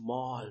a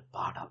small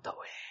part of the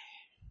way.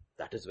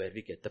 That is where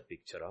we get the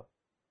picture of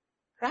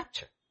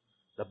rapture.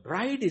 The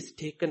bride is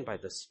taken by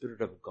the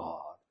Spirit of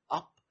God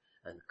up,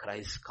 and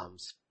Christ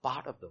comes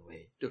part of the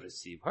way to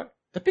receive her.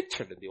 The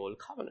picture in the Old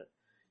Covenant.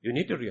 You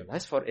need to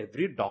realize for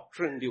every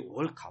doctrine in the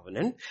Old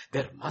Covenant,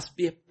 there must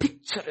be a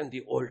picture in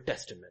the Old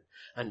Testament.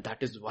 And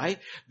that is why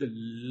the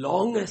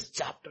longest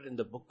chapter in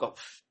the book of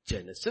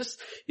Genesis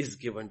is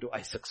given to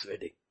Isaac's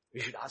wedding.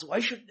 We should ask,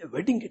 why should the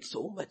wedding get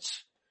so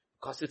much?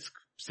 Because it's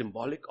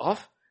symbolic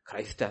of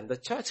Christ and the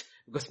church.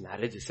 Because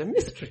marriage is a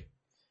mystery.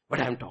 But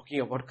I'm talking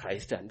about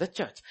Christ and the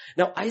church.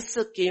 Now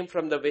Isaac came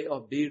from the way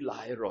of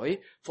Beer-lahai-roi,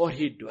 for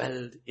he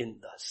dwelled in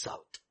the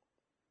south.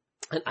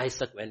 And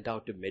Isaac went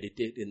out to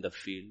meditate in the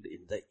field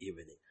in the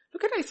evening.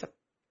 Look at Isaac.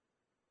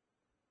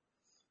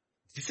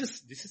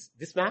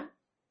 This man.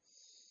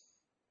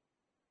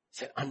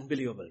 He's an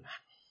unbelievable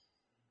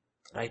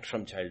man. Right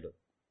from childhood.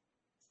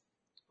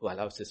 Who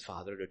allows his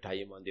father to tie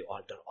him on the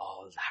altar,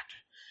 all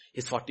that.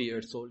 He's 40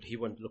 years old, he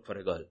won't look for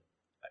a girl.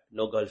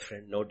 No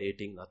girlfriend, no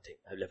dating, nothing.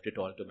 I've left it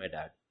all to my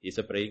dad. He's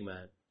a praying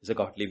man. He's a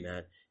godly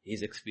man.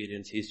 His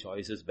experience, his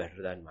choice is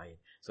better than mine.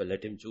 So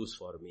let him choose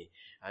for me.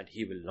 And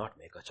he will not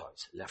make a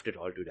choice. Left it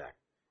all to dad.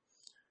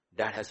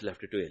 Dad has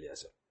left it to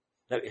Eliezer.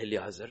 Now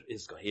Eliezer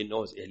is gone. He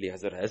knows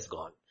Eliezer has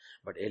gone.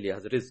 But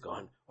Eliezer is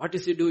gone. What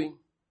is he doing?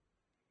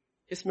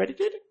 He's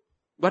meditating.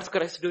 What's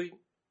Christ doing?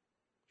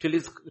 Till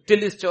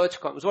his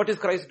church comes. What is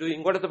Christ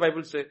doing? What does the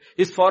Bible say?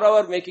 He's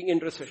forever making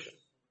intercession.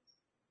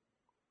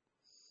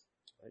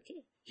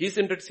 Okay. He's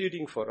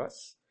interceding for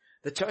us.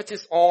 The church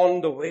is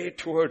on the way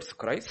towards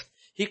Christ.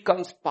 He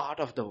comes part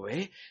of the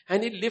way,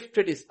 and he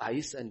lifted his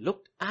eyes and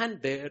looked,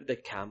 and there the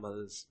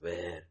camels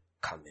were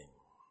coming.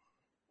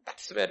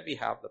 That's where we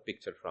have the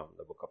picture from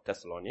the book of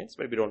Thessalonians,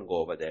 but we don't go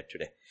over there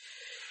today.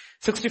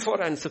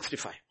 64 and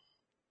 65.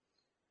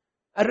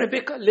 And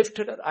Rebecca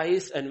lifted her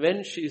eyes, and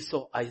when she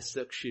saw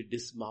Isaac, she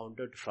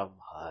dismounted from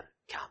her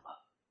camel.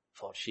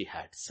 For she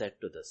had said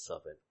to the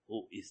servant,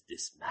 who is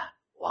this man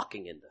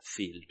walking in the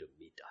field to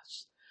meet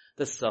us?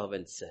 The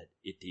servant said,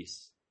 it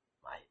is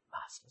my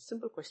master.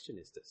 Simple question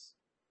is this.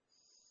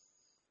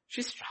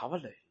 She's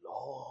traveled a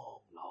long,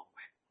 long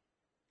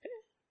way.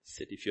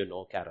 Said, if you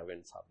know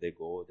caravans, how they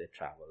go, they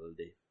travel,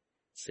 they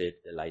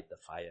sit, they light the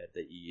fire,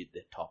 they eat,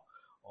 they talk.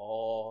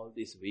 All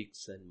these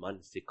weeks and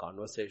months, the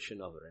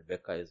conversation of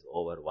Rebecca is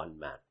over one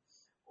man.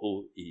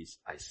 Who is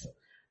Isaac?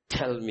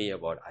 Tell me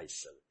about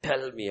Isaac.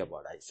 Tell me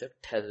about Isaac.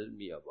 Tell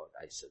me about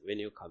Isaac. When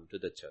you come to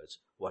the church,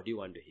 what do you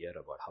want to hear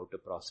about? How to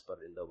prosper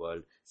in the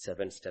world?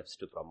 7 steps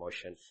to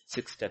promotion,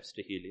 6 steps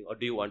to healing? Or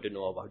do you want to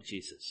know about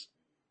Jesus?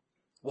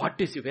 Where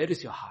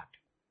is your heart?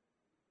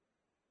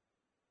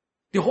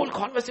 The whole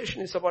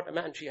conversation is about a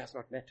man she has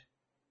not met.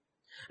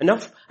 And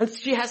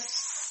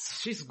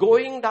she's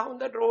going down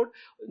that road,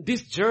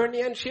 this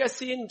journey, and she has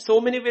seen so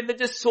many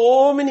villages,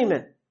 so many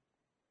men.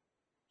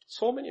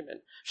 So many men.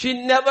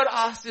 She never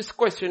asked this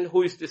question,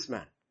 who is this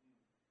man?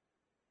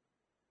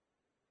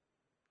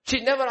 She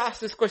never asked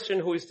this question,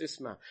 who is this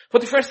man? For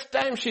the first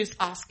time she is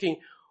asking,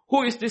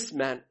 who is this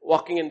man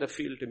walking in the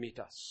field to meet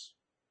us?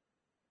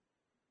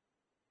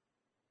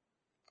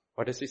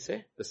 What does he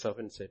say? The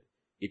servant said,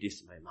 it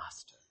is my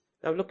master.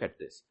 Now look at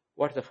this.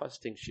 What's the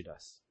first thing she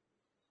does?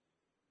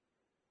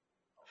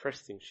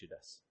 First thing she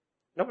does.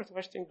 Know what the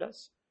first thing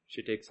does?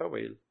 She takes a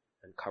veil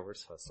and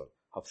covers herself.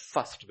 Her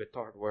first,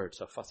 without words,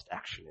 her first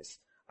action is,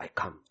 I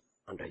come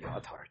under your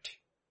authority.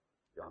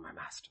 You are my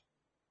master.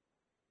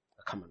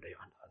 I come under your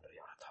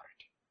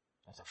authority.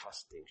 That's the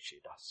first thing she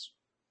does.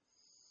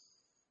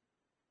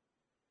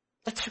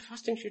 That's the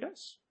first thing she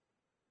does.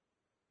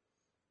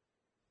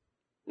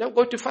 Now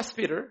go to 1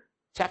 Peter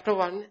chapter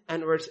 1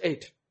 and verse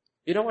 8.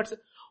 You know what's it?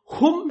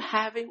 Whom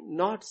having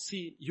not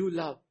seen you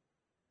love.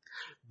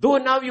 Though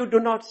now you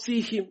do not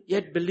see him,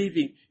 yet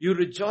believing, you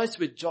rejoice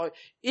with joy,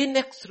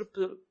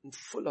 inexpressible and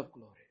full of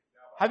glory.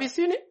 Have you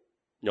seen him?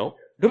 No.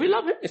 Do we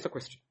love him? Is the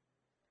question.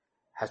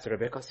 Has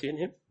Rebecca seen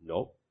him?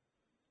 No.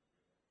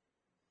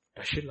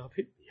 Does she love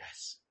him?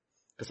 Yes.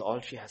 Because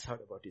all she has heard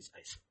about is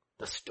Isaac.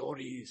 The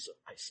stories of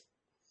Isaac.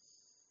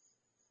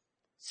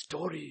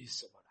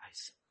 Stories about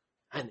Isaac.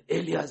 And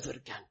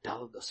Eliezer can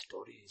tell the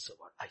stories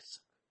about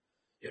Isaac.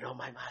 You know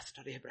my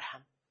master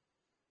Abraham?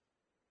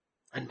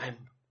 And my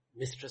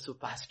mistress who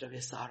passed away,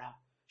 Sarah,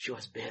 she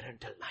was barren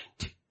till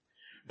 90.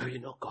 Do you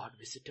know God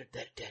visited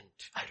their tent?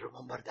 I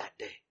remember that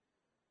day.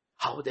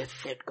 How they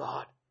fed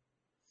God.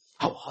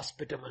 How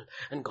hospitable.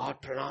 And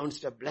God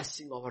pronounced a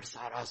blessing over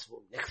Sarah's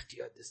womb. Next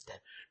year, this time.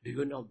 Do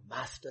you know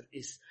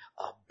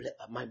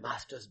my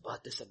master's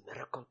birth is a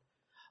miracle?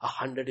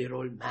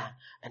 100-year-old man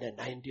and a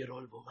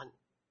 90-year-old woman.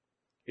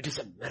 It is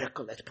a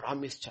miracle, a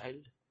promised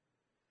child.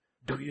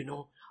 Do you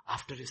know,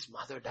 after his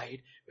mother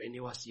died, when he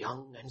was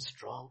young and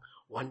strong,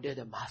 one day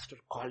the master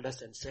called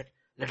us and said,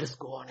 let us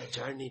go on a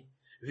journey.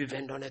 We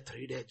went on a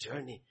 3-day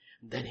journey.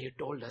 Then he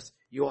told us,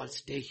 you all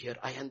stay here.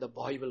 I and the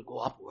boy will go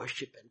up,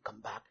 worship and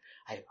come back.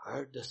 I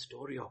heard the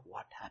story of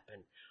what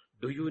happened.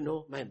 Do you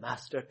know my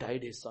master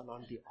tied his son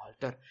on the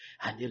altar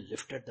and he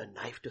lifted the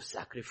knife to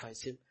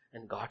sacrifice him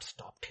and God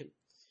stopped him?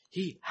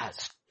 He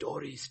has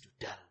stories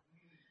to tell.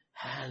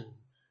 And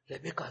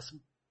Rebecca's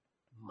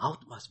mouth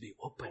must be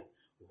open.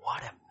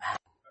 What a man.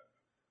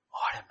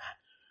 What a man.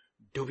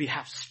 Do we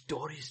have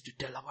stories to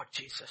tell about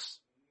Jesus?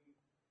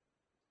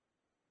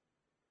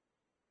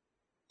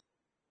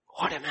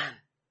 What a man.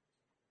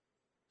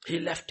 He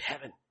left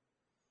heaven.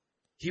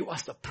 He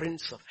was the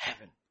Prince of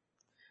Heaven.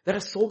 There are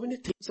so many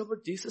things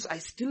about Jesus I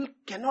still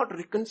cannot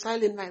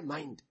reconcile in my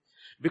mind.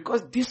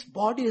 Because this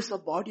body is a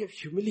body of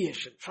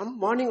humiliation. From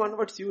morning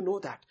onwards, you know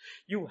that.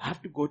 You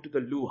have to go to the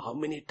loo. How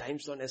many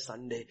times on a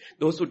Sunday?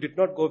 Those who did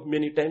not go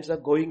many times are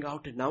going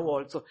out now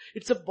also.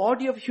 It's a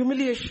body of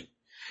humiliation.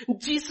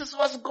 Jesus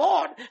was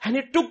God and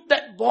he took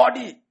that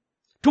body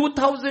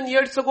 2000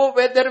 years ago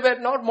where there were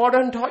not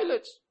modern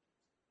toilets.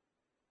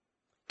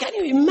 Can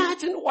you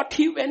imagine what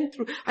he went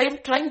through? I am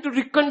trying to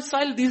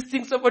reconcile these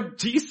things about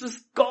Jesus,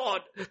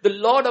 God, the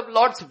Lord of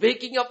Lords,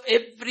 waking up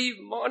every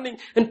morning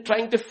and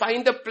trying to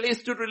find a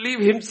place to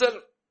relieve himself.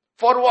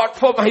 For what?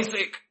 For my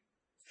sake.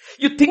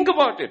 You think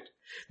about it.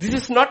 This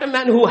is not a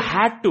man who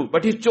had to,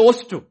 but he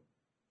chose to.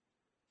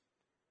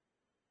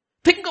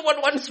 Think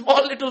about one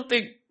small little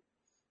thing.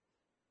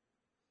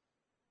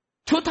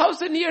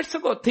 2000 years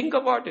ago, think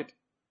about it.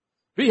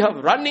 We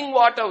have running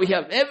water, we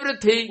have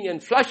everything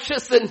and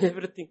flushes and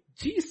everything.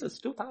 Jesus,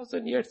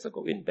 2000 years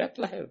ago in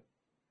Bethlehem.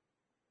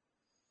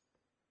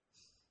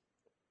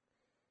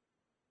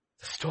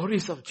 The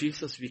stories of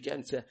Jesus, we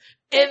can say,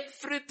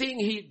 everything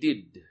he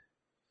did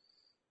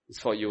is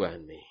for you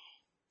and me.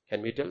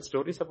 Can we tell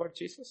stories about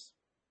Jesus?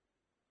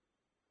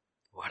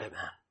 What a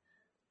man.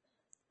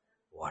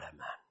 What a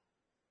man.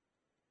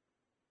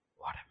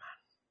 What a man.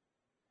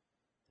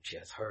 She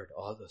has heard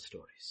all the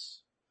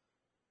stories.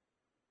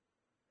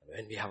 And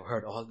when we have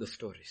heard all the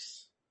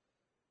stories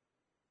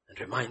and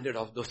reminded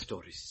of those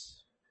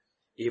stories,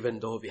 even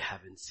though we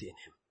haven't seen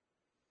him,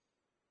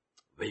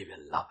 we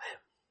will love him.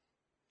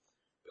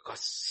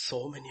 Because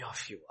so many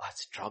of you are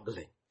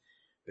struggling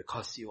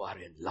Because you are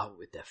in love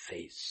with a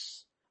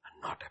face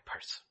and not a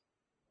person.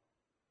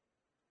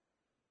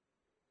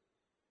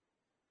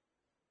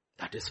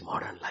 That is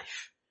modern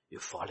life. You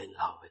fall in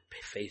love with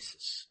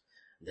faces.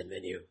 Then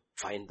when you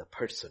find the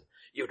person,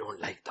 you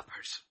don't like the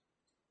person.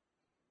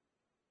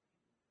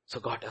 So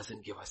God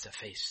doesn't give us a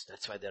face.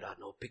 That's why there are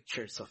no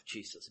pictures of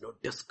Jesus, no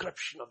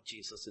description of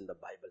Jesus in the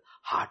Bible,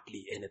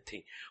 hardly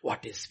anything.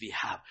 What is we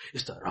have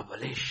is the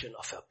revelation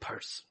of a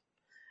person.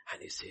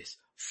 And he says,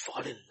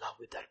 fall in love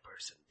with that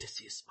person.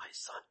 This is my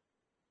son.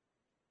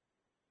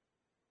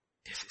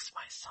 This is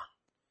my son.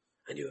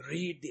 And you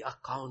read the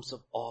accounts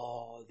of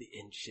all the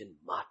ancient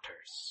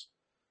martyrs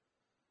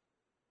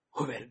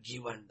who were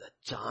given the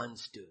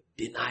chance to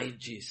deny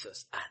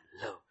Jesus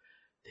and live.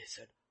 They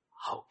said,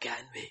 how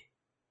can we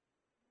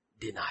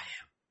deny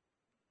him?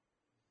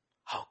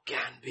 How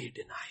can we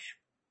deny him?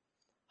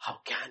 How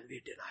can we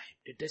deny him?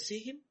 Did they see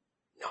him?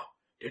 No.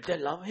 Did they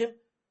love him?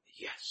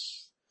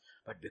 Yes.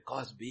 But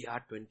because we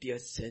are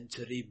 20th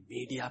century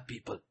media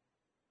people,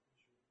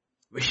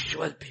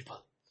 visual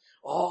people,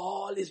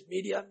 all is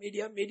media.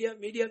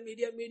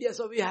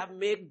 So we have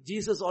made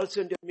Jesus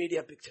also into a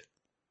media picture.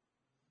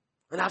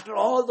 And after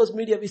all those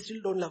media, we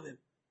still don't love him.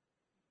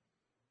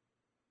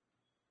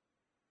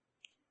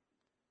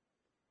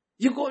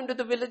 You go into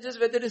the villages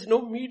where there is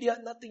no media,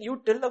 nothing.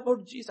 You tell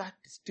about Jesus. I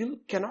still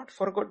cannot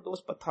forget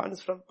those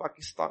Pathans from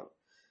Pakistan.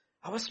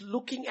 I was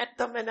looking at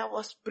them and I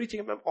was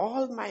preaching them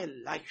all my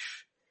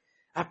life.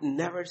 I've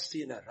never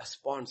seen a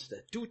response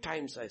there. 2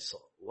 times I saw.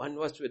 One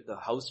was with the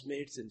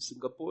housemates in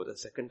Singapore. The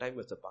second time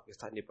was the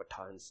Pakistani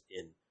Pathans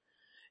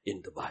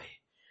in Dubai.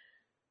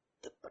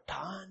 The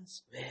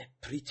Pathans were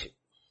preaching.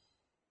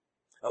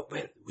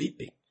 Were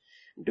weeping.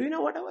 Do you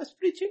know what I was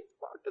preaching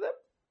about to them?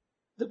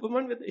 The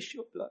woman with the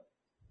issue of blood.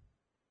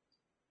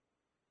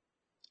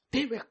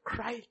 They were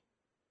crying.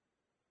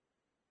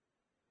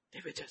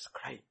 They were just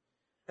crying.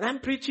 And I'm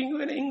preaching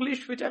you in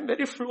English, which I'm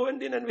very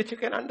fluent in and which you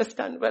can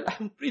understand well.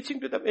 I'm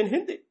preaching to them in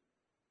Hindi.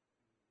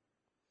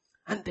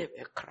 And they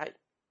were crying.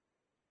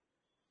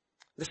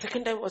 The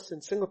second time was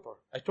in Singapore.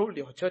 I told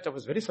your church I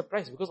was very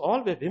surprised because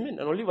all were women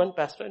and only one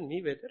pastor and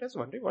me were there. I was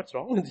wondering what's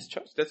wrong in this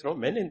church. There's no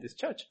men in this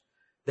church.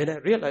 Then I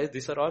realized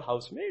these are all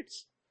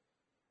housemates.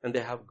 And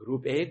they have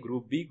group A,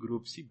 group B,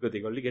 group C because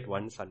they only get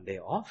one Sunday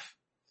off.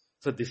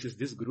 So this is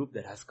this group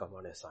that has come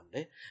on a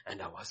Sunday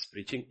and I was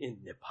preaching in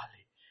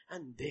Nepali.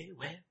 And they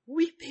were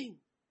weeping.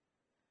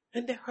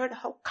 And they heard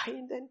how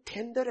kind and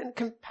tender and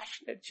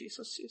compassionate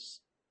Jesus is.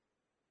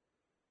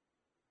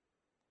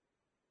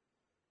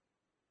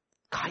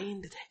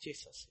 Kind that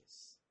Jesus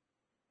is.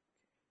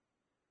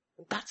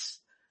 And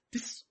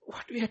this is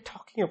what we are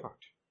talking about.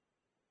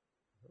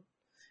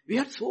 We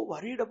are so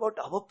worried about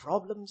our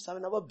problems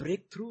and our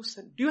breakthroughs.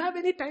 And do you have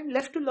any time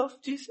left to love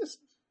Jesus?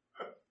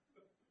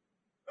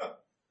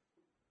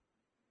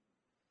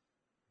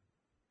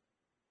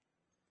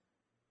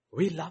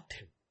 We loved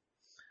him.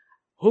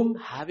 Whom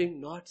having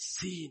not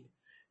seen,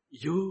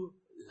 you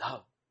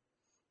love.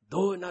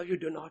 Though now you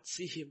do not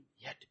see him,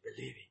 yet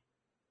believing.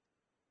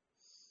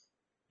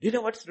 Do you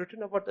know what's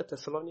written about the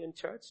Thessalonian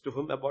church? To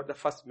whom about the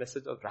first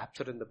message of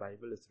rapture in the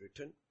Bible is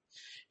written?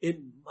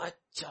 In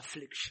much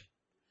affliction,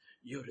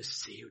 you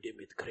received him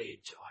with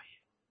great joy.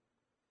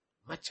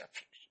 Much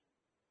affliction.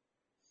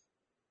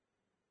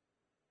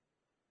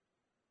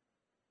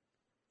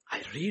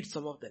 I read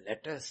some of the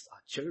letters our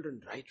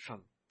children write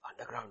from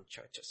underground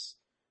churches.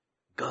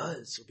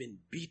 Girls who've been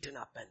beaten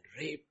up and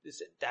raped. They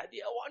said,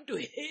 Daddy, I want to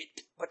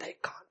hate, but I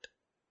can't.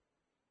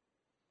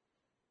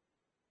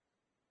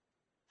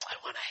 I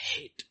want to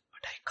hate,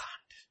 but I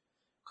can't.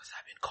 Because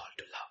I've been called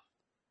to love.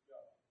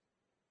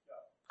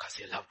 Because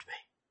he loved me.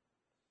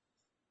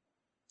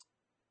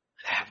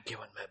 And I have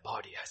given my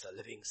body as a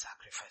living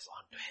sacrifice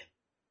unto him.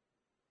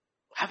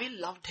 Have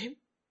you loved him?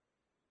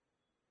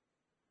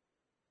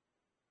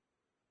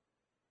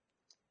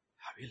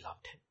 Have you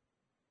loved him?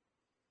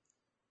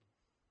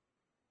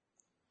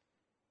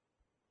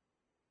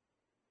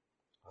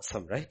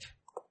 Awesome, right?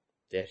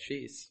 There she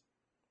is.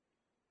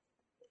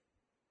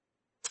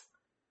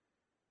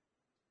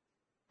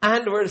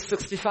 And verse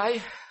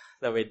 65,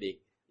 the wedding.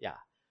 Yeah.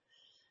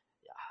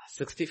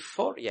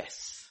 64,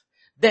 yes.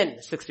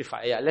 Then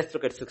 65, let's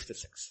look at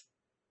 66.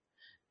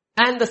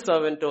 And the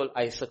servant told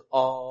Isaac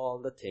all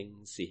the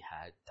things he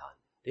had done.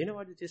 Do you know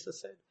what Jesus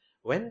said?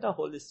 When the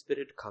Holy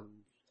Spirit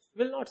comes,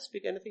 he will not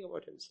speak anything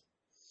about himself.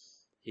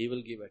 He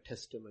will give a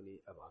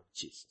testimony about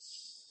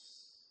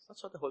Jesus.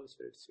 That's what the Holy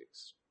Spirit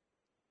speaks.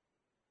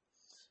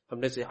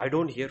 Sometimes I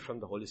don't hear from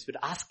the Holy Spirit.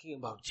 Asking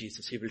about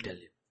Jesus, he will tell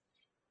you.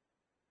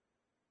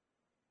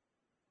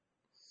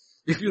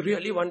 If you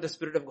really want the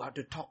Spirit of God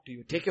to talk to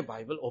you, take your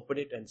Bible, open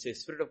it and say,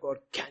 Spirit of God,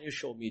 can you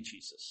show me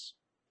Jesus?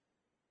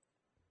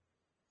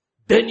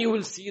 Then you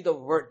will see the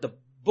word, the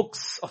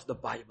books of the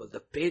Bible, the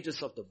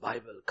pages of the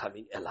Bible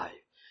coming alive.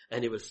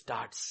 And you will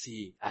start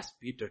seeing, as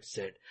Peter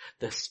said,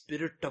 the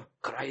Spirit of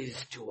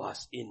Christ to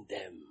us in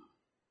them,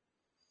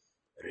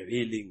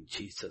 revealing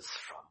Jesus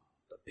from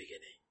the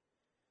beginning.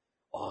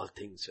 All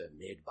things were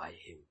made by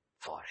him,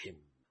 for him,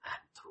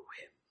 and through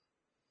him.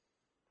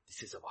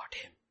 This is about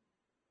him.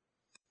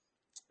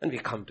 And we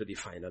come to the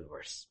final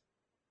verse.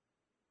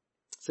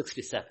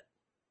 67.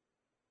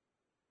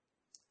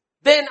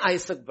 Then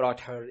Isaac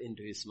brought her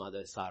into his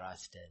mother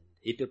Sarah's tent.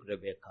 He took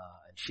Rebekah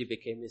and she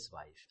became his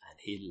wife and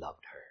he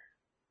loved her.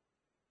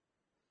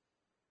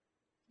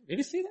 Did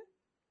you see that?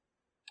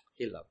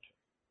 He loved her.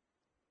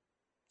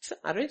 It's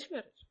an arranged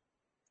marriage.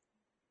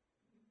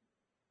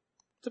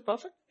 It's a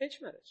perfect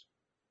arranged marriage.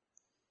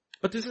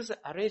 But this is an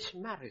arranged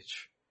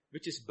marriage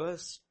which is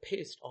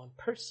based on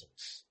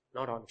persons,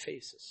 not on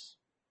faces.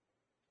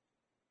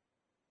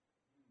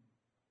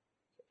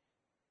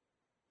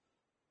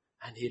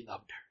 And he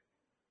loved her.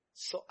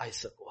 So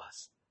Isaac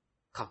was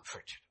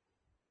comforted.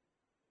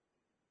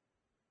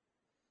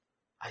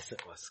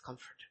 Isaac was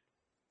comforted.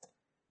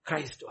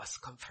 Christ was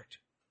comforted.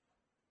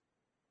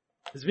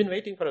 He's been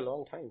waiting for a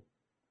long time.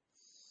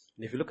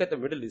 And if you look at the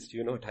Middle East,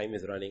 you know time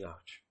is running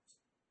out.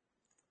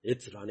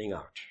 It's running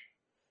out.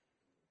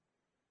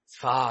 It's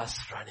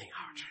fast running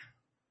out.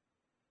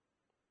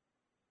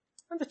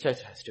 And the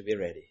church has to be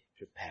ready,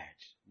 prepared.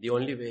 The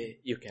only way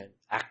you can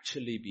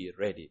actually be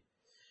ready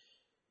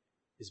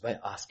is by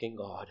asking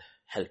God,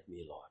 help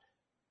me, Lord,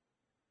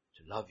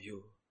 to love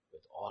you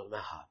with all my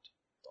heart,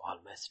 with all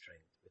my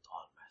strength, with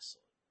all my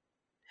soul.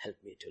 Help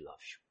me to love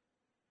you.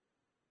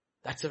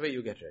 That's the way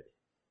you get ready.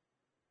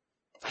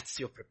 That's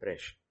your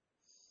preparation.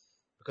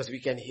 Because we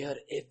can hear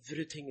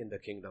everything in the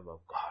kingdom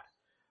of God.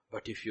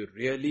 But if you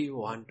really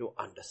want to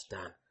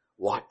understand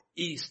what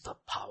is the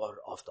power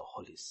of the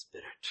Holy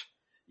Spirit,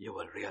 you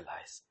will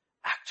realize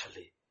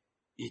actually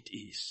it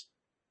is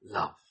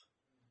love.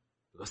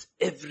 Because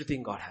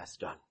everything God has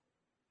done,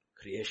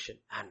 creation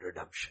and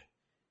redemption,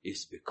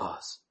 is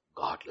because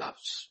God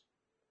loves.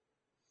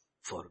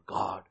 For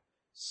God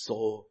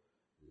so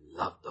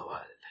loved the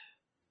world.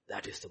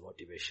 That is the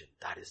motivation.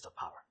 That is the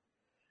power.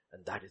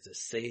 And that is the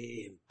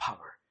same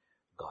power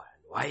God.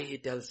 And why he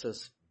tells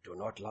us, do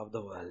not love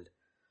the world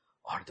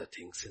or the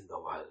things in the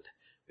world,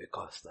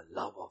 because the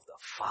love of the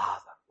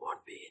Father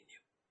won't be in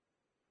you.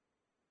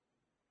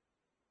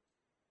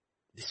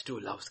 These two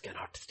loves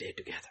cannot stay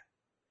together.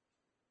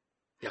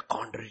 They are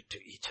contrary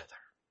to each other.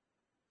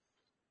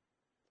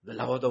 The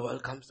love of the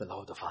world comes, the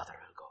love of the Father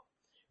will go.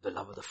 The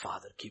love of the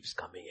Father keeps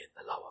coming in,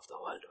 the love of the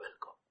world will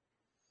go.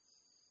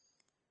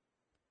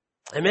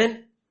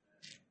 Amen?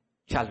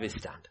 Shall we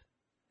stand?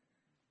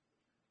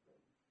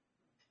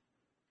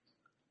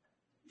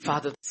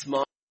 Father, this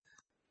morning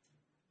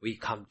we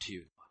come to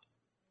you, Lord.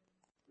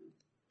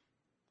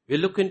 We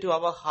look into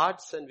our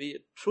hearts and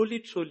we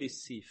truly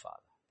see, Father,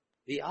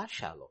 we are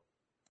shallow.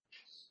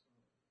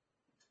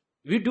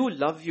 We do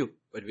love you,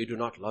 but we do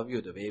not love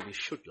you the way we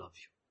should love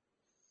you.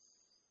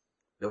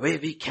 The way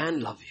we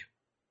can love you.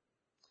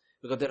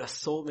 Because there are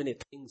so many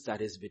things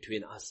that is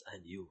between us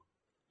and you.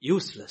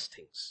 Useless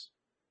things.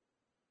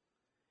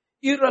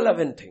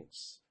 Irrelevant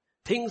things.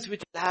 Things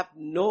which have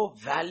no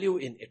value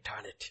in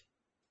eternity.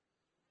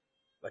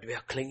 But we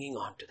are clinging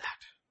on to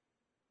that.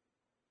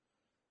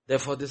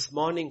 Therefore this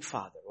morning,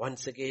 Father,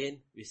 once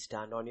again, we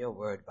stand on your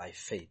word by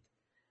faith.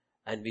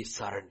 And we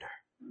surrender.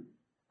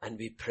 And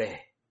we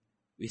pray.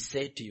 We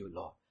say to you,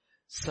 Lord,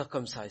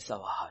 circumcise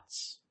our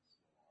hearts.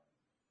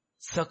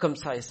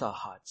 Circumcise our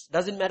hearts.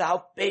 Doesn't matter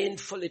how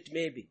painful it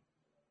may be.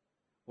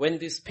 When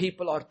these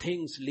people or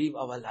things leave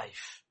our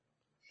life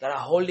that are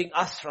holding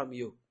us from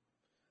you,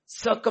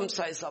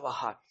 circumcise our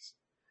hearts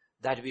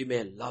that we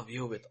may love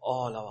you with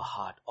all our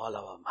heart, all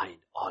our mind,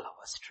 all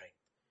our strength.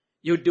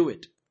 You do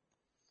it.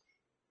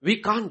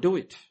 We can't do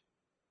it.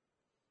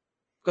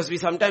 Because we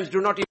sometimes do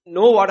not even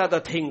know what are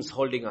the things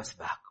holding us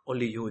back.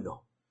 Only you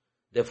know.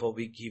 Therefore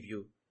we give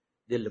you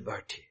the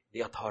liberty, the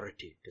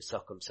authority to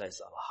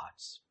circumcise our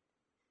hearts.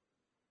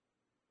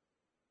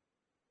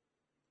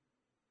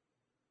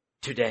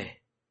 Today,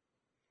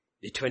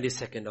 the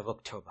 22nd of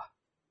October,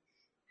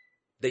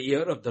 the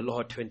year of the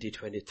Lord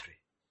 2023,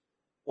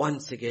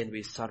 once again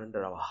we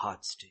surrender our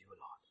hearts to you,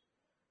 Lord.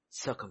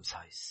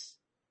 Circumcise.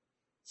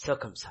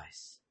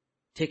 Circumcise.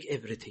 Take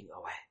everything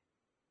away.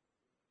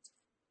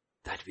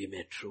 That we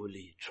may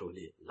truly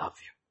love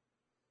you.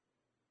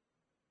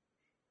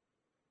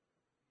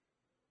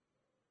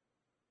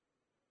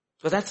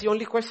 So that's the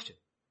only question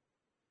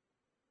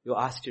you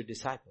asked your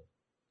disciple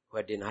who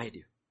had denied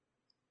you.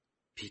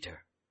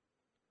 Peter,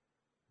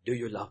 do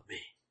you love me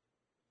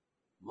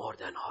more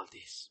than all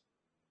these?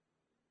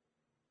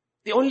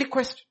 The only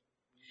question.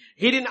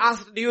 He didn't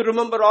ask, do you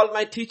remember all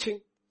my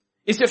teaching?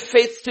 Is your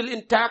faith still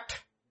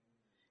intact?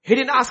 He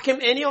didn't ask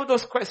him any of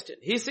those questions.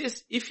 He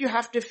says, if you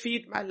have to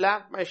feed my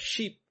lamb, my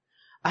sheep,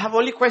 I have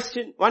only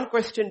one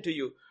question to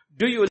you.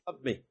 Do you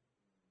love me?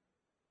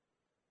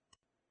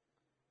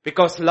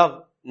 Because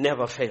love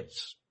never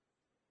fails.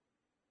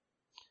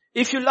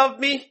 If you love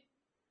me,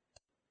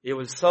 you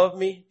will serve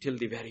me till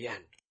the very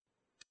end.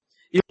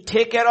 You will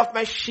take care of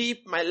my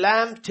sheep, my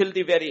lamb till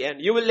the very end.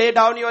 You will lay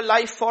down your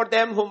life for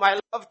them whom I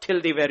love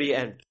till the very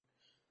end.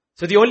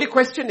 So the only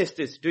question is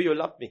this, do you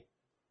love me?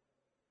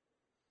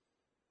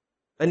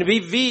 And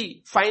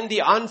we find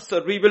the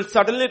answer, we will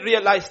suddenly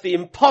realize the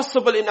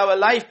impossible in our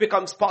life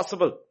becomes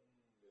possible.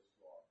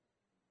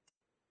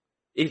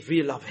 If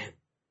we love Him,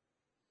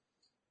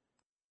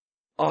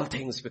 all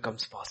things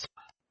becomes possible.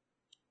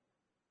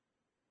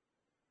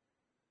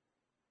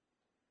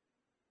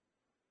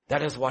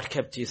 That is what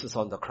kept Jesus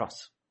on the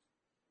cross.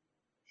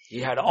 He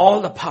had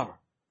all the power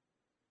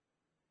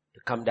to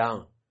come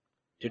down,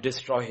 to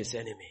destroy His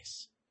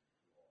enemies.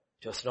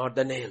 It was not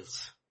the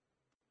nails.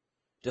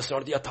 It was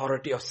not the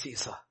authority of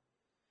Caesar.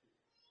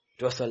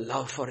 It was the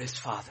love for His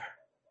Father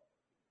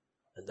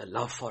and the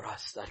love for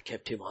us that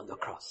kept Him on the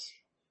cross.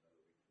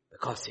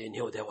 Because He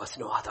knew there was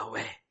no other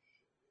way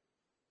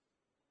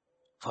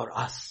for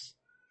us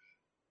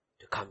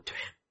to come to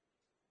Him.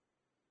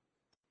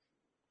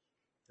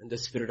 And the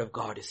Spirit of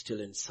God is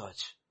still in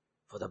search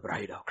for the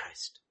bride of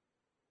Christ.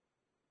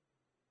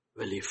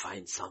 Will you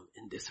find some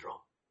in this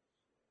room?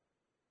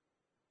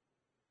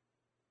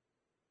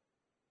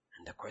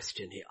 And the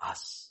question He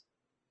asks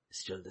is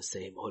still the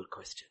same old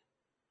question.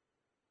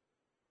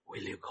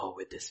 Will you go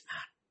with this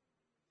man?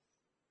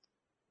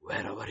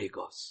 Wherever he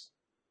goes,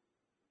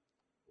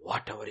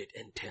 whatever it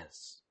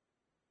entails,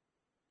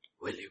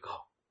 will you go?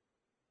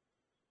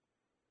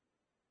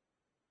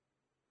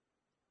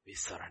 We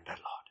surrender,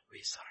 Lord.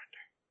 We surrender.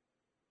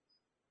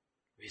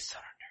 We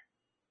surrender.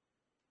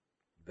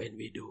 When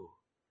we do,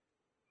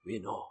 we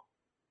know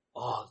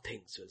all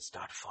things will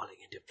start falling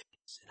into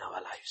place in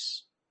our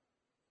lives.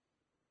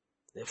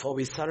 Therefore,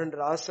 we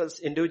surrender ourselves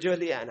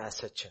individually and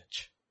as a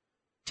church.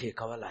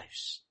 Take our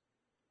lives.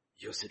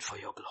 Use it for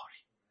your glory.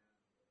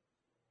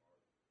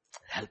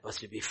 Help us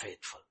to be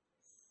faithful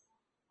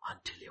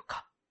until you come.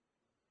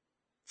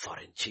 For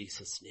in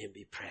Jesus' name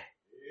we pray.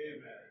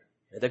 Amen.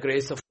 May the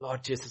grace of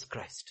Lord Jesus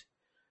Christ,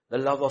 the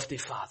love of the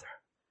Father,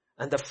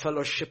 and the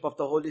fellowship of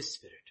the Holy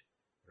Spirit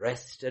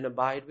rest and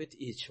abide with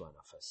each one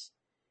of us.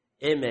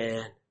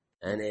 Amen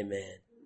and amen.